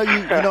you. You know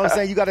what I'm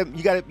saying. You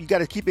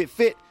gotta keep it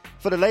fit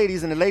for the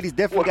ladies, and the ladies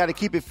definitely got to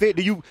keep it fit.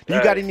 Do you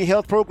got any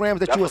health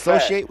programs that you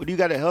associate with? Do you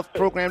got a health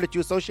program that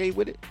you associate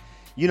with it?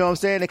 You know what I'm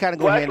saying? They kind of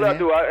go hand in hand.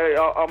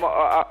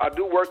 I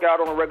do work out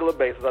on a regular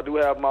basis. I do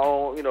have my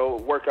own,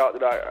 workout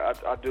that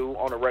I do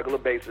on a regular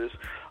basis.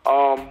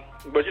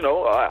 But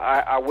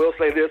I will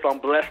say this: I'm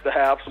blessed to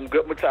have some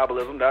good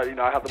metabolism. That,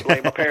 I have to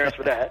blame my parents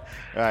for that.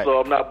 Right. So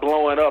I'm not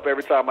blowing up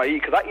every time I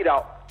eat, because I eat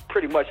out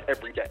pretty much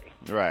every day.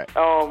 Right.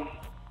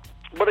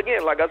 But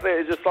again, like I said,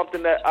 it's just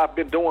something that I've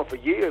been doing for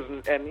years,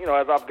 and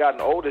as I've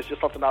gotten older, it's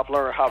just something I've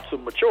learned how to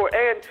mature.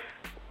 And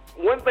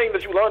one thing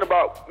that you learn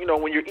about,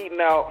 when you're eating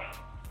out,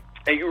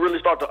 and you really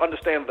start to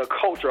understand the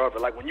culture of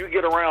it, like when you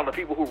get around the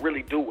people who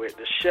really do it,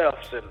 the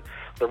chefs and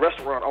the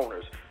restaurant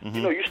owners,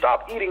 you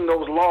stop eating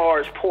those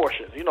large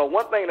portions.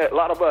 One thing that a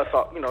lot of us,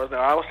 I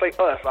don't say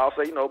us, I'll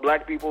say,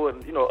 black people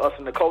and, us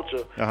in the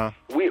culture,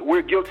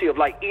 we're guilty of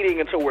like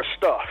eating until we're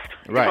stuffed.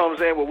 You know what I'm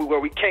saying? Where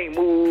we can't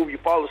move, you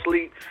fall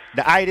asleep.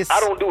 The itis. I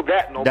don't do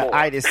that no more. The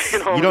itis.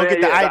 You don't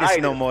get the itis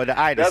no more. The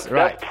itis,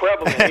 right. That's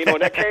prevalent.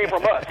 That came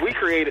from us. We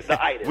created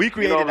the itis. We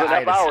created the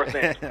itis. That's our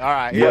thing. All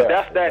right. But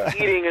that's that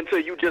eating until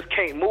you just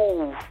can't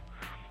move,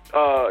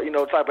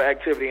 type of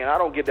activity. And I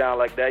don't get down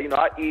like that.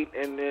 I eat,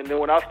 and then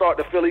when I start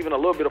to feel even a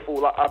little bit of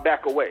food, I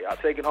back away. I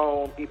take it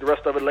home, eat the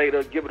rest of it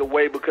later, give it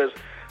away, because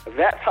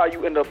that's how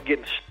you end up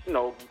getting,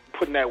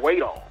 putting that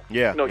weight on.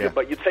 Yeah.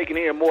 But you're taking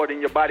in more than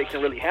your body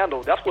can really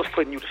handle. That's what's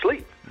putting you to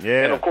sleep.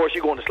 Yeah. And of course,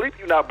 you're going to sleep,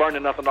 you're not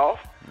burning nothing off.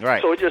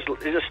 Right. So it's just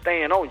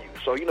staying on you.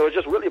 So, it's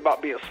just really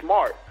about being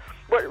smart,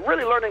 but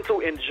really learning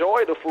to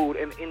enjoy the food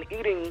and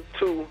eating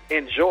to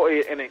enjoy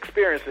it and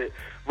experience it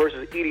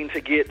versus eating to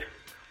get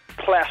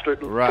plastered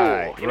full.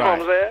 Right. You know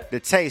what I'm saying? The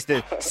taste,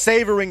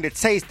 savoring the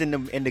taste and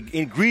the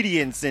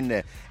ingredients and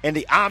the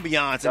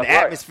ambiance and the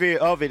atmosphere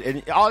of it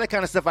and all that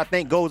kind of stuff, I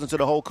think goes into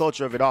the whole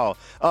culture of it all.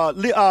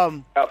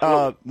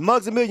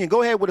 Muggs a Million,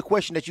 go ahead with a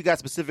question that you got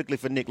specifically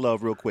for Nick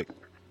Love real quick.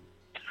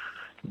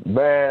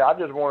 Man, I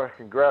just want to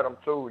congratulate him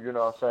too,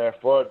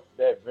 for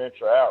that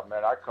venture out,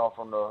 man. I come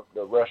from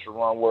the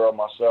restaurant world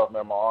myself,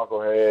 man. My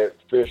uncle had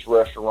fish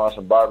restaurants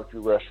and barbecue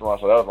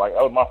restaurants, so that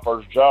was my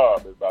first job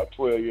at about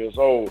 12 years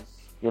old,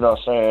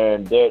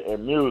 that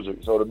and music.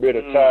 So to be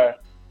able to tie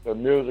the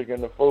music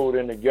and the food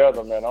in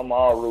together, man, I'm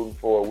all rooting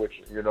for it with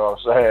you. You know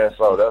what I'm saying?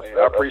 So that's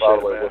always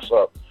what's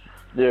up.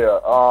 Yeah.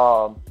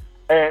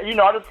 And, you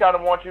know, I just kind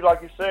of want you,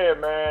 like you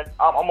said, man,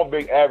 I'm a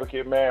big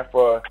advocate, man,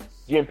 for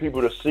getting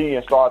people to see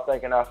and start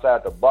thinking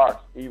outside the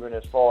box, even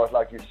as far as,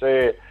 like you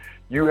said,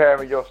 you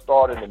having your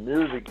start in the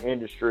music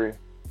industry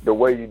the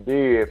way you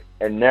did,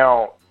 and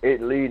now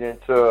it leading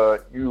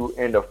to you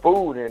in the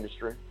food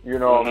industry, you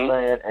know what I'm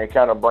saying, and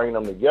kind of bring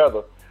them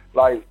together.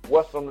 Like,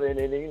 what's some,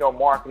 you know,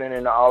 marketing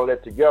and all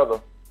that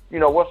together, you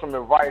know, what's some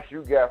advice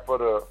you got for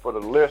the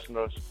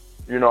listeners,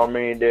 you know what I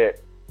mean, that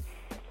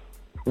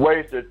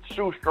ways to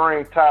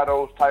shoestring tie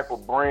those type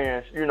of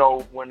brands, you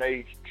know, when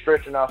they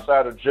stretching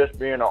outside of just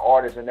being an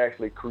artist and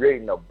actually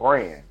creating a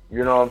brand.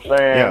 You know what I'm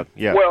saying?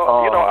 Yeah.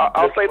 Well, you know,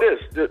 I'll say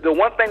this. The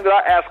one thing that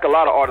I ask a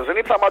lot of artists,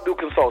 anytime I do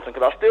consulting,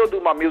 because I still do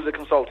my music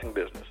consulting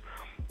business,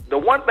 the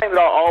one thing that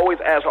I always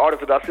ask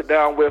artists that I sit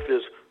down with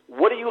is,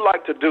 what do you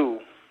like to do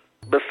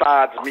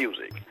besides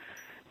music?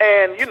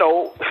 And, you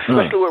know,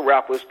 especially with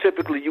rappers,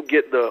 typically you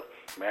get the,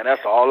 man,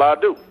 that's all I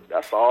do.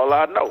 That's all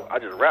I know. I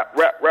just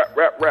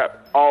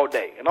rap all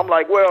day. And I'm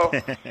like, well,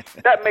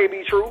 that may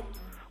be true,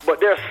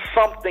 but there's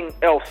something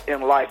else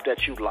in life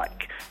that you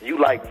like. You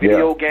like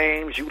video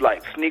games, you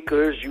like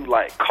sneakers, you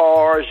like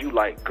cars, you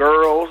like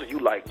girls, you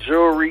like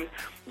jewelry,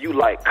 you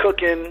like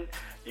cooking,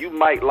 you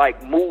might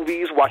like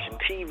movies, watching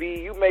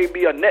TV, you may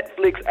be a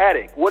Netflix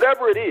addict,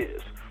 whatever it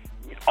is,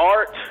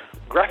 art,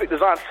 graphic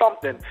design,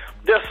 something,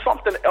 there's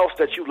something else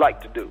that you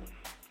like to do.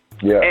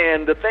 Yeah.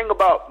 And the thing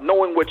about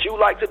knowing what you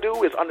like to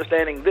do is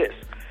understanding this.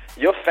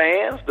 Your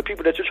fans, the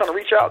people that you're trying to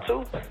reach out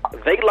to,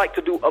 they like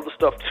to do other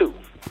stuff too.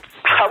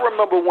 I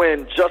remember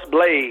when Just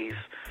Blaze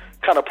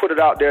kind of put it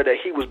out there that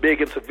he was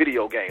big into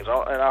video games.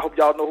 And I hope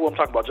y'all know who I'm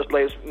talking about. Just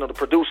Blaze, you know, the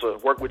producer,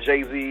 worked with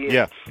Jay-Z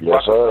and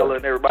Rockefeller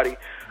and everybody.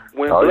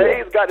 When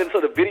Blaze got into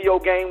the video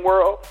game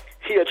world,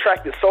 he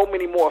attracted so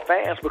many more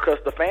fans because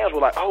the fans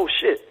were like, oh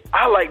shit,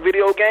 I like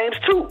video games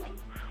too.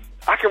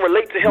 I can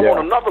relate to him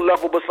on another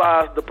level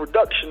besides the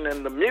production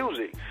and the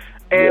music.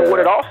 And what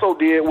it also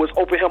did was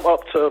open him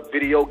up to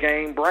video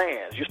game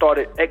brands. You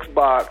started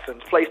Xbox and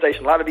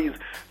PlayStation, a lot of these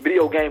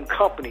video game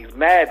companies,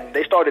 Madden,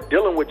 they started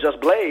dealing with Just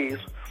Blaze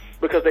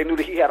because they knew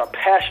that he had a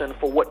passion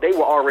for what they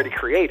were already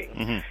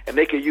creating. And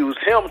they could use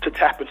him to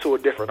tap into a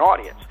different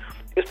audience.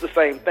 It's the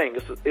same thing.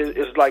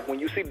 It's like when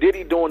you see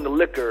Diddy doing the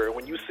liquor,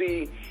 when you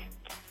see,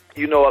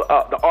 you know,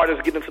 the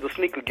artists get into the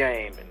sneaker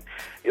game, and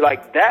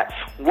like that's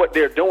what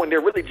they're doing.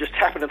 They're really just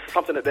tapping into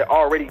something that they're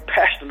already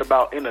passionate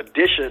about in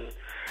addition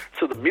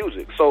to the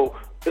music. So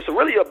it's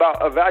really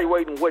about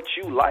evaluating what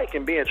you like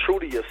and being true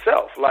to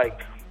yourself.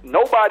 Like,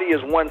 nobody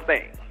is one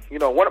thing. You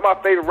know, one of my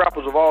favorite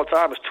rappers of all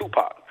time is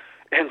Tupac.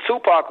 And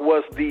Tupac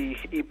was the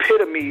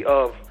epitome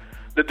of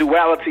the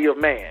duality of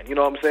man. You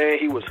know what I'm saying?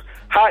 He was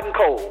hot and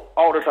cold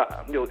all the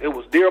time. You know, it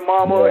was Dear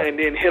Mama and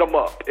then Hit 'Em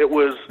Up. It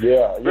was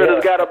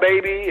Brother's Got a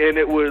Baby, and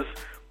it was,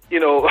 you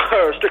know,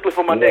 Strictly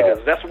for My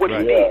Niggas. That's what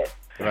he did.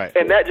 Right.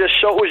 And that just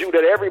shows you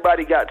that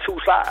everybody got two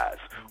sides,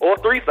 or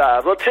three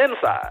sides, or 10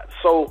 sides.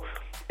 So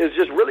it's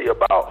just really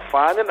about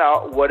finding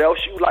out what else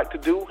you like to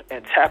do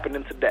and tapping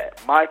into that.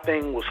 My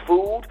thing was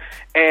food,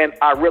 and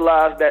I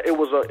realized that it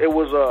was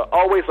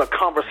always a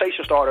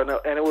conversation starter,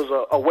 and it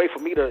was a way for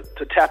me to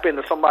tap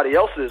into somebody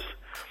else's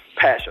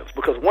passions.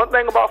 Because one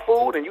thing about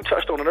food, and you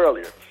touched on it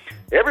earlier,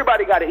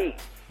 everybody got to eat.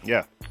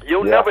 Yeah.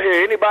 You'll never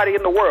hear anybody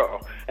in the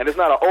world, and it's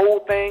not an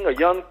old thing, a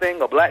young thing,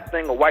 a black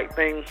thing, a white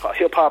thing, a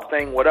hip-hop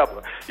thing,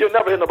 whatever. You'll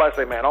never hear nobody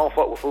say, man, I don't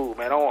fuck with food,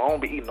 man. I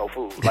don't be eating no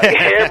food. Like,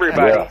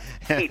 everybody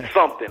eats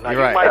something. Like,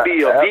 you might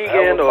be a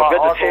vegan or a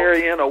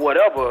vegetarian or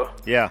whatever,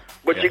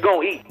 but you're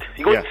going to eat.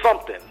 You're going to eat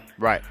something.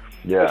 Right.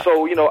 Yeah. And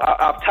so, you know,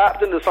 I've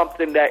tapped into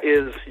something that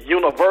is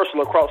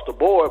universal across the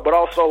board, but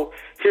also,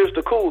 here's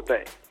the cool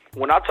thing.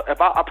 When I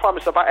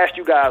promise, if I ask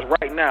you guys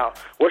right now,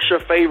 what's your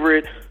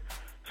favorite,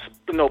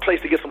 you know,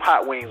 place to get some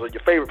hot wings or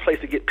your favorite place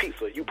to get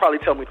pizza, you probably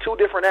tell me two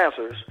different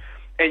answers,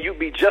 and you'd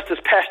be just as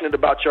passionate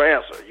about your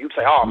answer. You'd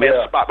say, oh, man,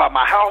 the spot by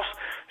my house,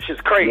 it's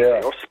just crazy.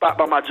 Or spot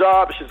by my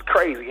job, it's just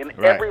crazy. And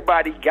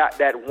everybody got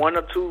that one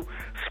or two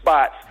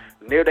spots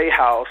near their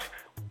house,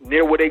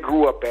 near where they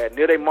grew up at,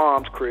 near their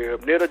mom's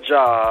crib, near the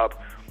job,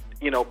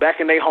 you know, back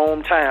in their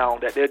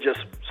hometown, that they're just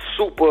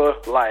super,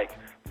 like,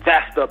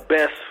 that's the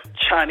best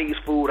Chinese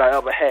food I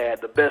ever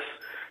had, the best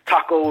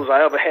tacos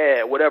I ever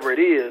had, whatever it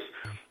is.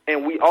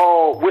 And we're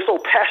so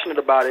passionate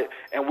about it,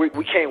 and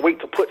we can't wait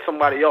to put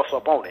somebody else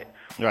up on it.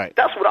 Right.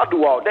 That's what I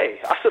do all day.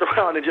 I sit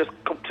around and just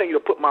continue to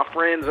put my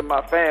friends and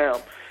my fam,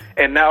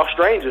 and now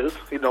strangers,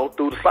 you know,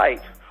 through the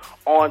site,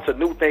 on to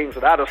new things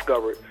that I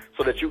discovered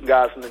so that you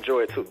guys can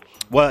enjoy it too.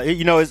 Well,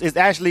 you know, it's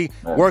actually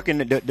working.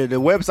 The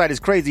website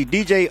is crazy.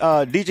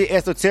 DJ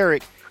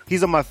Esoteric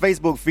He's on my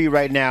Facebook feed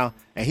right now,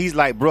 and he's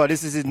like, bro,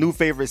 this is his new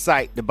favorite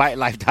site,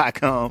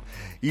 thebitelife.com.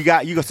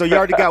 So you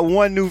already got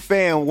one new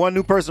fan, one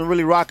new person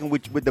really rocking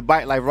with the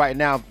Bite Life right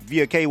now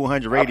via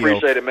K100 Radio. I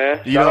appreciate it,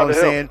 man. You know what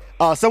I'm saying?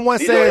 Someone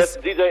says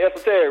DJ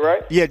Esoteric,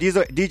 right? Yeah,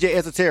 DJ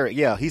Esoteric.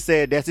 Yeah, he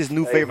said that's his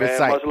new favorite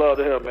site. Much love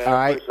to him, man.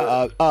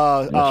 All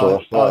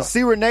right.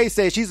 C. Renee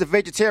says she's a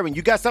vegetarian.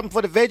 You got something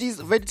for the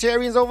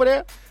vegetarians over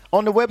there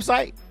on the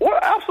website? Well,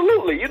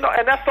 absolutely. You know,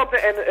 and that's something,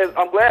 and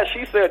I'm glad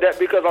she said that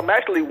because I'm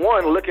actually,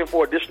 looking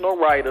for additional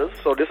writers.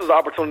 So this is an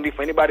opportunity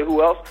for anybody who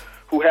has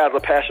a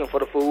passion for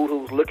the food,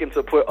 who's looking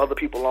to put other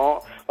people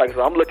on. Like I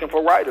said, I'm looking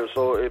for writers.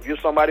 So if you're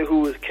somebody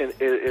who is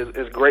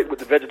great with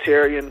the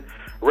vegetarian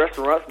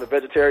restaurants and the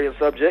vegetarian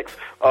subjects,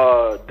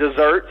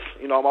 desserts,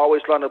 you know, I'm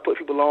always trying to put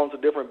people on to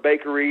different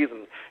bakeries,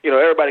 and you know,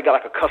 everybody got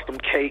like a custom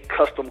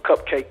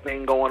cupcake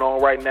thing going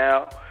on right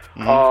now.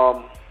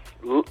 Mm-hmm.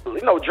 You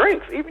know,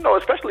 drinks, even though,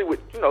 especially with,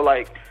 you know,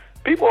 like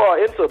people are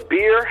into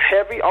beer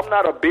heavy. I'm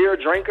not a beer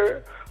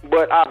drinker,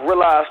 but I've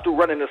realized through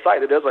running the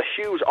site that there's a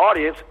huge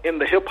audience in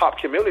the hip hop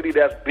community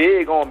that's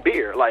big on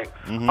beer. Like,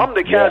 I'm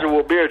the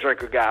casual beer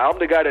drinker guy. I'm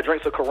the guy that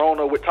drinks a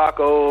Corona with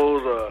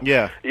tacos.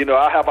 You know,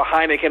 I have a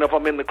Heineken if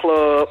I'm in the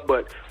club,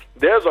 but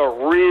there's a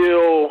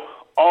real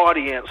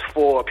audience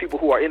for people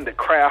who are into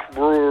craft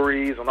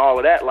breweries and all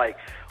of that. Like,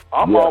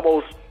 I'm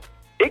almost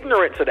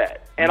ignorant to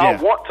that, and I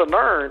want to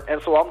learn,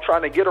 and so I'm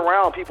trying to get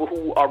around people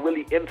who are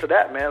really into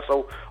that, man.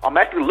 So I'm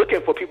actually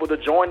looking for people to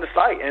join the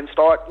site and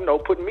start, you know,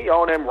 putting me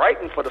on and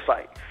writing for the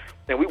site,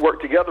 and we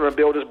work together and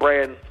build this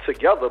brand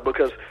together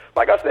because,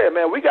 like I said,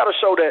 man, we got to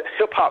show that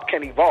hip-hop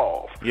can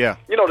evolve. You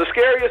know, the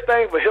scariest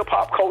thing for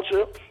hip-hop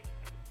culture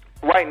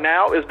right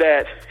now is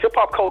that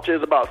hip-hop culture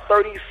is about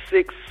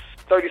 36,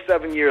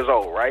 37 years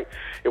old, right?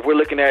 If we're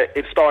looking at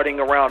it starting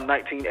around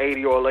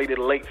 1980 or late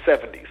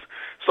 70s.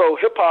 So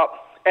hip-hop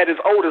at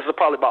its oldest is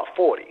probably about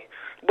 40.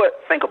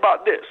 But think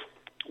about this.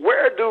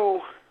 Where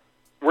do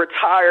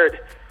retired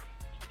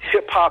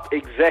hip-hop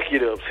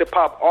executives,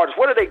 hip-hop artists,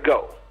 where do they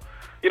go?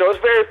 You know,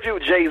 it's very few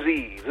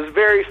Jay-Z's. There's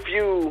very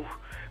few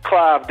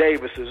Clive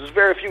Davises. There's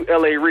very few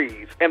L.A.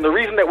 Reids. And the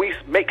reason that we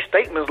make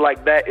statements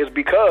like that is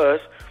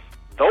because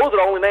those are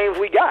the only names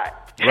we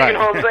got. You know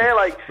what I'm saying?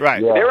 Like,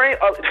 there ain't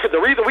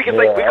the reason we can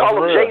say we call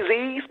them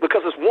Jay-Z's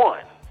because it's one.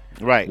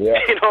 You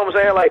know what I'm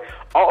saying? Like,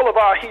 all of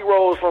our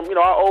heroes from, you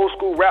know, our old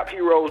school rap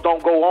heroes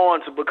don't go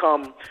on to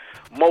become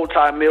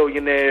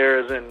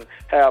multi-millionaires and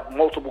have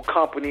multiple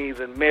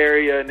companies and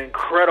marry an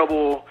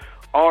incredible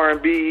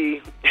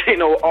R&B, you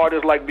know,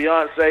 artists like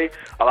Beyonce.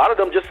 A lot of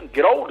them just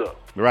get older.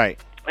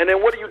 And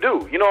then what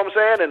do? You know what I'm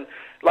saying? And,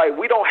 like,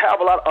 we don't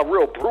have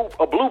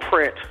a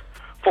blueprint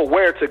for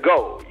where to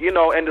go, you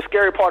know, and the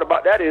scary part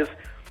about that is,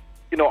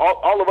 you know,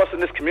 all of us in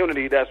this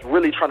community that's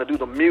really trying to do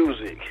the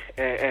music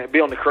and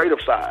be on the creative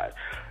side,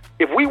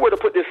 if we were to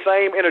put this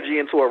same energy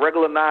into a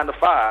regular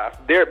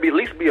 9-to-5, there'd at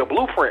least be a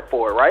blueprint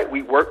for it, right?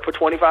 We work for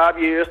 25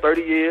 years,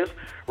 30 years,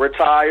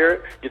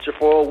 retire, get your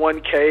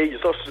 401k, your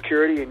Social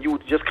Security, and you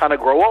would just kind of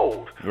grow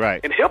old.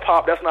 In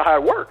hip-hop, that's not how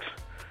it works.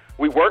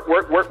 We work,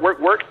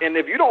 and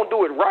if you don't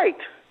do it right,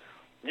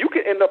 you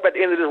can end up at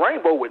the end of the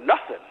rainbow with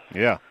nothing.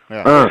 It's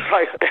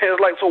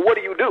like, so what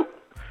do you do?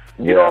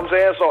 You know what I'm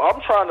saying? So I'm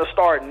trying to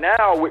start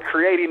now with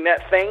creating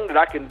that thing that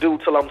I can do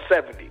till I'm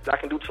 70, that I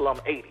can do till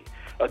I'm 80.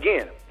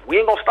 Again, we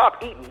ain't going to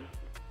stop eating.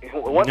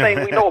 One thing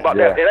we know about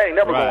that, it ain't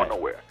never going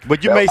nowhere.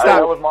 But you may stop.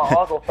 That was my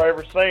uncle's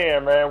favorite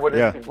saying, man. What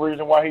is the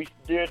reason why he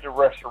did the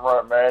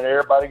restaurant, man?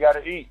 Everybody got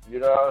to eat. You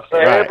know what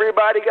I'm saying?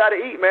 Everybody got to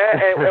eat, man.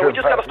 And we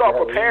just got to start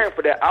preparing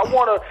for that. I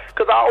want to,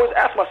 because I always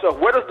ask myself,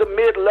 where does the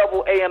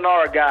mid-level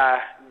A&R guy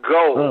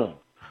go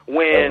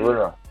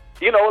when...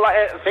 You know,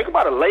 like, think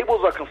about it.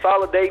 Labels are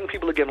consolidating.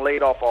 People are getting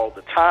laid off all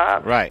the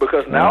time.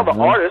 Because now the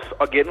artists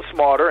are getting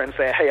smarter and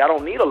saying, hey, I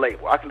don't need a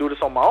label. I can do this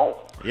on my own.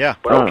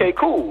 But okay,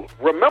 cool.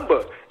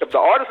 Remember, if the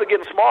artists are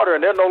getting smarter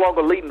and they're no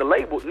longer needing the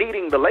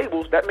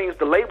labels, that means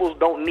the labels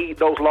don't need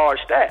those large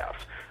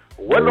staffs.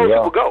 Where do those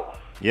people go?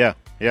 You know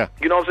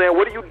what I'm saying?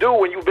 What do you do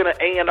when you've been an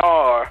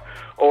A&R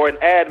or an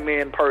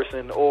admin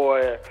person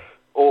or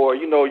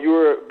you know,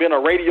 you've been a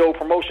radio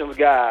promotions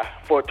guy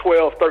for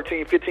 12,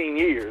 13, 15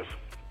 years?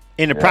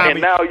 In the prime,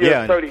 and now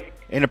you're 30.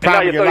 In the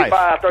prime of your 35,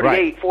 life,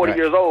 38, 40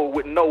 years old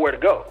with nowhere to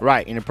go.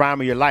 In the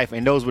prime of your life,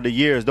 and those were the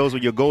years. Those were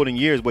your golden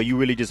years where you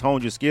really just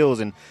honed your skills.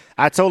 And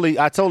I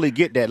totally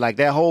get that. Like,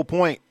 that whole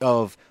point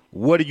of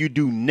what do you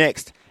do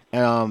next?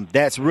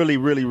 That's really,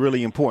 really,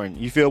 really important.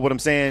 You feel what I'm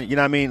saying? You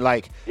know what I mean?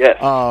 Like,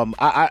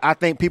 I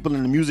think people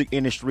in the music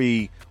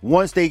industry,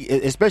 once they,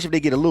 especially if they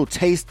get a little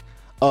taste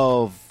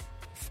of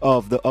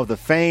the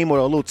fame or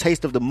a little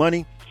taste of the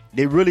money,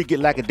 they really get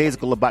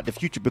lackadaisical about the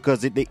future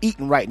because they're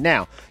eating right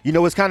now. You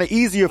know, it's kind of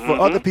easier for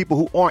other people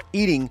who aren't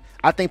eating.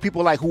 I think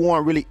people like who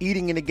aren't really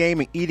eating in the game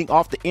and eating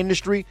off the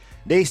industry,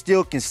 they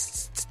still can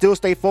still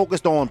stay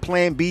focused on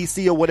plan B,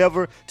 C, or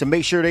whatever to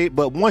make sure they.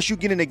 But once you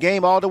get in the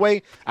game all the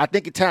way, I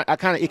think it kind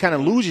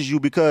of loses you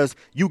because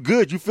you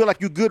good. You feel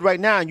like you good right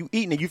now and you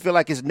eating it. You feel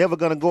like it's never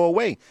gonna go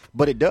away,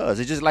 but it does.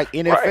 It's just like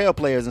NFL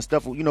players and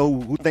stuff. You know,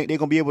 who think they're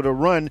gonna be able to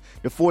run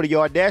the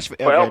 40-yard dash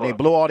forever and they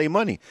blow all their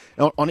money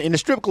in the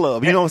strip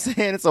club. You know what I'm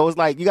saying? So it's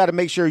like you got to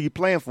make sure you're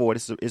playing for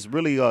it. It's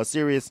really a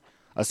serious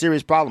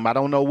problem. I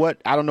don't know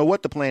what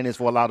the plan is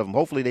for a lot of them.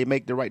 Hopefully they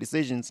make the right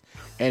decisions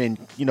and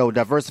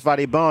diversify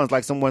their bonds,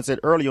 like someone said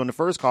earlier on the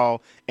first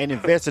call, and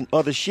invest in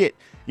other shit.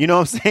 You know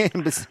what I'm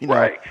saying? But,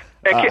 right.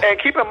 And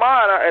keep in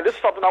mind, and this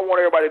is something I want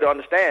everybody to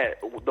understand,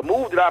 the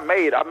move that I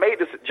made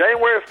this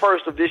January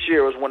 1st of this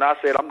year was when I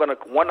said I'm going to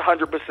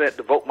 100%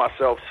 devote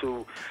myself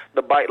to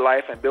the bike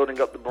life and building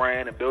up the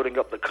brand and building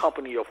up the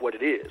company of what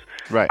it is.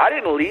 Right. I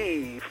didn't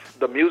leave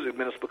the music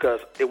business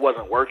because it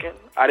wasn't working.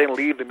 I didn't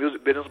leave the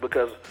music business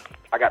because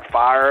I got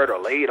fired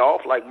or laid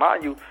off. Like,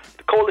 mind you,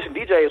 the Coalition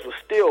DJs was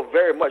still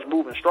very much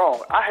moving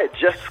strong. I had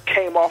just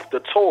came off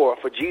the tour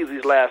for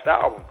Jeezy's last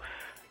album.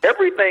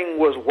 Everything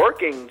was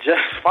working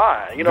just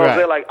fine. You know what I'm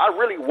saying? Like, I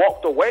really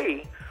walked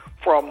away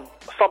from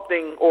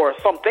something or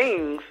some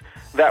things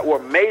that were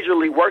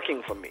majorly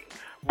working for me.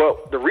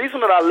 But the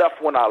reason that I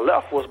left when I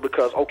left was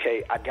because,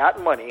 okay, I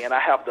got money and I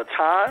have the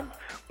time,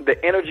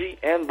 the energy,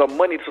 and the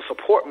money to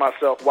support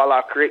myself while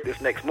I create this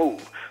next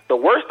move. The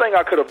worst thing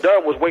I could have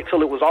done was wait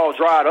till it was all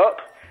dried up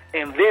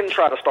and then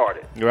try to start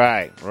it.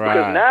 Right.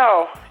 Because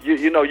now,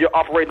 you're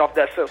operating off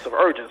that sense of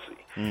urgency.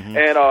 Mm-hmm.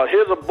 And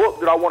here's a book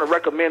that I want to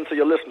recommend to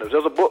your listeners.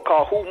 There's a book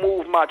called Who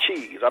Moved My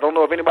Cheese? I don't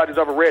know if anybody's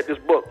ever read this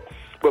book,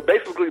 but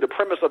basically the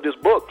premise of this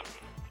book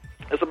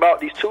is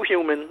about these two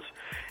humans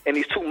and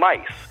these two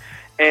mice.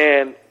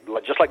 And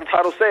just like the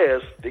title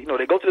says, they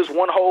go to this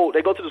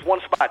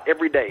one spot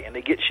every day and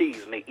they get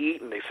cheese and they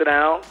eat and they sit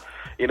down,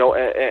 and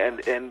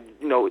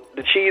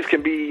the cheese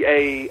can be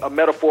a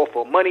metaphor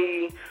for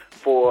money,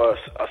 for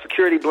a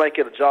security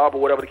blanket, a job,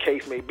 or whatever the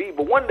case may be.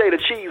 But one day the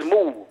cheese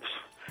moves.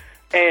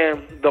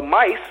 And the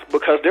mice,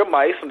 because they're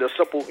mice and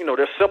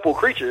they're simple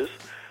creatures,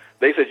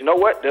 they said, you know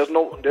what? There's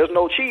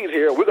no cheese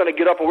here. We're going to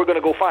get up and we're going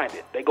to go find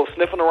it. They go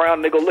sniffing around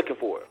and they go looking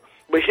for it.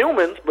 But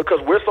humans, because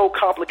we're so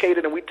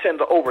complicated and we tend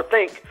to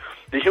overthink,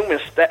 the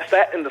humans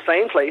sat in the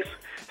same place,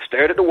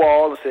 stared at the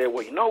wall and said,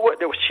 well, you know what?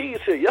 There was cheese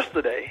here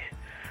yesterday.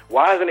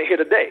 Why isn't it here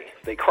today?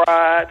 They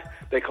cried.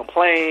 They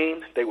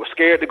complained. They were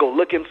scared to go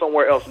looking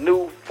somewhere else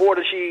new for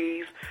the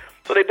cheese.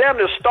 So they damn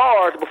near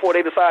starved before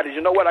they decided,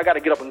 you know what? I got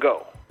to get up and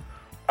go.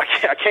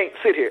 I can't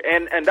sit here.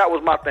 And that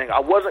was my thing.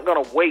 I wasn't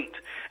going to wait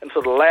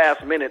until the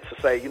last minute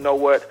to say, you know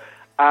what,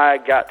 I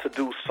got to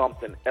do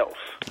something else.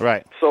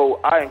 Right.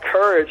 So I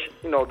encourage,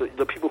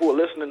 the people who are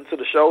listening to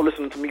the show,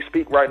 listening to me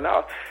speak right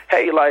now,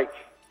 hey, like,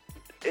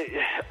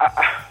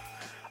 I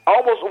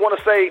almost want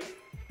to say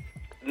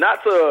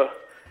not to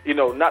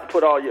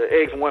put all your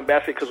eggs in one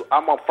basket, because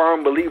I'm a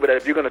firm believer that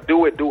if you're going to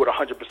do it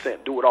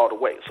 100%, do it all the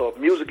way. So if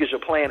music is your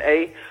plan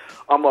A,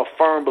 I'm a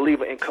firm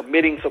believer in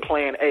committing to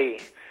plan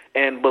A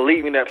and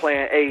believing that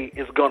plan A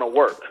is going to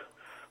work.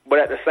 But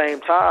at the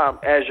same time,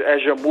 as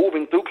you're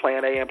moving through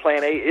plan A and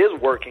plan A is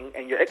working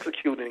and you're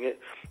executing it,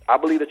 I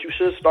believe that you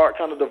should start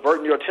kind of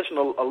diverting your attention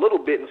a little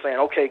bit and saying,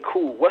 okay,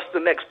 cool, what's the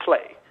next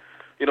play?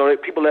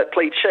 People that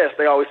play chess,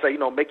 they always say,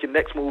 make your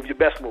next move your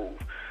best move.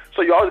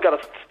 So you always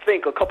got to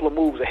think a couple of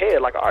moves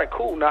ahead, like, all right,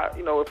 cool, now,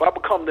 if I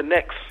become the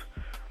next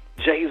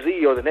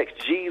Jay-Z or the next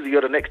Jeezy or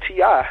the next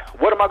T.I.,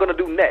 what am I going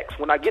to do next?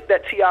 When I get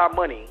that T.I.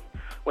 money,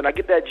 when I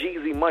get that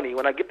Jeezy money,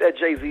 when I get that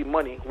Jay-Z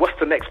money, what's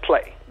the next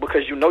play?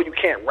 Because you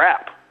can't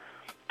rap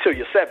till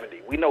you're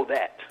 70. We know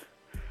that.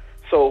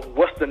 So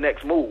what's the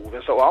next move?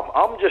 And so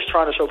I'm just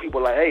trying to show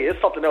people, like, hey, it's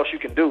something else you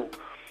can do.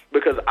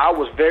 Because I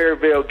was very,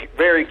 very,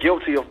 very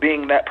guilty of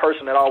being that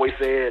person that always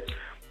said,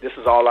 this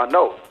is all I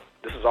know.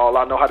 This is all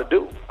I know how to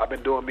do. I've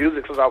been doing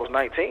music since I was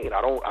 19.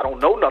 I don't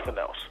know nothing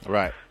else.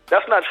 Right.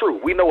 That's not true.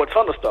 We know a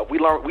ton of stuff. We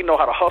know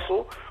how to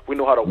hustle. We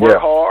know how to work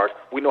hard.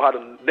 We know how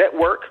to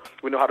network.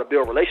 We know how to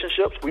build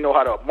relationships. We know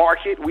how to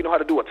market. We know how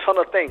to do a ton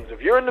of things.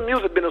 If you're in the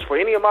music business for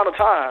any amount of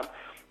time,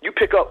 you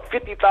pick up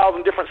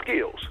 50,000 different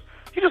skills.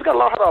 You just got to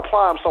learn how to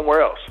apply them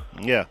somewhere else.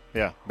 Yeah,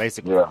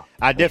 basically. Yeah.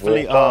 I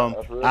definitely,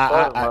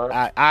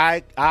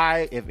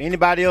 if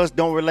anybody else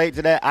don't relate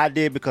to that, I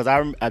did, because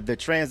the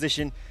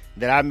transition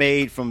that I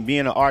made from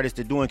being an artist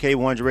to doing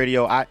K100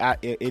 Radio,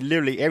 it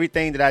literally,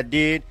 everything that I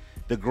did,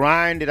 the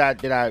grind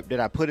that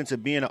I put into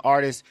being an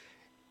artist,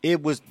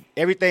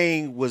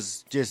 everything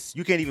was just,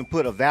 you can't even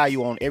put a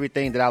value on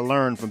everything that I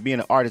learned from being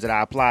an artist that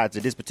I applied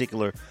to this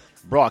particular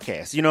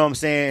broadcast. You know what I'm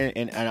saying?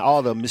 And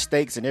all the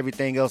mistakes and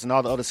everything else and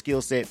all the other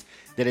skill sets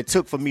that it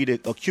took for me to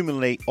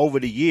accumulate over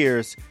the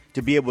years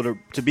to be able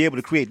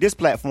to create this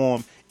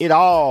platform. It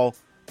all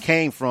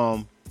came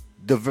from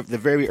the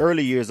very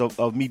early years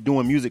of me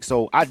doing music.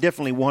 So I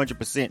definitely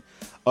 100%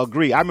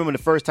 agree. I remember the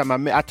first time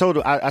I told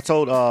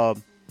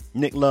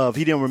Nick Love.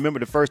 He didn't remember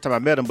the first time I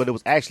met him, but it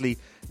was actually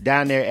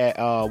down there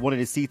at one of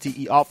the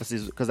CTE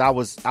offices because I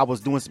was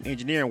doing some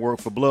engineering work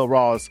for Blood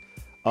Raw's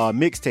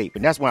mixtape,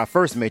 and that's when I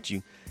first met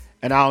you.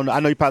 And I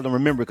know you probably don't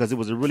remember because it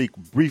was a really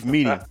brief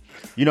meeting.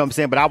 You know what I'm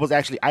saying? But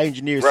I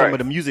engineered some of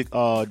the music,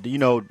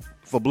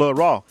 for Blood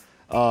Raw.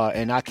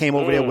 And I came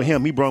over there with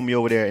him. He brought me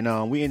over there,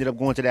 and we ended up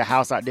going to that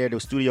house out there, the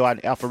studio out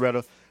in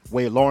Alpharetta,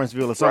 way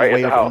Lawrenceville or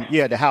something.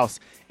 The house.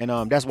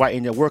 And that's why I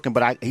ended up working.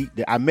 But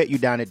I met you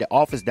down at the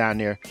office down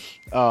there.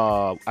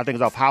 I think it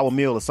was off Howard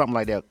Mill or something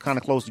like that, kind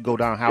of close to go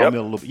down Howard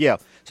Mill a little bit. Yeah.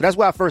 So that's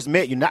where I first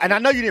met you. And I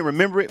know you didn't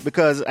remember it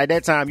because at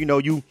that time,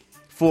 you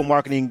full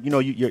marketing,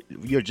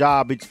 your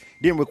job, it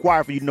didn't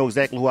require for you to know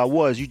exactly who I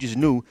was. You just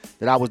knew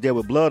that I was there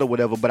with Blood or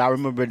whatever. But I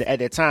remember at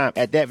that time,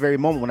 at that very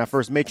moment when I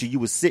first met you, you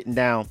was sitting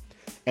down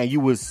and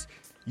you was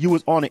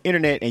on the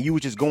internet and you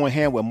was just going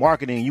hand with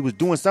marketing. You was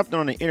doing something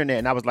on the internet,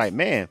 and I was like,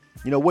 man,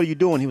 what are you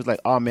doing? He was like,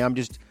 oh man,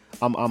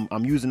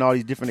 I'm using all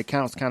these different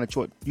accounts, kind of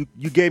short.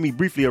 You gave me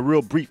briefly a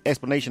real brief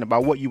explanation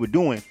about what you were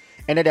doing,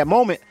 and at that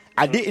moment,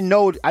 I didn't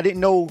know the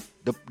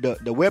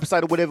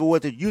website or whatever it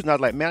was that you're using. I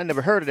was like, man, I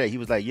never heard of that. He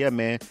was like, yeah,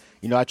 man,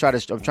 I'm trying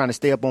to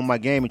stay up on my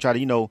game and try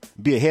to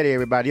be ahead of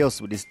everybody else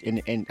with this,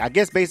 and I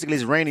guess basically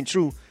it's reigning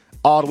true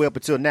all the way up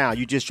until now.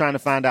 You're just trying to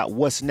find out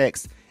what's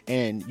next.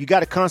 And you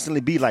got to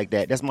constantly be like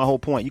that. That's my whole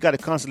point. You got to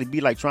constantly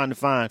be like trying to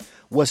find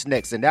what's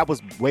next. And that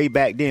was way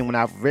back then when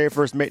I very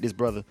first met this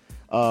brother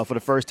for the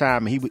first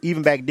time. And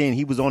even back then,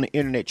 he was on the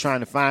internet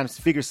trying to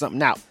figure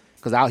something out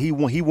because he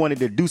wanted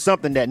to do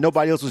something that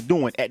nobody else was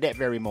doing at that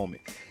very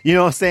moment. You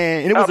know what I'm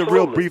saying? And it was a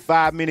real brief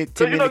 5-minute,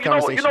 10-minute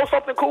conversation. You know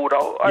something cool,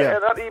 though? Yeah.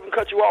 And I didn't even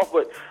cut you off,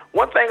 but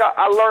one thing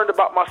I learned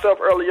about myself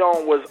early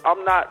on was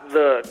I'm not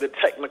the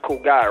technical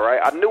guy, right?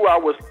 I knew I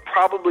was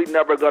probably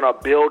never going to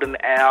build an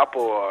app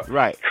or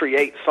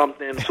create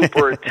something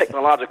super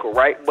technological,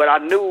 right? But I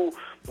knew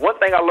one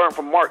thing I learned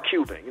from Mark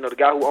Cuban, the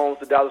guy who owns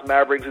the Dallas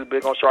Mavericks, who's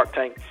big on Shark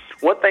Tank.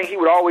 One thing he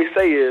would always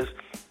say is,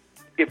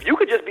 if you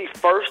could just be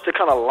first to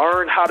kind of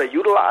learn how to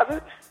utilize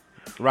it,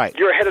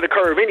 you're ahead of the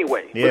curve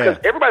anyway, because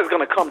everybody's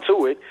going to come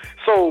to it.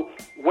 So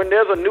when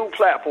there's a new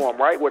platform,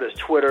 right, whether it's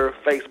Twitter,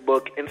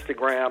 Facebook,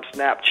 Instagram,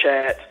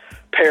 Snapchat,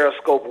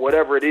 Periscope,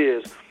 whatever it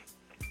is,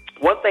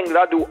 one thing that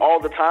I do all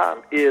the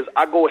time is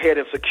I go ahead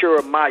and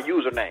secure my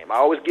username. I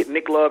always get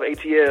Nick Love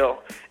ATL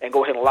and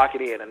go ahead and lock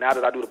it in. And now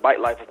that I do the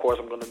Bite Life, of course,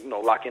 I'm going to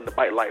lock in the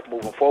Bite Life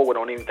moving forward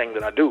on anything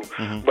that I do.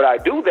 But I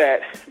do that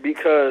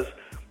because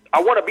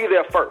I want to be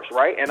there first,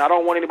 right? And I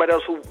don't want anybody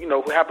else who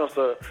happens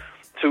to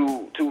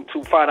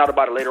find out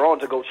about it later on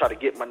to go try to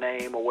get my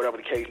name or whatever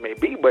the case may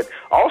be. But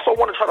I also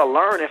want to try to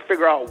learn and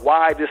figure out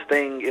why this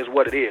thing is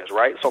what it is,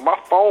 right? So my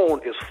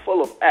phone is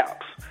full of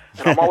apps,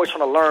 and I'm always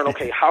trying to learn,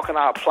 okay, how can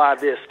I apply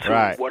this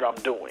to what I'm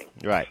doing?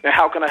 Right. And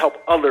how can I help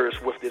others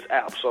with this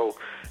app? So,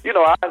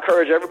 I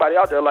encourage everybody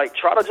out there,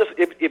 try to just,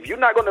 if you're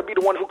not going to be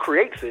the one who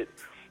creates it,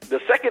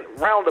 the second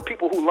round of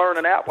people who learn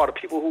an app are the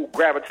people who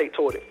gravitate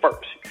toward it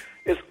first.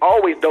 It's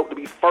always dope to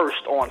be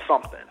first on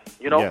something,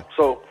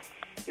 So,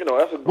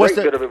 that's a great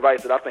bit of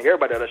advice that I think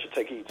everybody that should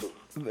take heed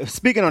to.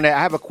 Speaking on that,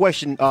 I have a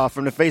question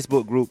from the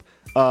Facebook group.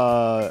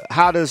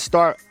 How do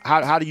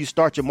you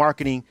start your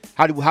marketing?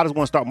 How does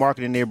one start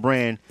marketing their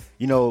brand?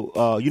 You know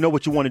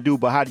what you want to do,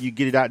 but how do you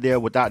get it out there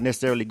without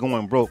necessarily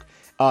going broke?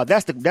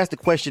 That's the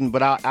question.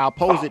 But I'll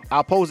pose it.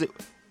 I'll pose it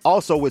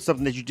also with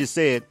something that you just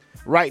said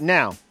right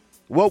now.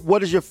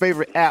 What is your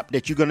favorite app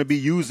that you're going to be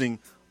using?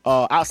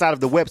 Outside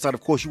of the website,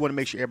 of course, you want to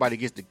make sure everybody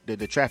gets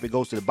the traffic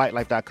goes to the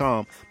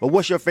BiteLife.com. But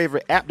what's your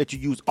favorite app that you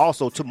use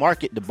also to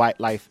market the Bite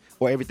Life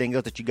or everything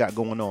else that you got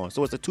going on?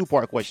 So it's a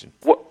two-part question.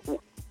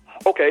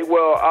 Okay,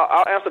 well,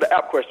 I'll answer the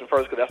app question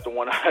first because that's the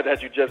one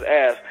that you just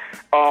asked.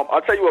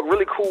 I'll tell you a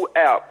really cool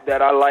app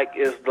that I like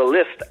is the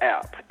List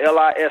app,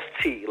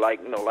 LIST,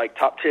 like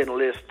top 10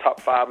 list, top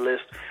 5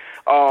 list.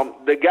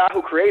 The guy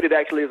who created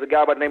actually is a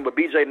guy by the name of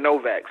BJ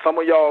Novak. Some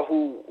of y'all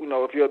who,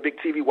 if you're a big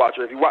TV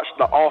watcher, if you watch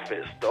The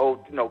Office, the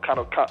old,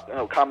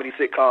 comedy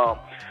sitcom,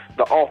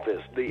 The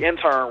Office, the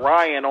intern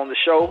Ryan on the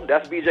show,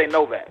 that's BJ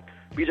Novak.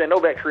 BJ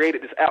Novak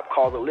created this app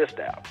called the List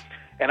app.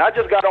 And I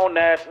just got on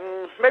that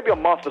maybe a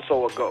month or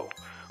so ago.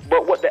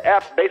 But what the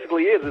app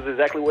basically is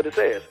exactly what it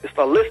says. It's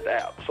the List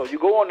app. So you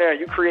go on there and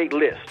you create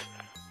lists.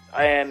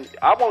 And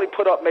I've only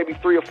put up maybe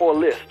 3 or 4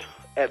 lists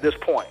at this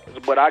point.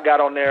 But I got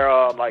on there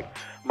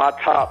my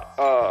top,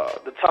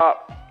 the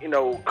top,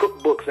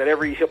 cookbooks that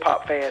every hip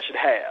hop fan should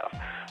have.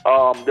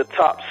 The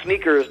top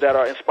sneakers that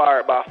are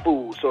inspired by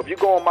food. So if you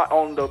go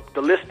on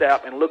the List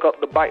app and look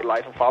up the Bite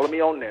Life and follow me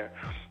on there,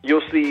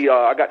 you'll see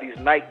I got these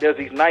there's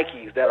these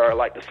Nikes that are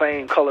like the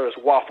same color as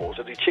waffles.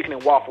 There's these chicken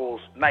and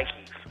waffles Nikes.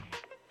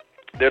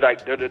 They're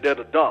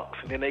the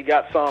dunks. And then they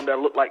got some that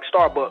look like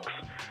Starbucks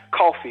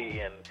coffee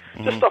and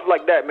just stuff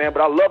like that, man.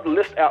 But I love the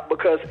List app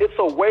because it's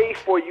a way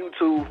for you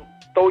to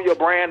throw your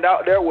brand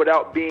out there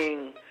without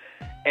being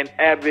an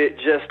avid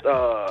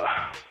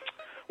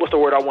what's the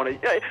word I want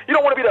to... You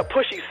don't want to be that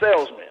pushy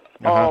salesman.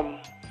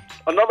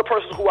 Another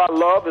person who I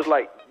love is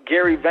like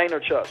Gary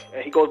Vaynerchuk,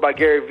 and he goes by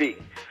Gary V.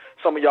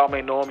 Some of y'all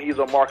may know him. He's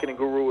a marketing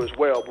guru as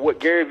well. But what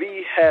Gary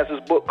Vee has his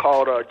book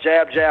called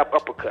Jab, Jab,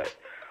 Uppercut.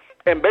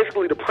 And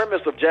basically the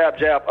premise of Jab,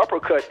 Jab,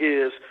 Uppercut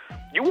is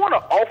you want to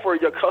offer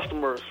your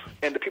customers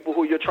and the people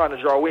who you're trying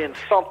to draw in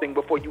something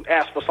before you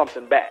ask for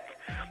something back.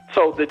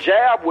 So the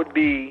jab would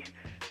be,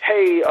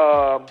 hey,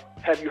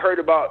 have you heard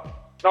about...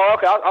 No,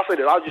 okay, I'll say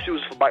this. I'll just use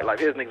this for Bite Life.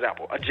 Here's an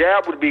example. A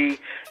jab would be,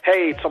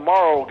 hey,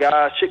 tomorrow,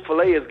 guys,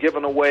 Chick-fil-A is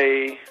giving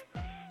away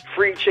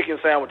free chicken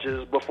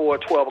sandwiches before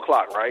 12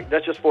 o'clock, right?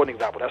 That's just for an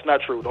example. That's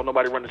not true. Don't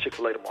nobody run to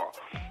Chick-fil-A tomorrow.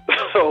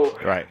 So,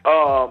 right.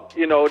 So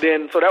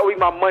that would be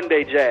my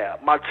Monday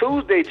jab. My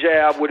Tuesday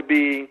jab would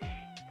be,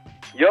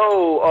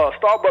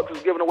 Starbucks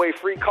is giving away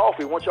free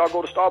coffee. Once y'all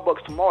go to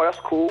Starbucks tomorrow,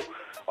 that's cool.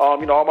 All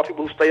my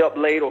people who stay up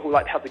late or who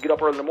like to have to get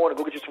up early in the morning,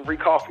 go get you some free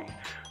coffee.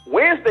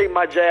 Wednesday,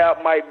 my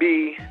jab might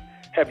be,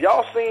 have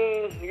y'all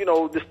seen,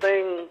 this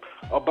thing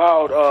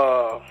about,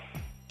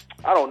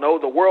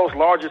 the world's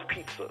largest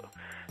pizza?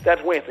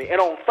 That's Wednesday.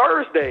 And on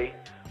Thursday,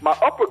 my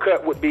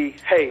uppercut would be,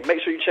 hey,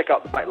 make sure you check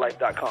out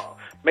TheMICC.com.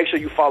 Make sure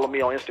you follow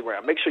me on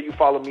Instagram. Make sure you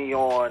follow me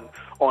on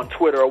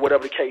Twitter or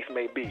whatever the case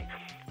may be.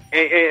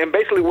 And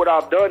basically what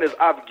I've done is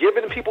I've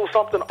given people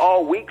something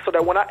all week so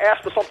that when I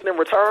ask for something in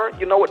return,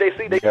 you know what they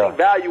see? They see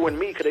value in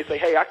me because they say,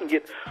 hey, I can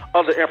get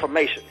other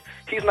information.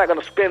 He's not going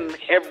to spend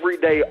every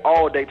day,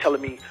 all day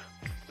telling me,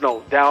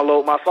 no,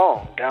 download my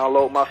song,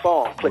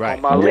 click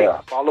on my link,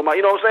 follow my,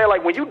 you know what I'm saying?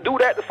 Like when you do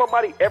that to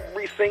somebody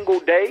every single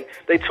day,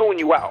 they tune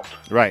you out.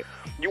 Right.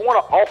 You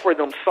want to offer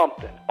them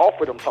something.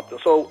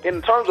 So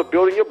in terms of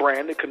building your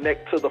brand to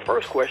connect to the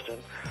first question,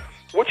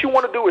 what you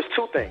want to do is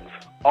two things.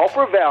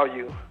 Offer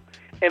value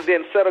and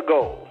then set a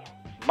goal.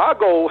 My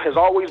goal has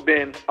always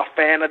been a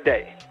fan a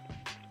day.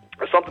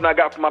 It's something I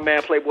got from my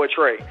man Playboy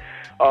Trey,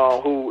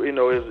 who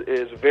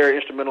is very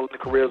instrumental in the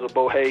careers of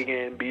Bo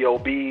Hagen,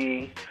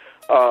 B.O.B.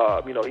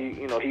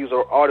 He was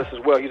an artist as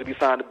well. He used to be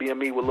signed to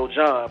BME with Lil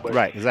Jon. But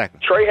right, exactly.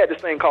 Trey had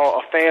this thing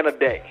called a fan a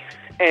day.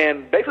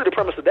 And basically the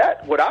premise of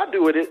that, what I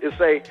do with it is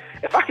say,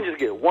 if I can just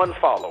get one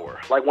follower,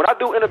 like when I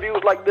do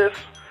interviews like this,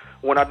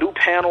 when I do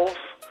panels,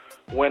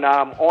 when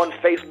I'm on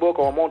Facebook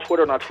or I'm on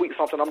Twitter and I tweet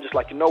something, I'm just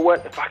like, you know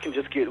what? If I can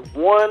just get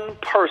one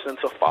person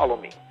to follow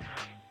me,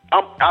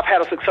 I've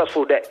had a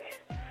successful day.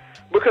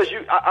 Because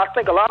I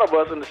think a lot of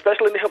us, and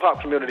especially in the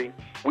hip-hop community,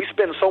 we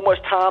spend so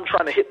much time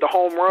trying to hit the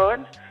home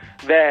run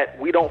that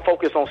we don't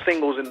focus on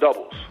singles and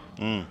doubles.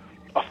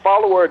 A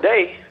follower a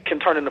day can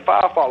turn into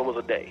 5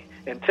 followers a day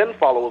and 10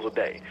 followers a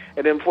day.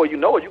 And then before you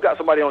know it, you got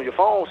somebody on your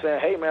phone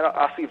saying, hey, man,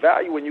 I see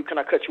value in you. Can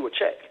I cut you a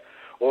check?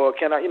 Or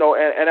can I,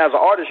 and as an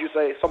artist, you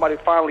say, somebody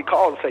finally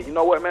calls and say, you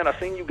know what, man, I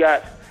seen you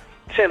got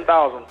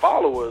 10,000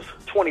 followers,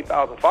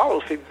 20,000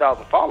 followers,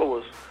 50,000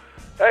 followers.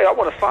 Hey, I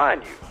want to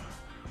sign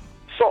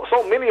you.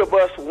 So many of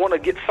us want to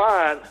get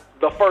signed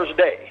the first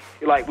day.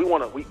 Like we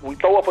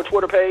throw up a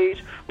Twitter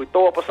page, we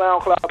throw up a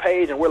SoundCloud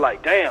page, and we're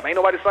like, damn, ain't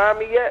nobody signed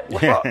me yet?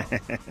 What's up?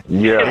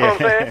 You know what I'm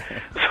saying?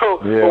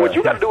 But what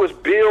you got to do is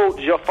build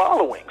your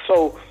following.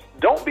 So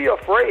don't be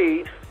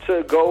afraid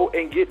to go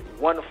and get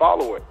one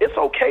follower. It's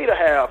okay to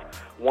have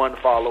 1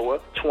 follower,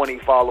 20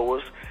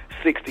 followers,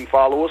 60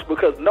 followers,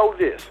 because know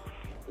this,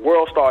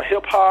 World Star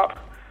Hip Hop,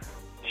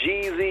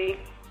 Jeezy,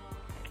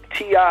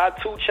 T.I.,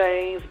 2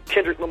 Chainz,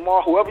 Kendrick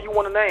Lamar, whoever you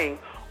want to name,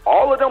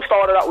 all of them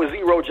started out with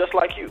 0 just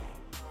like you.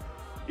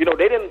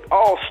 They didn't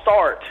all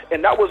start,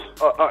 and that's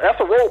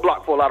a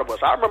roadblock for a lot of us.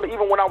 I remember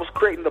even when I was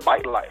creating The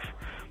Bite Life,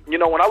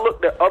 when I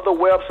looked at other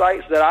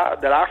websites that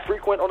I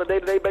frequent on a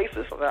day-to-day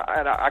basis,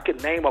 and I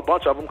could name a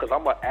bunch of them because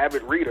I'm an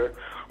avid reader,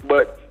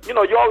 but,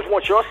 you always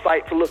want your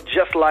site to look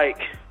just like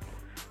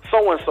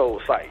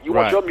so-and-so's site. You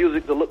want your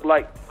music to look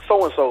like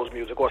so-and-so's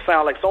music or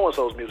sound like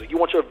so-and-so's music. You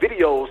want your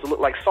videos to look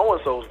like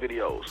so-and-so's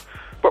videos.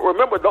 But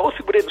remember, those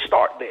people didn't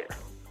start there.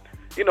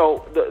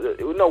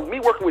 Me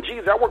working with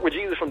Jeezy, I worked with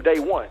Jeezy from day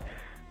one.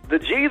 The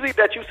Jeezy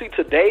that you see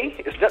today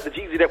is not the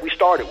Jeezy that we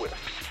started with.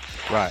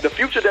 Right. The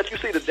Future that you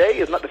see today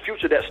is not the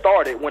Future that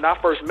started when I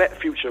first met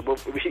Future, but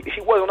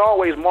he wasn't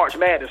always March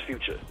Madness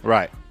Future.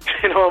 Right.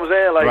 You know what I'm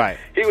saying? Like, right.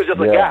 He was just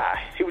a guy.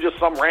 He was just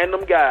some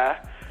random guy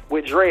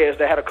with dreads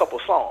that had a couple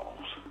songs.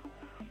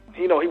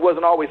 He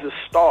wasn't always a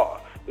star.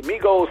 The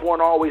Migos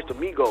weren't always the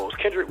Migos.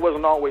 Kendrick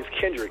wasn't always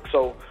Kendrick.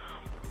 So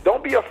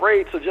don't be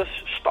afraid to just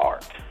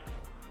start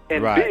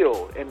and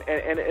build and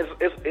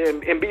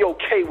be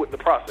okay with the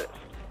process.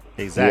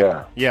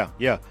 Exactly. Yeah.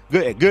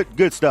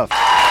 Good stuff.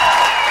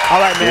 All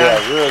right, man.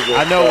 Yeah, real good.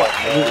 I know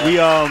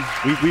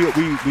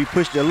we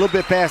pushed a little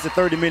bit past the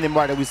 30-minute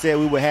mark that we said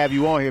we would have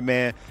you on here,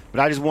 man.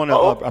 But I just want to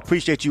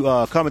appreciate you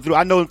coming through.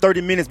 I know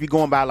 30 minutes be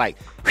going by like,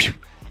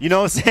 you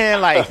know what I'm saying?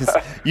 Like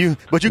you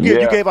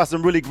gave us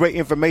some really great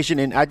information,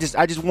 and I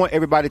just want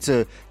everybody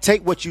to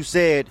take what you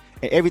said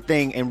and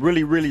everything and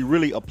really, really,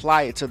 really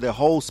apply it to the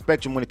whole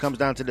spectrum when it comes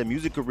down to their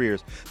music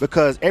careers,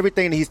 because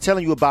everything that he's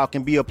telling you about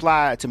can be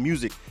applied to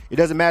music. It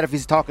doesn't matter if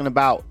he's talking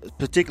about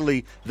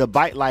particularly the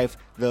Bite Life,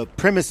 the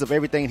premise of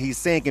everything he's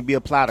saying can be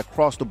applied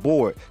across the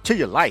board to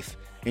your life.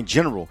 in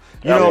general.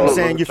 You know what I'm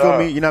saying? You feel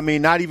me? You know what I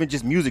mean? Not even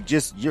just music,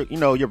 just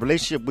your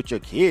relationship with your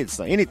kids,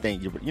 or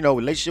anything.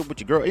 Relationship with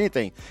your girl,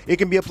 anything. It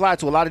can be applied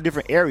to a lot of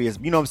different areas.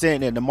 You know what I'm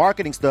saying? And the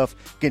marketing stuff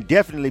can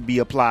definitely be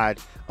applied.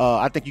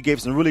 I think you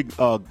gave some really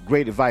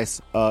great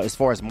advice as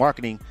far as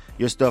marketing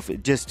your stuff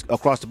just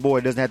across the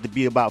board. It doesn't have to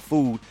be about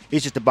food.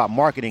 It's just about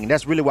marketing. And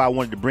that's really why I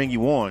wanted to bring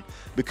you on,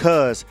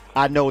 because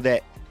I know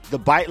that the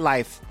Bite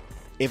Life,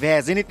 if it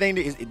has anything,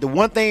 the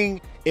one thing,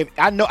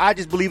 I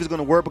just believe it's going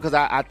to work, because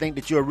I think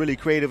that you're a really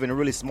creative and a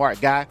really smart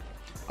guy.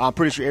 I'm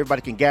pretty sure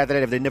everybody can gather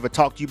that if they never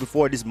talked to you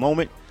before at this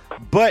moment.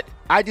 But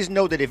I just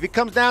know that if it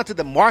comes down to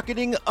the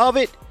marketing of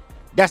it,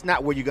 that's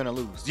not where you're going to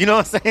lose. You know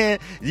what I'm saying?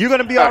 You're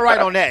going to be all right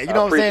on that. You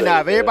know what I'm saying?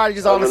 Now, if everybody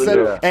just all of a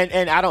sudden,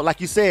 and I don't,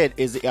 like you said,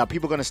 are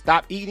people going to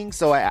stop eating?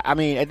 So, I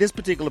mean, at this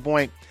particular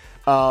point,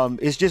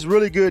 it's just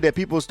really good that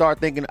people start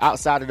thinking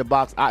outside of the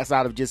box,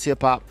 outside of just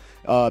hip hop.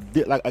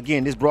 Like,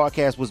 again, this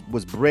broadcast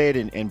was bred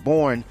and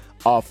born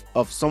off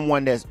of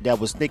someone that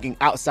was thinking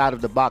outside of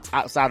the box,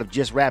 outside of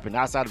just rapping,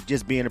 outside of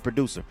just being a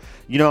producer.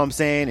 You know what I'm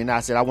saying? And I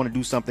said, I want to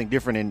do something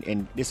different.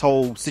 And this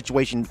whole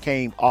situation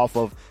came off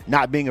of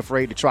not being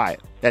afraid to try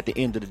it at the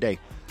end of the day.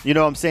 You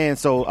know what I'm saying?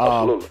 So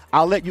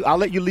I'll let you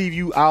go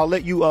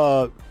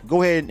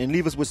ahead and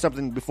leave us with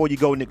something before you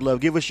go, Nick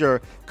Love. Give us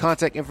your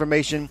contact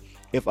information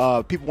if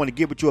people want to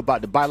get with you about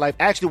the Bite Life.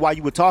 Actually, while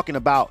you were talking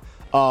about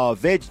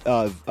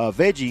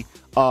veggie,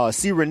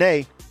 C.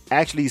 Renee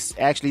actually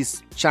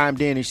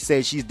chimed in, and she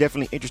said she's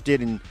definitely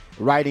interested in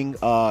writing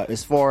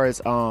as far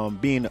as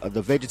being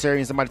the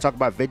vegetarian. Somebody talk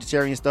about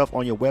vegetarian stuff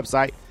on your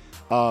website.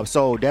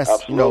 So that's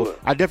Absolutely.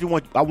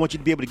 I want you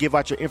to be able to give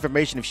out your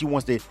information if she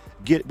wants to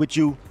get with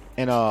you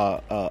and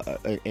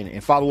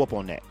follow up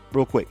on that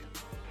real quick.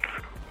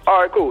 All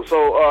right, cool.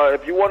 So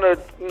if you want to,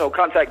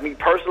 contact me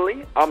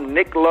personally, I'm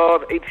Nick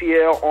Love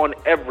ATL on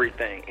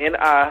everything.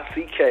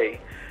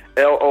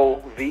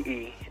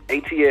 NICKLOVE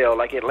ATL,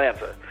 like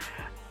Atlanta.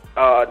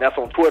 That's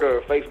on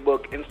Twitter,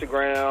 Facebook,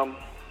 Instagram,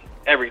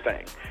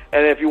 everything.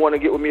 And if you want to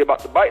get with me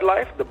about the Bite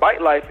Life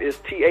is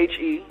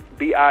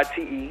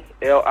TheBitelife.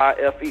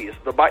 It's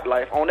the Bite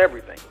Life on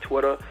everything: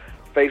 Twitter,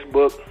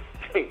 Facebook,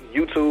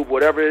 YouTube,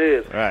 whatever it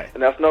is. Right.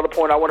 And that's another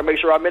point I want to make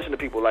sure I mention to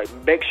people. Like,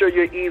 make sure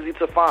you're easy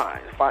to find.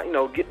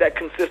 Get that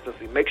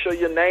consistency. Make sure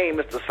your name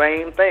is the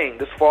same thing.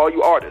 This is for all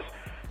you artists.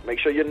 Make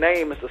sure your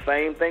name is the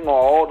same thing on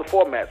all the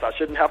formats. I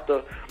shouldn't have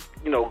to,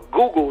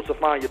 Google to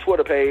find your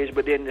Twitter page,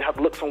 but then you have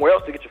to look somewhere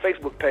else to get your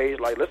Facebook page.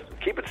 Like, let's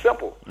keep it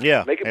simple.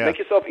 Yeah. Make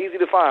yourself easy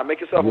to find.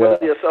 Make yourself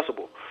readily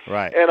accessible.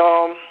 Right. And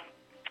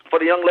for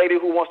the young lady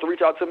who wants to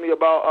reach out to me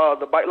about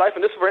the Bite Life,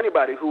 and this is for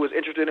anybody who is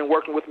interested in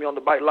working with me on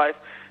the Bite Life,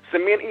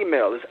 send me an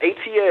email. It's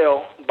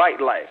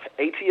ATLBitelife,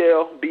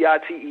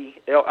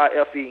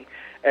 ATLBitelife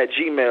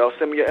 @gmail.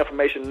 Send me your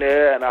information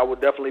there, and I will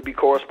definitely be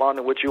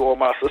corresponding with you, or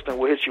my assistant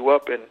will hit you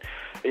up. And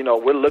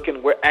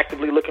we're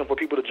actively looking for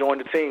people to join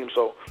the team.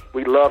 So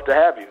we'd love to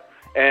have you.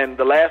 And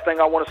the last thing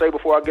I want to say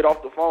before I get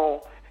off the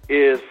phone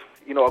is,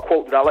 a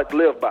quote that I like to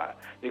live by.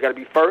 You got to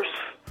be first,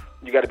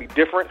 you got to be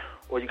different,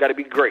 or you got to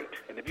be great.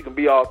 And if you can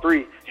be all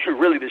three, you're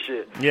really the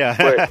shit. Yeah.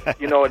 But,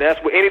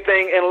 that's with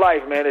anything in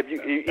life, man. If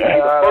you're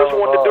the first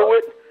one to do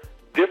it,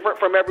 different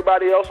from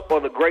everybody else, or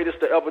the greatest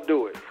to ever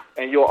do it,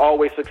 and you'll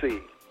always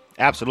succeed.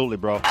 Absolutely,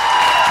 bro.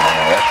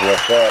 That's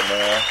what's up,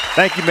 man.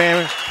 Thank you,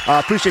 man.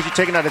 Appreciate you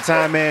taking out the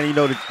time, man,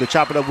 to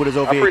chop it up with us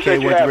over here at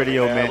K100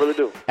 Radio, man. I really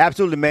do.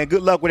 Absolutely, man.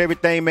 Good luck with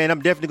everything, man.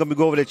 I'm definitely going to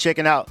be over there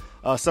checking out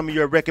some of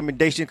your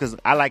recommendations, because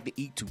I like to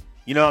eat, too.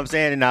 You know what I'm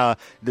saying? And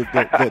the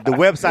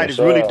website is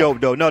really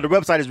dope, though. No, the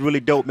website is really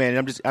dope, man.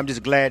 And I'm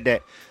just glad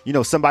that,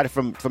 somebody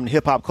from the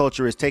hip-hop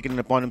culture is taking it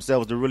upon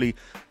themselves to really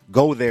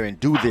go there and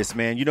do this,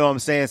 man. You know what I'm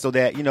saying? So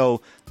that, I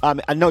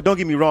know, don't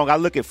get me wrong, I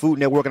look at Food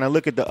Network and I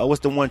look at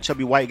what's the one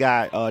chubby white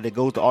guy that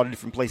goes to all the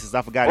different places.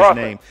 I forgot his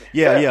name.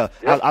 Yeah.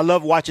 I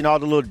love watching all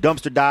the little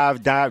dumpster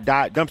dives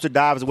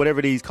or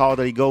whatever he's called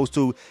that he goes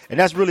to. And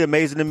that's really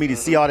amazing to me to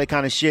see all that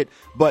kind of shit.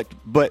 But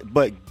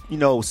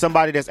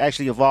somebody that's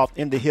actually involved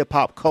in the hip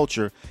hop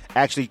culture,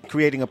 actually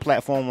creating a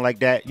platform like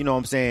that, you know what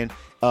I'm saying,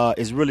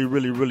 is really,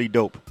 really, really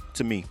dope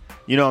to me.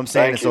 You know what I'm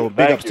saying? Thank you. So big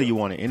Thank ups you. to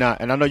you on it. And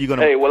I know you're going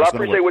to. Hey, well, I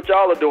appreciate what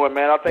y'all are doing,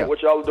 man. I think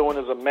what y'all are doing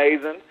is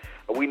amazing.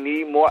 We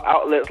need more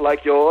outlets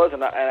like yours,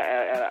 and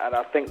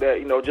I think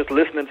that just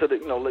listening to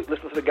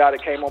the guy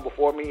that came on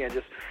before me, and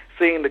just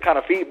seeing the kind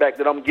of feedback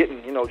that I'm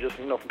getting,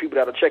 from people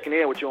that are checking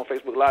in with you on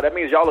Facebook Live, that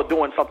means y'all are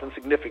doing something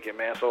significant,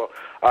 man. So,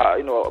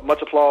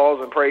 much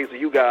applause and praise to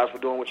you guys for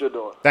doing what you're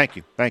doing. Thank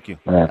you.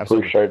 Man,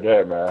 appreciate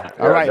that, man.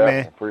 All right,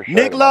 man.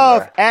 Nick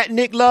Love at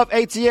Nick Love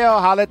ATL.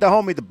 Holla at the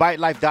homie,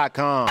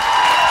 thebitelife.com.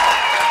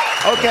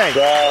 Okay.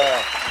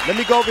 Let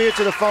me go over here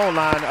to the phone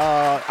line.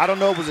 I don't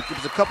know. It was a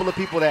couple of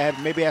people that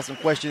maybe had some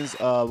questions.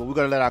 But we're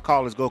going to let our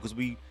callers go because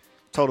we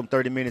told them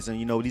 30 minutes. And,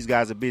 these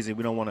guys are busy.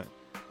 We don't want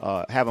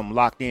to have them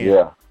locked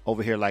in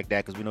over here like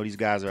that because we know these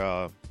guys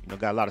are,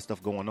 got a lot of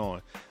stuff going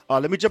on.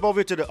 Let me jump over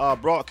here to the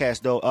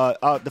broadcast, though.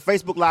 The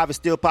Facebook Live is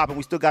still popping.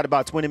 We still got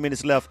about 20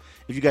 minutes left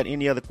if you got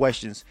any other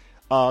questions.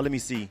 Let me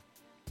see.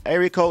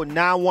 Area code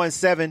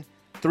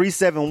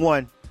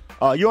 917-371.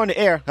 You're on the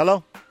air.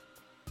 Hello?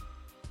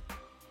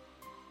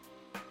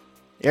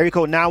 Area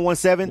code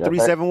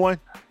 917-371.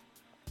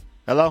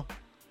 Hello?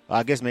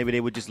 I guess maybe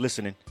they were just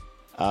listening.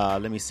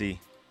 Let me see.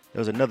 There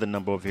was another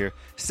number over here.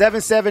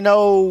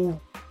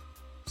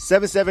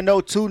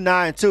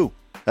 770-292.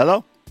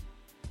 Hello?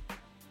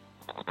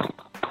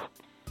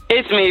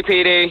 It's me,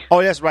 PD.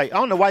 Oh, that's right. I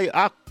don't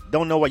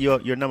know why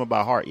your number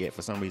by heart yet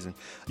for some reason.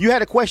 You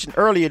had a question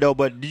earlier though,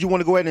 but did you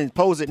want to go ahead and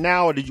pose it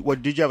now, or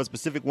did you have a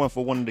specific one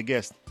for one of the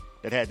guests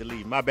that had to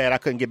leave? My bad, I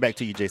couldn't get back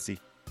to you, JC.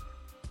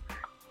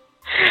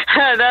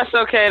 That's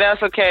okay.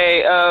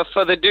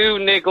 For the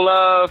dude, Nick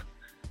Love,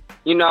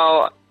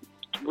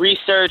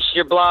 research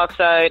your blog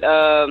site,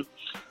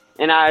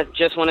 and I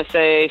just want to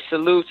say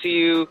salute to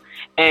you.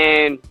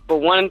 But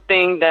one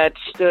thing that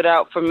stood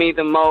out for me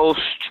the most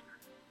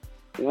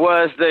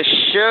was the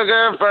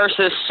sugar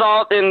versus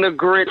salt in the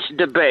grits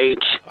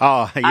debate.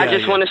 Oh, yeah, I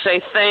just want to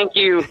say thank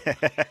you.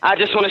 I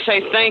just want to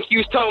say thank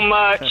you so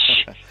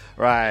much.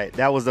 Right,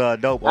 that was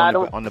dope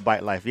on the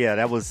Bite Life. Yeah,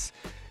 that was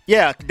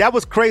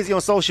crazy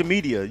on social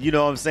media. You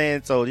know what I'm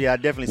saying? So yeah, I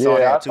definitely saw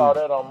that too. Yeah, I saw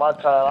that on my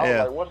time. I was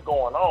like, what's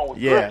going on with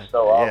grits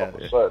though? All of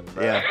a sudden,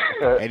 man.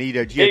 Yeah, and he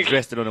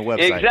addressed it on the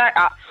website.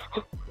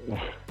 Exactly.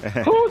 Who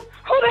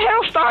the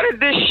hell started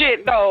this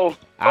shit though?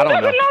 I don't know.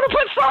 Who doesn't know to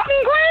put salt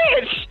in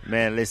grits?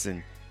 Man,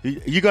 listen.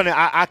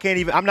 I can't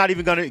even. I'm not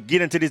even gonna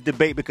get into this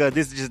debate because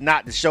this is just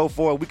not the show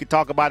for it. We could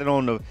talk about it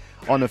on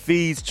the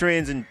feeds,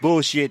 trends, and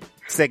bullshit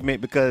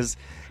segment because,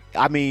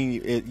 I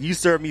mean, you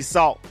serve me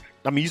salt.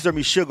 I mean, you serve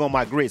me sugar on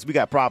my grits. We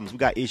got problems. We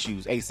got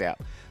issues ASAP.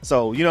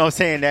 So you know what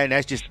I'm saying?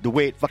 That's just the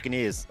way it fucking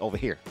is over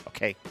here.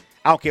 Okay,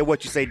 I don't care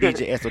what you say,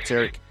 DJ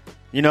Esoteric.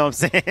 You know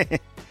what I'm saying?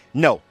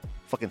 No,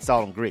 fucking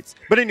salt on grits.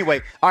 But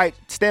anyway, all right,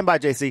 stand by,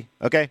 JC.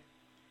 Okay.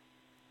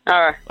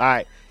 All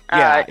right.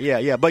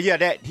 Yeah. But yeah,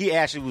 that he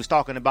actually was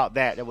talking about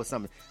that. That was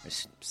something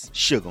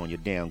sugar on your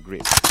damn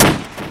grits.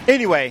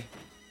 Anyway,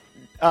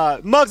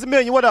 Muggs a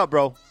Million, what up,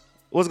 bro?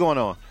 What's going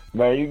on?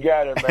 Man, you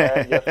got it,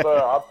 man. Yes,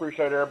 sir. I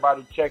appreciate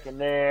everybody checking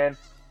in.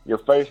 Your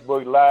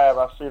Facebook Live,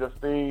 I see the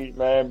feed,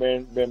 man.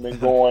 Been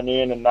going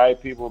in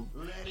tonight. People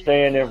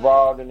staying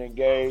involved and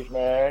engaged,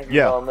 man.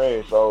 You know what I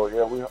mean? So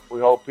yeah, we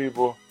hope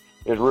people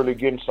is really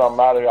getting something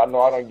out of it. I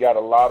know I done got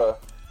a lot of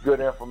good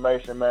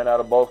information, man, out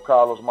of both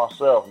callers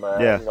myself,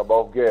 man. Yeah.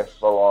 Both guests.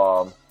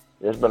 So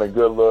it's been a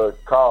good little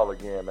call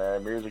again,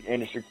 man. Music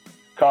industry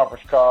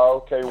conference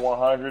call,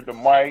 K100, the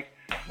mic,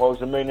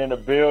 most of them in the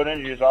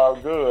building. It's all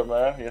good,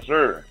 man. Yes,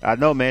 sir. I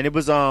know, man. It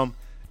was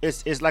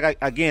it's like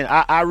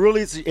I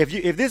really,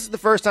 if this is the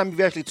first time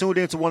you've actually tuned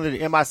into one of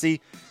the MIC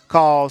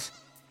calls,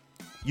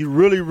 you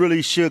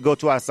really should go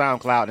to our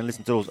SoundCloud and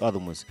listen to those other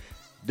ones.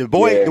 The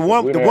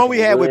one we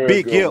had with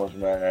Big Gip,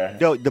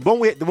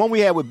 the one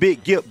we had with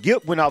Big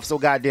Gip went off so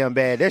goddamn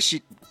bad. That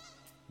shit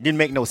didn't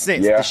make no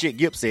sense. The shit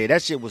Gip said,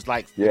 that shit was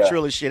like the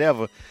trillest shit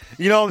ever.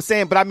 You know what I'm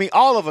saying? But I mean,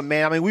 all of them,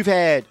 man. I mean, we've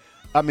had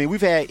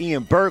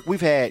Ian Burke.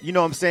 We've had, you know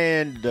what I'm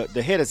saying,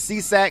 the head of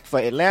CSAC for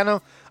Atlanta.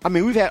 I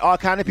mean, we've had all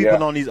kind of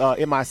people on these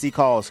MIC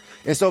calls.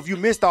 And so if you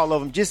missed all of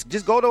them,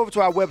 just go over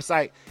to our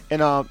website,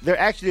 and they're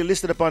actually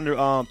listed up under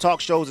talk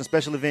shows and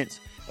special events,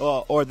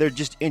 or they're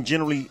just in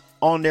generally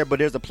on there, but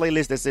there's a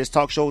playlist that says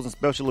talk shows and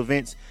special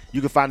events.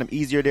 You can find them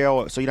easier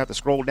there, so you don't have to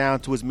scroll down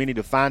to as many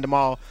to find them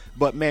all.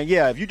 But man,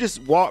 if you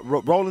just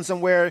rolling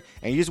somewhere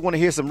and you just want to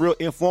hear some real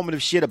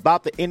informative shit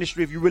about the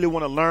industry, if you really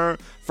want to learn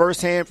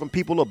firsthand from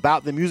people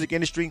about the music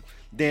industry,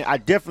 then I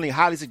definitely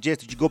highly suggest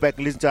that you go back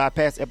and listen to our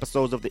past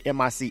episodes of the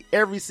MIC.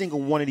 Every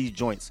single one of these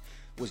joints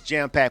was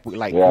jam-packed with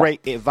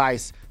great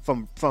advice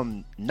from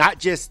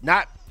it's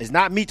not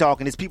me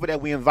talking, it's people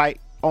that we invite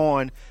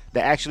on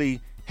that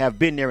actually have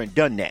been there and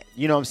done that.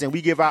 You know what I'm saying?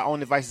 We give our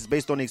own advices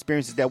based on the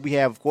experiences that we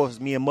have. Of course,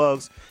 me and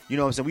Muggs, you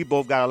know what I'm saying? We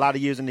both got a lot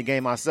of years in the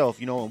game ourselves,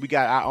 you know, and we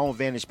got our own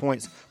vantage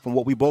points from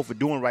what we both are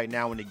doing right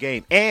now in the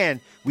game. And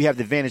we have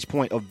the vantage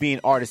point of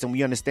being artists, and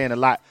we understand a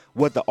lot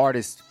what the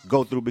artists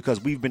go through because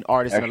we've been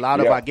artists, and a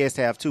lot of our guests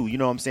have too. You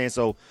know what I'm saying?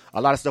 So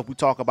a lot of stuff we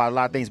talk about, a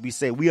lot of things we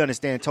say, we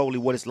understand totally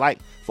what it's like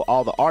for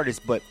all the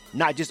artists, but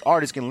not just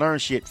artists can learn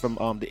shit from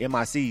the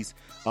MICs.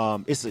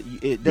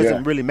 It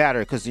doesn't really matter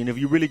because if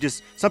you really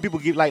just, some people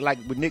give like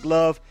with Nick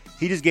Love,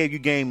 he just gave you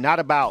game not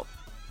about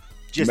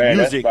just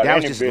music, that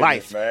was just business,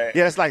 life. Man.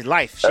 Yeah, that's like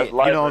life shit.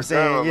 Life, you know what I'm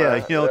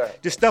saying?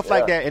 Just stuff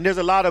like that. And there's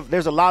a lot of them.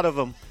 There's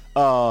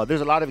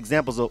a lot of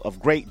examples of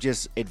great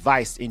just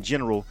advice in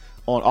general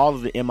on all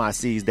of the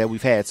MICs that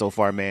we've had so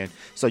far, man.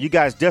 So you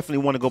guys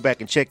definitely want to go back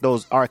and check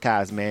those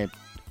archives, man.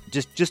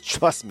 Just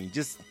trust me.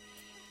 It's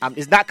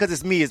not because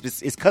it's me.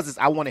 It's because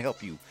I want to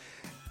help you.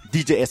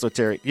 DJ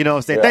Esoteric, you know what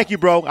I'm saying? Yeah. Thank you,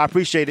 bro. I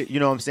appreciate it. You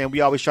know what I'm saying?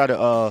 We always try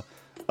to,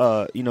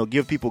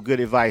 give people good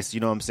advice, you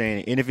know what I'm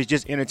saying? And if it's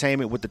just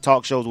entertainment with the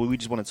talk shows where we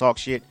just want to talk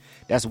shit,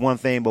 that's one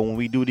thing. But when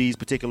we do these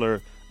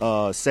particular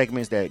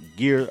segments that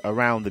gear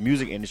around the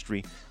music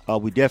industry,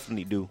 we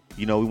definitely do.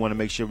 You know, we want to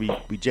make sure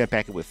we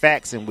jam-pack it with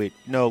facts and with,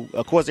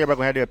 of course, everybody going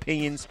to have their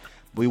opinions,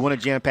 but we want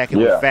to jam-pack it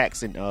with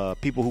facts and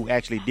people who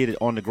actually did it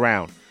on the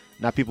ground,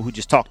 not people who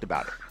just talked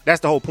about it.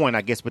 That's the whole point,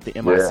 I guess, with the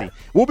MIC. Yeah.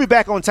 We'll be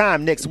back on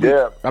time next week.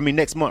 Yeah. I mean,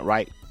 next month,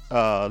 right?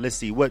 Let's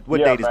see. What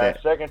date is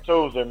that? Second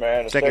Tuesday,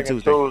 man. Second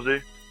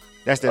Tuesday.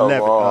 That's the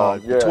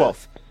 11th, the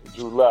 12th.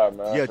 July,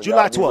 man. Yeah, so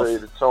July y'all 12th. be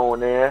ready to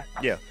tune in.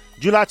 Yeah,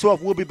 July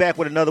 12th. We'll be back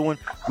with another one.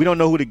 We don't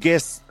know who the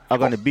guests are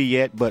going to be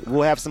yet, but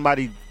we'll have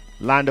somebody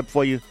lined up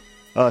for you.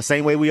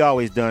 Same way we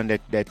always done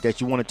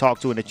that you want to talk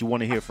to and that you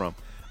want to hear from.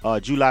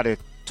 July the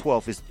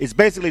 12th. It's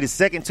basically the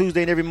second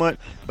Tuesday in every month,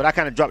 but I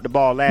kind of dropped the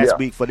ball last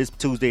week for this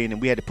Tuesday, and then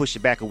we had to push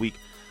it back a week.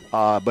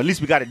 But at least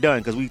we got it done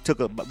because we took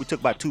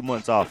about 2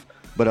 months off.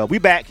 But we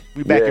back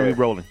and we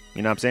rolling.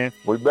 You know what I'm saying?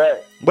 We back.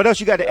 What else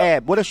you got to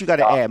add? What else you got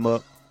to add,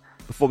 Mug,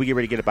 before we get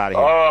ready to get up out of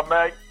here?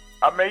 Man,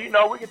 I mean,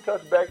 we can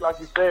touch back, like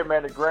you said,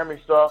 man, the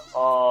Grammy stuff.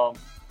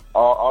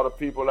 All the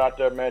people out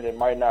there, man, that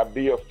might not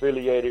be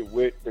affiliated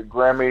with the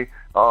Grammy,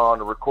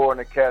 the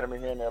Recording Academy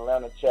here in the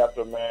Atlanta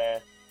chapter,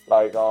 man.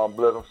 Like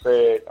Blizzard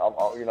said,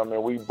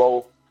 we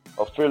both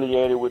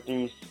affiliated with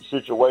these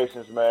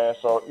situations, man.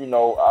 So,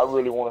 I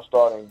really want to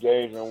start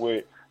engaging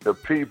with the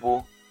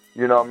people,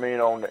 on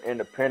the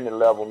independent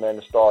level, man,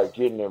 to start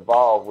getting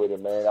involved with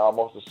it, man.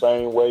 Almost the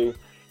same way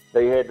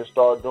they had to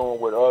start doing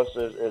with us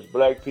as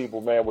black people,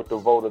 man, with the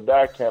Vote or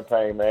Die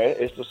campaign, man.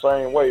 It's the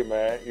same way,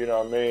 man. You know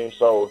what I mean?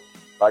 So,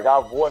 like,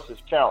 our voices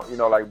count.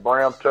 Like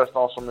BRAM touched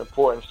on some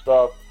important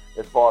stuff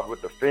as far as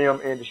with the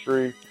film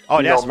industry.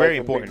 Oh, that's very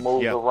important. Big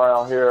moves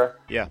around here.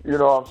 Yeah. You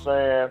know what I'm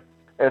saying?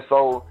 And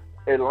so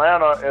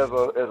Atlanta as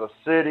a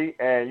city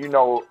and,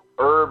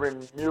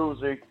 urban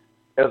music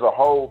as a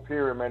whole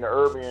period, man, the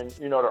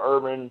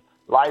urban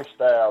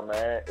lifestyle,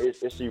 man,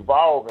 it's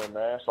evolving,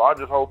 man. So I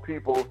just hope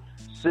people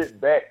sit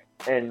back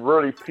and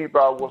really peep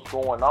out what's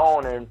going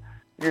on and,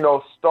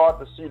 start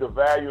to see the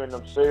value in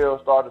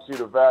themselves, start to see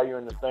the value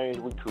in the things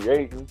we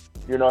creating,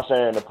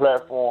 the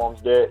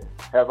platforms that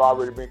have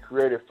already been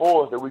created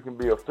for us that we can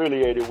be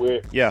affiliated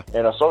with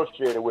and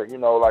associated with,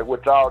 like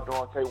what y'all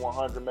doing,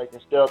 K100, making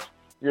steps,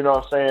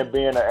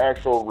 being an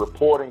actual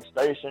reporting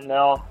station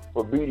now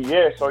for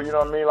BDS. So,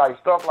 like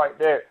stuff like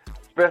that,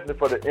 especially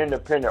for the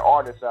independent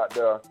artists out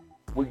there,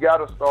 we got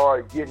to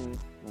start getting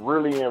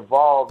really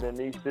involved in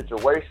these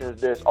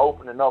situations that's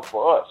opening up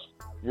for us.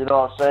 You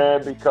know what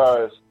I'm saying?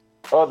 Because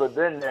other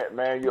than that,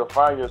 man, you'll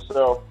find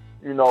yourself,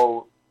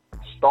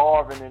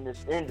 starving in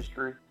this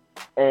industry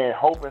and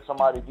hoping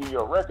somebody give you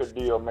a record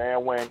deal,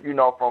 man, when,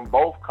 from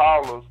both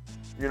callers,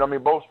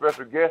 both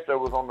special guests that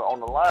was on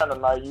the line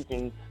tonight, you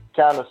can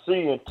kind of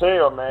see and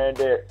tell, man,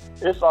 that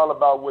it's all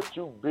about what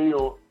you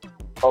build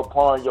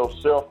upon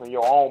yourself and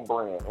your own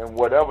brand and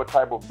whatever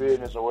type of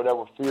business or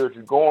whatever field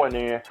you're going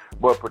in.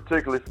 But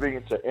particularly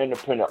speaking to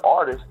independent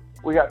artists,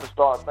 we have to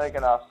start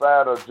thinking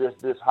outside of just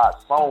this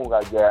hot song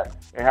I got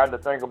and have to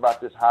think about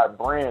this hot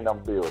brand I'm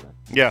building.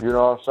 Yeah. You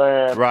know what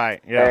I'm saying?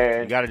 Right. Yeah.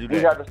 And you got to do that.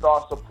 We got to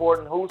start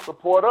supporting who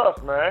support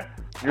us, man.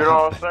 You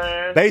know what I'm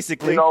saying?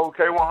 Basically.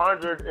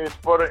 K100 is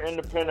for the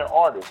independent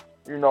artists.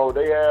 They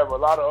have a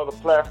lot of other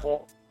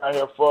platforms out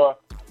here for,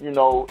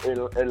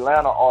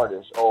 Atlanta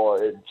artists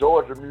or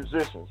Georgia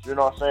musicians, you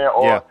know what I'm saying?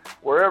 Or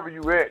wherever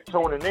you at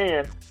tuning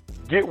in,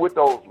 get with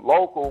those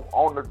local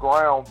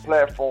on-the-ground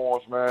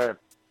platforms, man,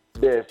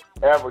 that's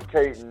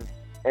advocating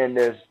and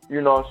that's,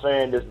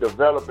 that's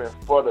developing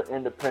for the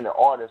independent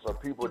artists or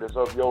people that's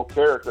of your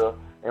character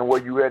and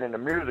where you at in the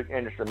music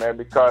industry, man,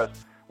 because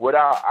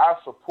without our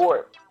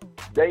support,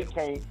 they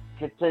can't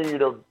continue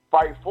to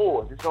fight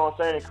for us, you know what I'm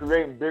saying, and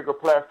creating bigger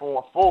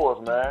platforms for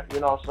us, man, you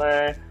know what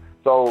I'm saying?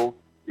 So,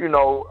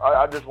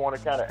 I just want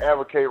to kind of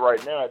advocate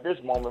right now at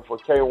this moment for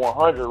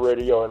K100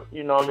 Radio,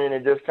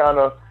 and just kind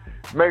of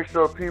make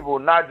sure people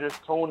not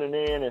just tuning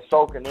in and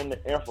soaking in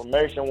the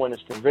information when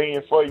it's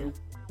convenient for you,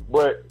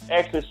 but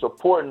actually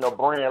supporting a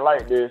brand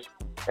like this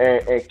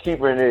and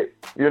keeping it,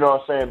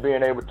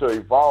 being able to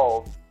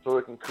evolve so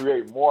it can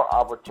create more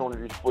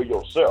opportunities for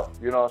yourself.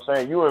 You know what I'm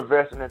saying? You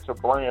investing into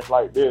brands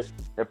like this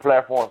and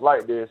platforms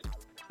like this,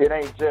 it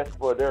ain't just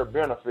for their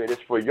benefit,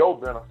 it's for your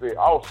benefit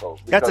also.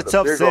 That's a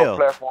tough sell. The bigger a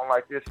platform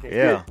like this can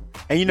get,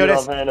 and what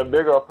I'm saying? The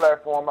bigger a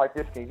platform like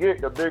this can get,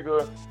 the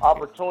bigger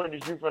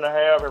opportunities you're gonna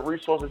have and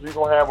resources you're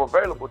gonna have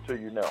available to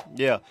you now.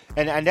 Yeah,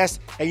 and that's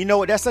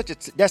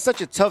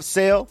such a tough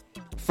sell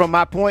from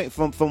my point,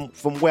 from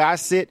where I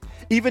sit.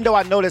 Even though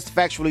I know that's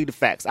factually the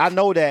facts, I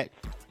know that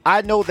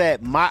I know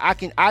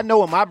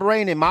in my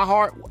brain, in my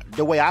heart,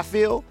 the way I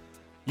feel.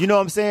 You know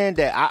what I'm saying?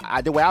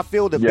 That the way I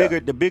feel, the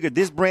bigger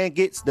this brand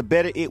gets, the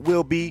better it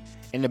will be,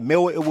 and the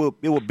more it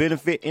will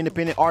benefit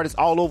independent artists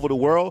all over the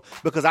world.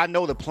 Because I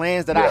know the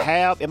plans that I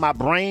have in my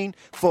brain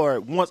for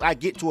once I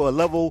get to a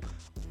level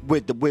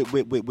with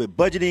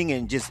budgeting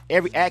and just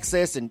every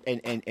access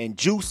and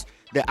juice,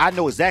 that I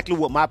know exactly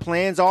what my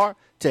plans are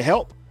to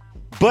help.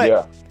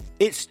 But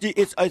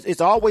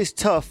it's always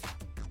tough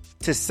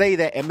to say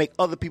that and make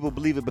other people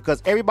believe it,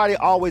 because everybody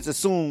always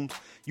assumes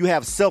you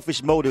have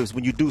selfish motives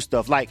when you do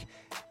stuff like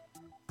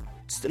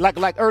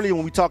earlier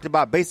when we talked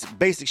about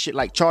basic shit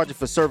like charging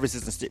for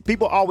services and shit.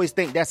 People always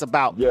think that's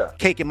about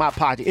cake in my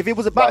pocket. If it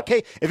was about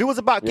cake,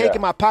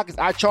 in my pockets,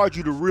 I charge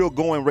you the real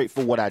going rate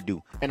for what I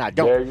do, and I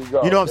don't. There you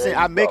go. You know what I'm saying?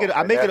 I make it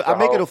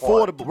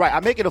affordable. Right? I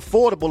make it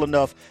affordable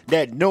enough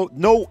that no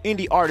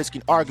indie artist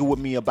can argue with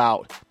me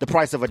about the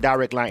price of a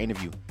direct line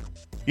interview.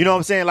 You know what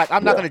I'm saying? Like,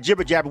 I'm not going to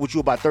jibber jabber with you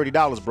about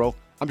 $30, bro.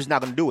 I'm just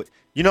not going to do it.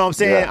 You know what I'm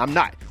saying? I'm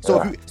not.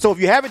 So if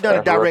you haven't done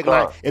a direct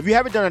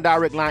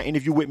line,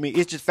 interview with me,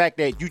 it's just fact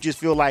that you just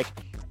feel like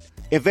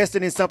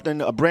investing in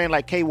something, a brand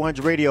like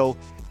K100 Radio,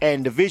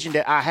 and the vision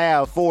that I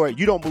have for it,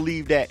 you don't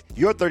believe that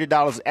your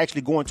 $30 is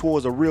actually going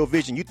towards a real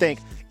vision. You think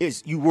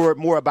you were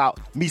more about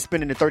me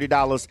spending the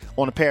 $30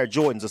 on a pair of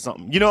Jordans or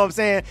something. You know what I'm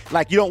saying?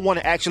 Like, you don't want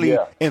to actually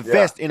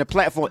invest in a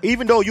platform.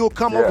 Even though you'll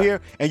come over here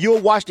and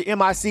you'll watch the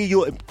MIC,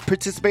 you'll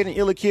participate in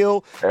Ill or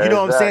Kill. You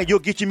know what I'm saying? You'll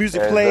get your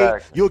music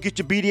played. You'll get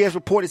your BDS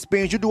reported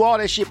spins. You'll do all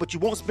that shit, but you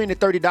won't spend the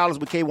 $30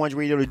 with K100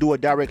 Radio to do a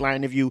direct line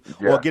interview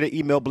or get an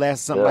email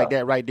blast or something like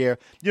that right there.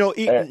 You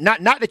know,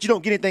 not that you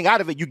don't get anything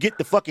out of it. You get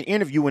the fucking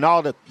interview and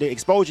all the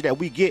exposure that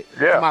we get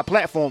from my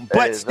platform.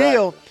 But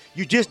still,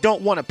 you just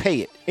don't want to pay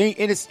it.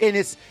 And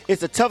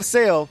it's a tough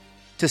sell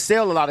to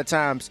sell a lot of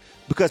times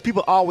because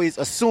people always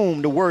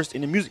assume the worst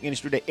in the music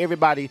industry, that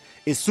everybody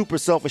is super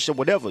selfish or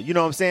whatever. You know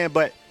what I'm saying?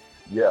 But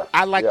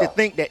I like to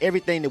think that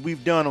everything that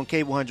we've done on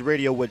K100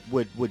 Radio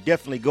would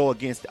definitely go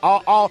against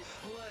all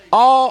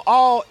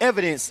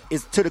evidence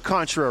is to the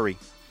contrary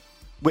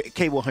with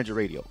K100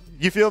 Radio.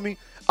 You feel me?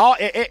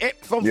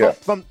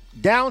 From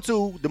down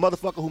to the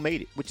motherfucker who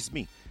made it, which is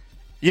me.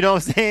 You know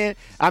what I'm saying?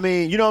 I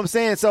mean, you know what I'm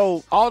saying?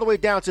 So all the way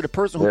down to the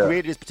person who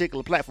created this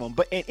particular platform.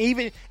 But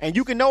and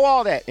you can know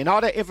all that, and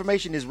all that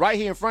information is right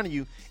here in front of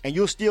you, and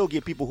you'll still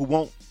get people who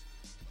won't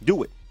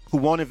do it, who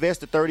won't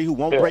invest the 30, who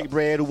won't break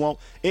bread, who won't.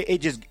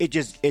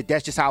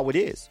 That's just how it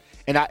is.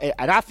 And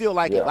I feel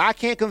like if I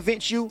can't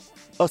convince you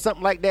of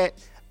something like that,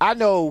 I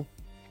know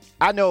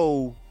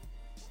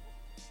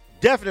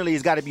definitely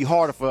it's got to be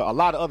harder for a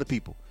lot of other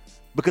people.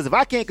 Because if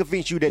I can't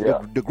convince you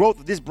that the growth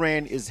of this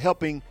brand is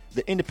helping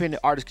the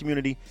independent artist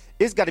community,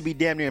 it's got to be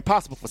damn near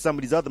impossible for some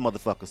of these other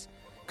motherfuckers.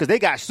 Because they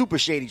got super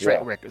shady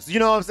track records. You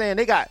know what I'm saying?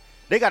 They got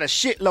a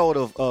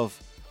shitload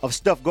of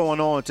stuff going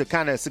on to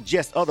kind of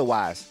suggest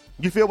otherwise.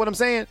 You feel what I'm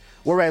saying?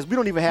 Whereas we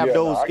don't even have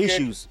those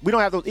issues. We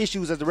don't have those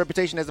issues as a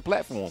reputation as a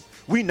platform.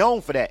 We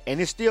known for that. And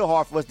it's still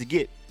hard for us to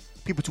get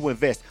people to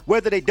invest.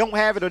 Whether they don't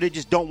have it or they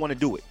just don't want to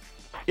do it.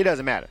 It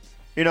doesn't matter.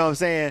 You know what I'm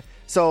saying?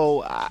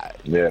 So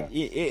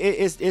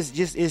it's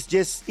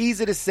just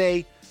easy to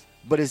say,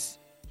 but it's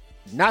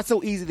not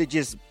so easy to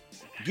just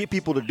get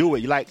people to do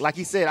it. Like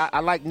he said, I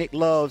like Nick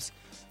Love's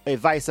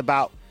advice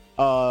about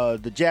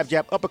the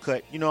jab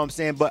uppercut. You know what I'm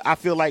saying? But I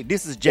feel like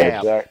this is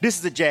jab. Exactly. This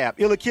is a jab.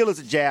 Ill or Kill is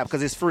a jab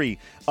because it's free.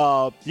 You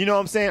know what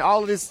I'm saying?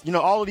 All of this,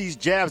 all of these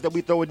jabs that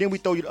we throw, and then we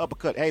throw you the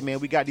uppercut. Hey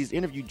man, we got these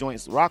interview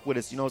joints. Rock with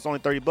us. It's only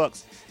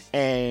 $30,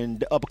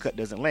 and the uppercut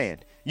doesn't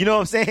land. You know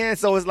what I'm saying?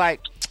 So it's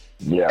like,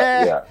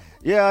 yeah,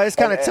 it's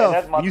kind of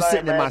tough. You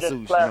sitting in my suit. You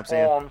know what I'm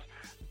saying?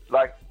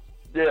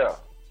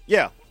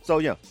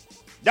 So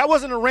that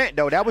wasn't a rant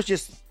though. That was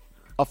just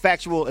a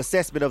factual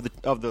assessment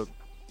of the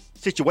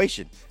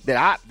situation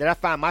that I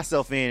find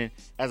myself in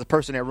as a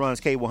person that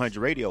runs K100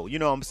 Radio. You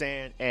know what I'm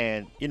saying?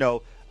 And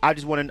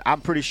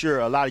I'm pretty sure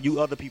a lot of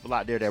you other people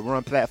out there that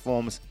run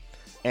platforms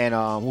and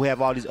who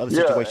have all these other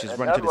situations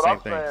run into the same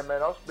thing. Saying,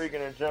 man. I'm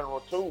speaking in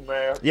general too,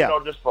 man. Yeah.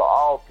 Just for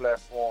all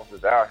platforms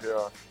that's out here.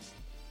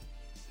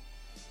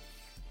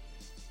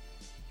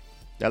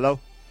 Hello?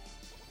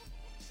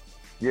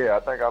 Yeah,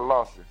 I think I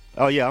lost you.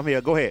 Oh, yeah, I'm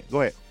here. Go ahead.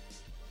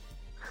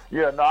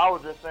 Yeah, no, I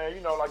was just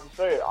saying, like you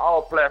said,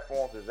 all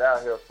platforms is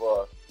out here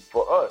for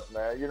us,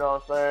 man. You know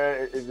what I'm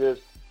saying? It's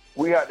just,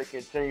 we have to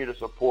continue to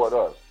support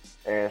us.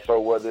 And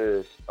so whether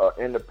it's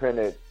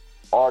independent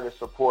artists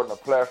supporting a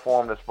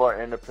platform that's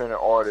for independent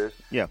artists,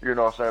 you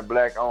know what I'm saying,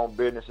 black-owned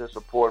businesses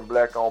supporting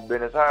black-owned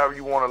business, however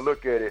you want to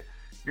look at it,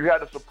 you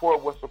have to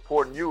support what's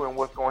supporting you and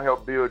what's going to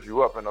help build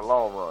you up in the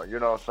long run. You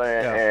know what I'm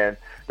saying? Yeah. And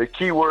the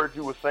key words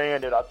you were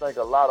saying that I think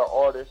a lot of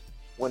artists,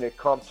 when it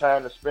comes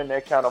time to spend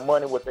that kind of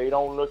money, what they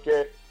don't look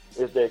at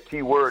is that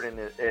key word, and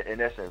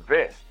that's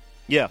invest.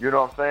 Yeah. You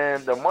know what I'm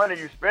saying? The money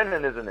you're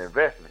spending is an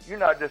investment. You're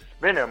not just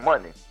spending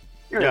money.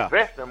 You're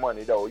investing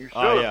money, though. You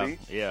should be.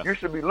 Yeah. You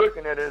should be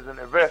looking at it as an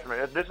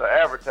investment. This is an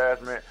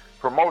advertisement,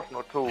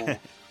 promotional tool.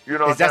 You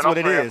know what I'm saying? That's what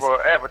it is.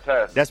 For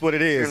advertising. That's what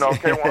it is.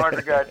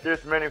 K100 got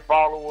this many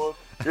followers,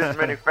 this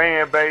many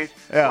fan base.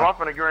 So I'm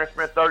finna go and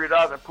spend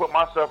 $30 and put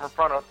myself in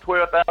front of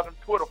 12,000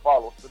 Twitter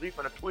followers because he's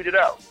finna tweet it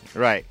out.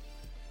 Right.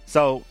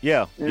 So you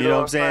know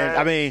what I'm saying?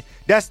 I mean,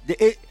 that's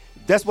it.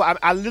 That's why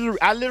I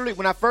literally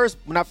when I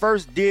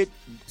first did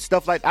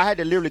stuff like I had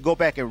to literally go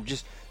back and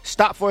just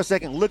stop for a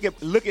second, look at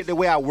the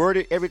way I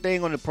worded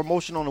everything on the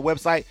promotion on the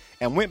website,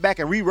 and went back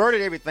and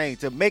reworded everything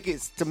to make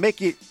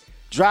it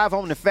drive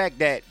home the fact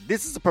that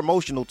this is a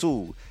promotional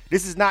tool.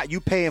 This is not you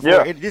paying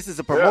for it. This is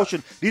a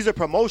promotion. Yeah. These are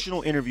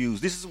promotional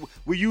interviews. This is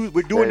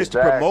we're doing this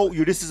to promote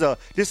you. This is a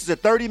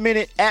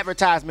 30-minute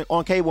advertisement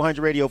on K100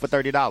 Radio for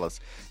 $30.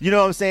 You know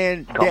what I'm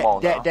saying?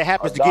 That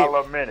happens to get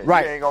 $1 a minute.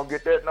 Right. You ain't gonna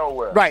get that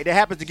nowhere. Right. That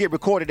happens to get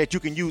recorded that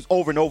you can use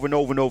over and over and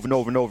over and over and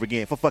over and over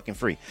again for fucking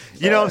free.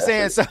 You know what I'm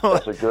saying? So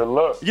that's a good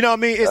look. You know what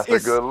I mean? It's a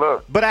good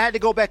look. But I had to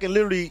go back and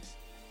literally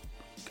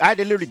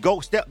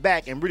step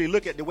back and really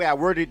look at the way I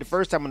worded it the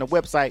first time on the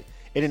website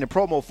and in the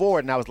promo for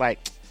it, and I was like,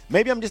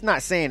 maybe I'm just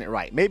not saying it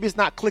right. Maybe it's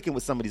not clicking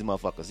with some of these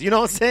motherfuckers. You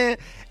know what I'm saying?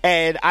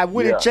 And I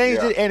went and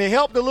changed it, and it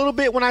helped a little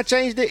bit when I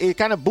changed it. It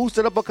kind of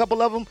boosted up a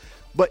couple of them.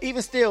 But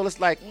even still, it's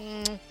like,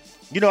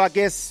 I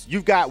guess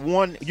you've got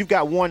one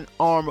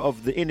arm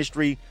of the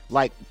industry,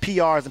 like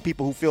PRs and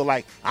people who feel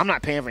like, I'm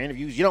not paying for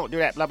interviews. You don't do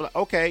that, blah, blah.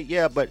 Okay,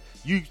 yeah, but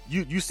you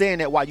saying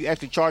that while you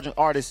actually charging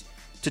artists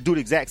to do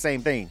the exact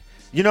same thing.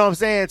 You know what I'm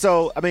saying?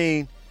 So, I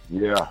mean,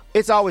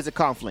 it's always a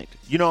conflict.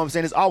 You know what I'm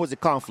saying? It's always a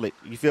conflict.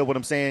 You feel what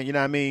I'm saying? You know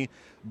what I mean?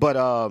 But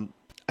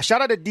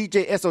shout out to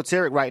DJ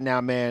Esoteric right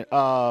now, man.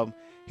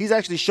 He's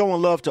actually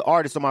showing love to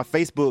artists on my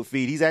Facebook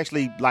feed. He's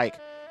actually like,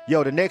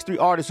 yo, the next 3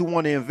 artists who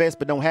want to invest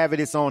but don't have it,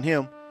 it's on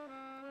him.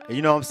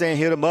 You know what I'm saying?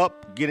 Hit him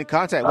up, get in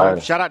contact with him.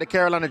 Shout out to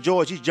Carolina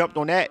George. He's jumped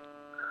on that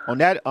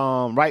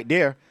right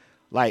there.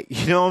 Like,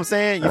 you know what I'm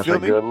saying? You feel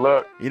me? Good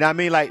luck. You know what I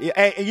mean? Like,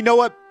 and you know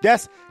what?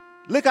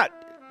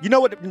 You know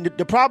what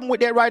the problem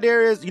with that right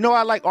there is?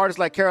 I like artists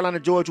like Carolina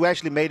George who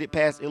actually made it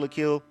past Illa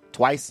Kill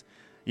twice.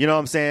 You know what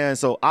I'm saying?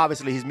 So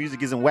obviously his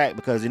music isn't whack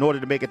because in order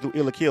to make it through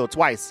Illa Kill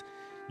twice,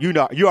 you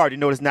already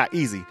know it's not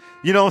easy.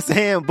 You know what I'm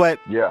saying? But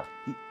yeah.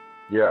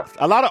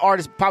 A lot of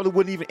artists probably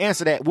wouldn't even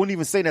answer that, wouldn't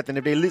even say nothing.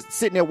 If they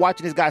sitting there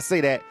watching this guy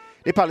say that,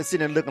 they probably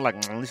sitting there looking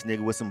like, this nigga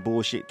with some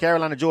bullshit.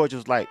 Carolina George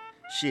was like,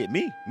 shit,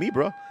 me,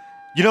 bro.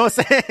 You know what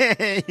I'm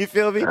saying? You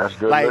feel me? That's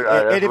good. Like,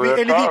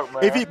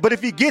 But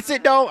if he gets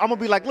it though, I'm gonna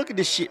be like, look at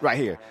this shit right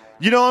here.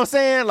 You know what I'm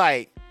saying?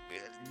 Like,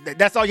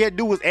 that's all you had to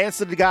do was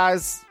answer the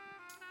guy's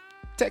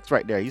text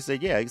right there. You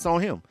said, yeah, it's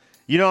on him.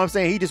 You know what I'm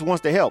saying? He just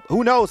wants to help.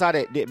 Who knows how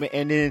that?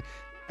 And then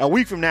a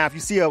week from now, if you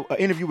see an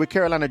interview with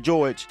Carolina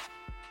George,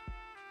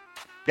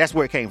 that's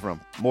where it came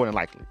from, more than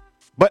likely.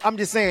 But I'm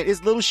just saying,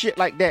 it's little shit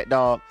like that,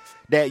 dog,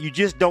 that you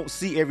just don't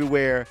see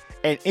everywhere.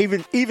 And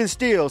even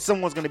still,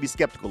 someone's going to be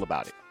skeptical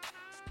about it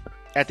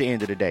at the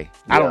end of the day.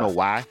 Yeah. I don't know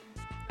why.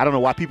 I don't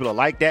know why people are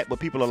like that, but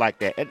people are like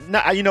that. And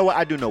you know what?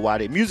 I do know why.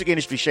 The music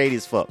industry shady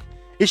as fuck.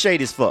 It's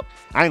shady as fuck.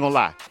 I ain't going to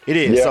lie. It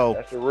is. Yeah, so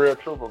that's the real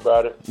truth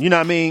about it. You know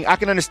what I mean? I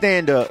can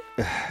understand the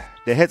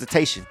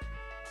hesitation.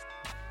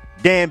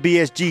 Damn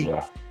BSG.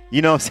 Yeah.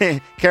 You know what I'm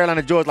saying?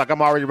 Carolina George, like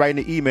I'm already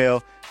writing the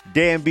email.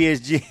 Damn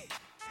BSG.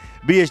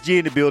 BSG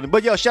in the building.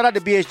 But yo, shout out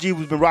to BSG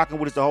who's been rocking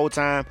with us the whole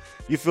time.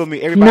 You feel me?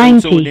 Everybody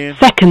who tuned in. 90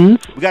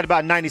 seconds. We got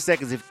about 90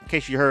 seconds in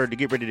case you heard to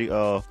get ready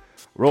to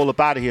roll up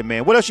out of here,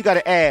 man. What else you got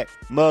to add,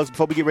 Muggs,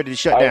 before we get ready to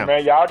shut down?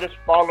 Man, y'all just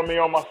follow me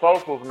on my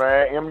socials,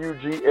 man.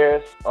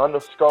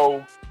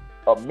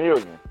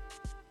 MUGS_1,000,000.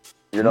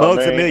 You know Muggs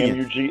what I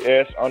 $1,000,000.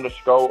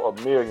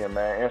 MUGS_1,000,000,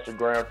 man.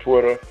 Instagram,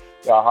 Twitter.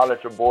 Y'all holler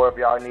at your boy if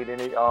y'all need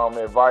any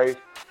advice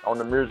on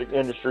the music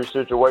industry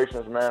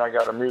situations, man. I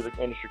got a music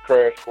industry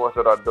crash course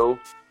that I do.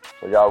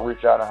 So y'all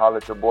reach out and holler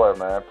at your boy,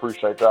 man.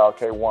 Appreciate y'all.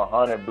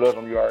 K100,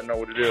 Blizzum, you already know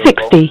what it is.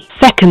 60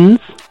 seconds.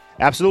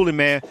 Absolutely,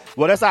 man.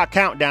 Well, that's our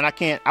countdown.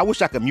 I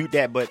wish I could mute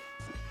that, but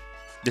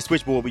the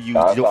switchboard we use,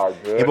 it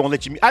won't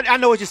let you mute. I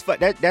know it's just fun.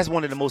 That's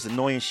one of the most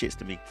annoying shits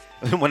to me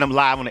when I'm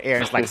live on the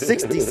air. It's like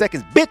 60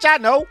 seconds. Bitch, I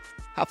know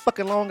how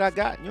fucking long I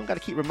got. You don't got to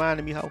keep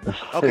reminding me how.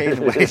 Okay,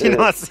 anyway, you know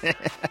what I'm saying?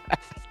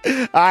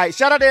 All right,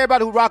 shout out to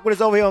everybody who rock with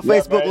us over here on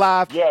Facebook man.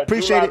 Live. Yeah,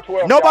 appreciate it.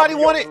 12th, nobody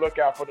wanted. Look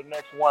out for the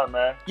next one,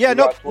 man. Yeah,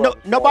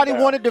 nobody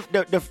wanted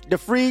the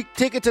free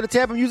ticket to the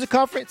Tampa Music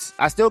Conference.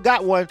 I still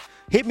got one.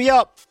 Hit me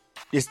up.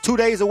 It's 2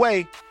 days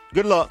away.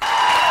 Good luck.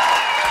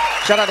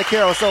 Shout out to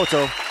Carol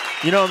Soto.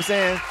 You know what I'm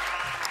saying?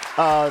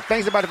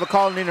 Thanks everybody for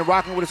calling in and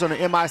rocking with us on the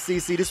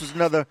MICC. This was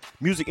another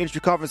music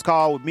industry conference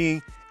call with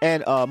me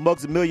and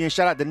Muggs $1,000,000.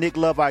 Shout out to Nick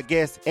Love, our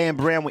guest, and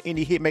BRAM with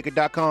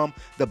IndieHitmaker.com,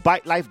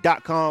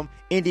 TheBiteLife.com,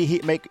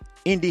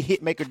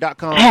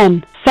 IndieHitmaker.com.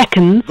 10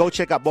 seconds. Go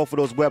check out both of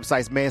those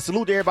websites, man.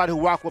 Salute to everybody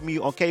who rock with me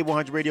on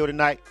K100 Radio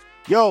tonight.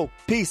 Yo,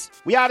 peace.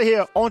 We out of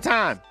here on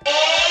time. All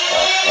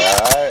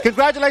right.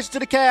 Congratulations to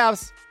the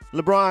Cavs,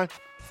 LeBron.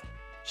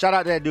 Shout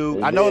out to that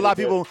dude. I know a lot of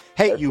people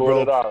hate you,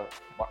 bro.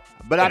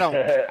 But I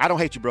don't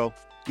hate you, bro.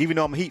 Even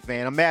though I'm a Heat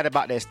fan, I'm mad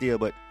about that still,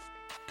 but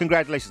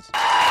congratulations.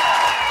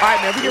 All right,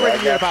 man, we get ready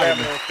to get out of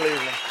here.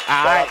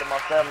 Shout out to my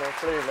family in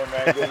Cleveland,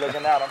 man. Good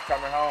looking out. I'm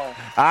coming home.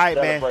 All right,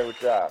 man. Celebrate with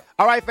y'all.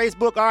 All right,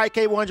 Facebook. All right,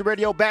 K100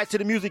 Radio. Back to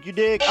the music, you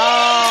dig?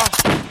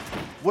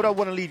 What I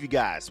want to leave you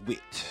guys with?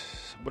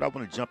 What I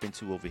want to jump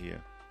into over here?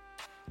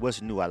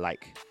 What's new I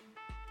like?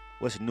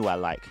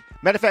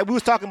 Matter of fact, we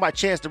was talking about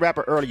Chance the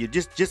Rapper earlier,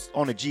 just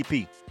on the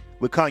GP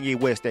with Kanye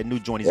West, that new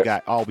joint he's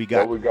got. All we got.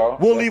 There we go.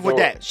 We'll leave with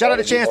that. Shout out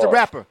to Chance the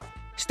Rapper.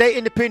 Stay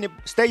independent.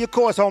 Stay your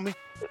course, homie.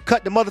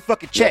 Cut the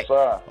motherfucking check.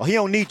 Yes, or he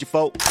don't need you,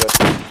 folks.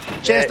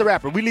 Chance the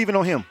Rapper. We leaving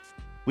on him.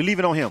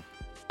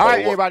 All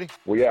right, everybody.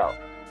 We out.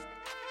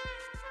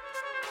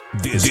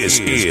 This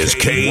is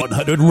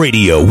K100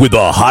 Radio with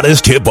the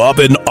hottest hip-hop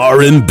and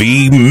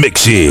R&B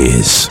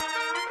mixes.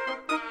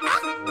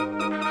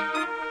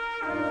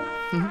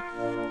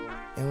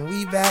 And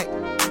we back.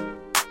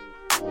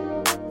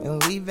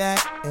 And we back.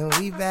 And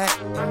we back.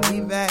 And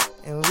we back.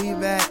 And we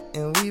back.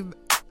 And we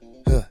back.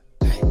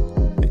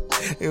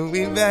 And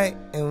we back.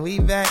 And we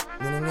back.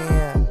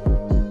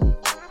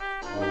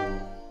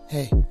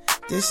 Hey.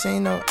 This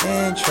ain't no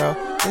intro,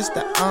 this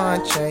the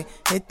entree.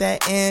 Hit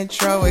that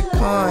intro with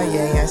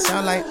Kanye, I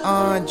sound like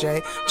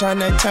Andre.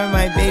 Tryna turn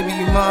my baby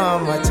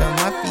mama to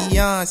my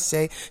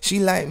fiance. She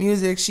like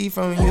music, she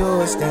from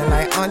Houston,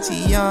 like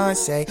Auntie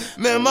Beyonce.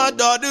 Man, my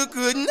daughter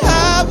couldn't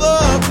have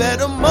a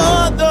better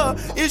mother.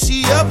 If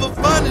she ever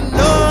find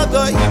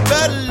another, he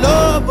better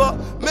love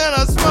her. Man,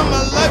 I swear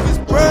my life is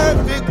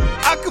perfect,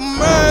 I can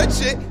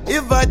merge it.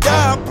 If I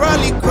die, I'll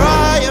probably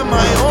cry in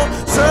my own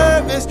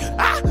service.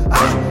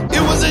 It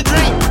was a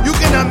dream, you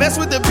cannot mess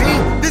with the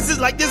beam. This is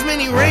like this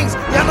many rings,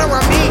 y'all know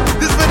what I mean.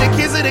 This for the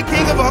kids of the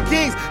king of all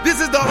kings.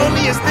 This is the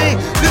onlyest thing.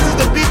 This is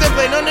the beat that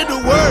played under the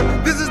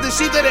word. This is the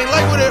sheep that ain't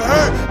like what it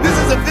heard. This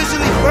is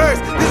officially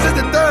first, this is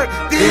the third.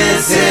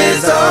 This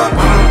is a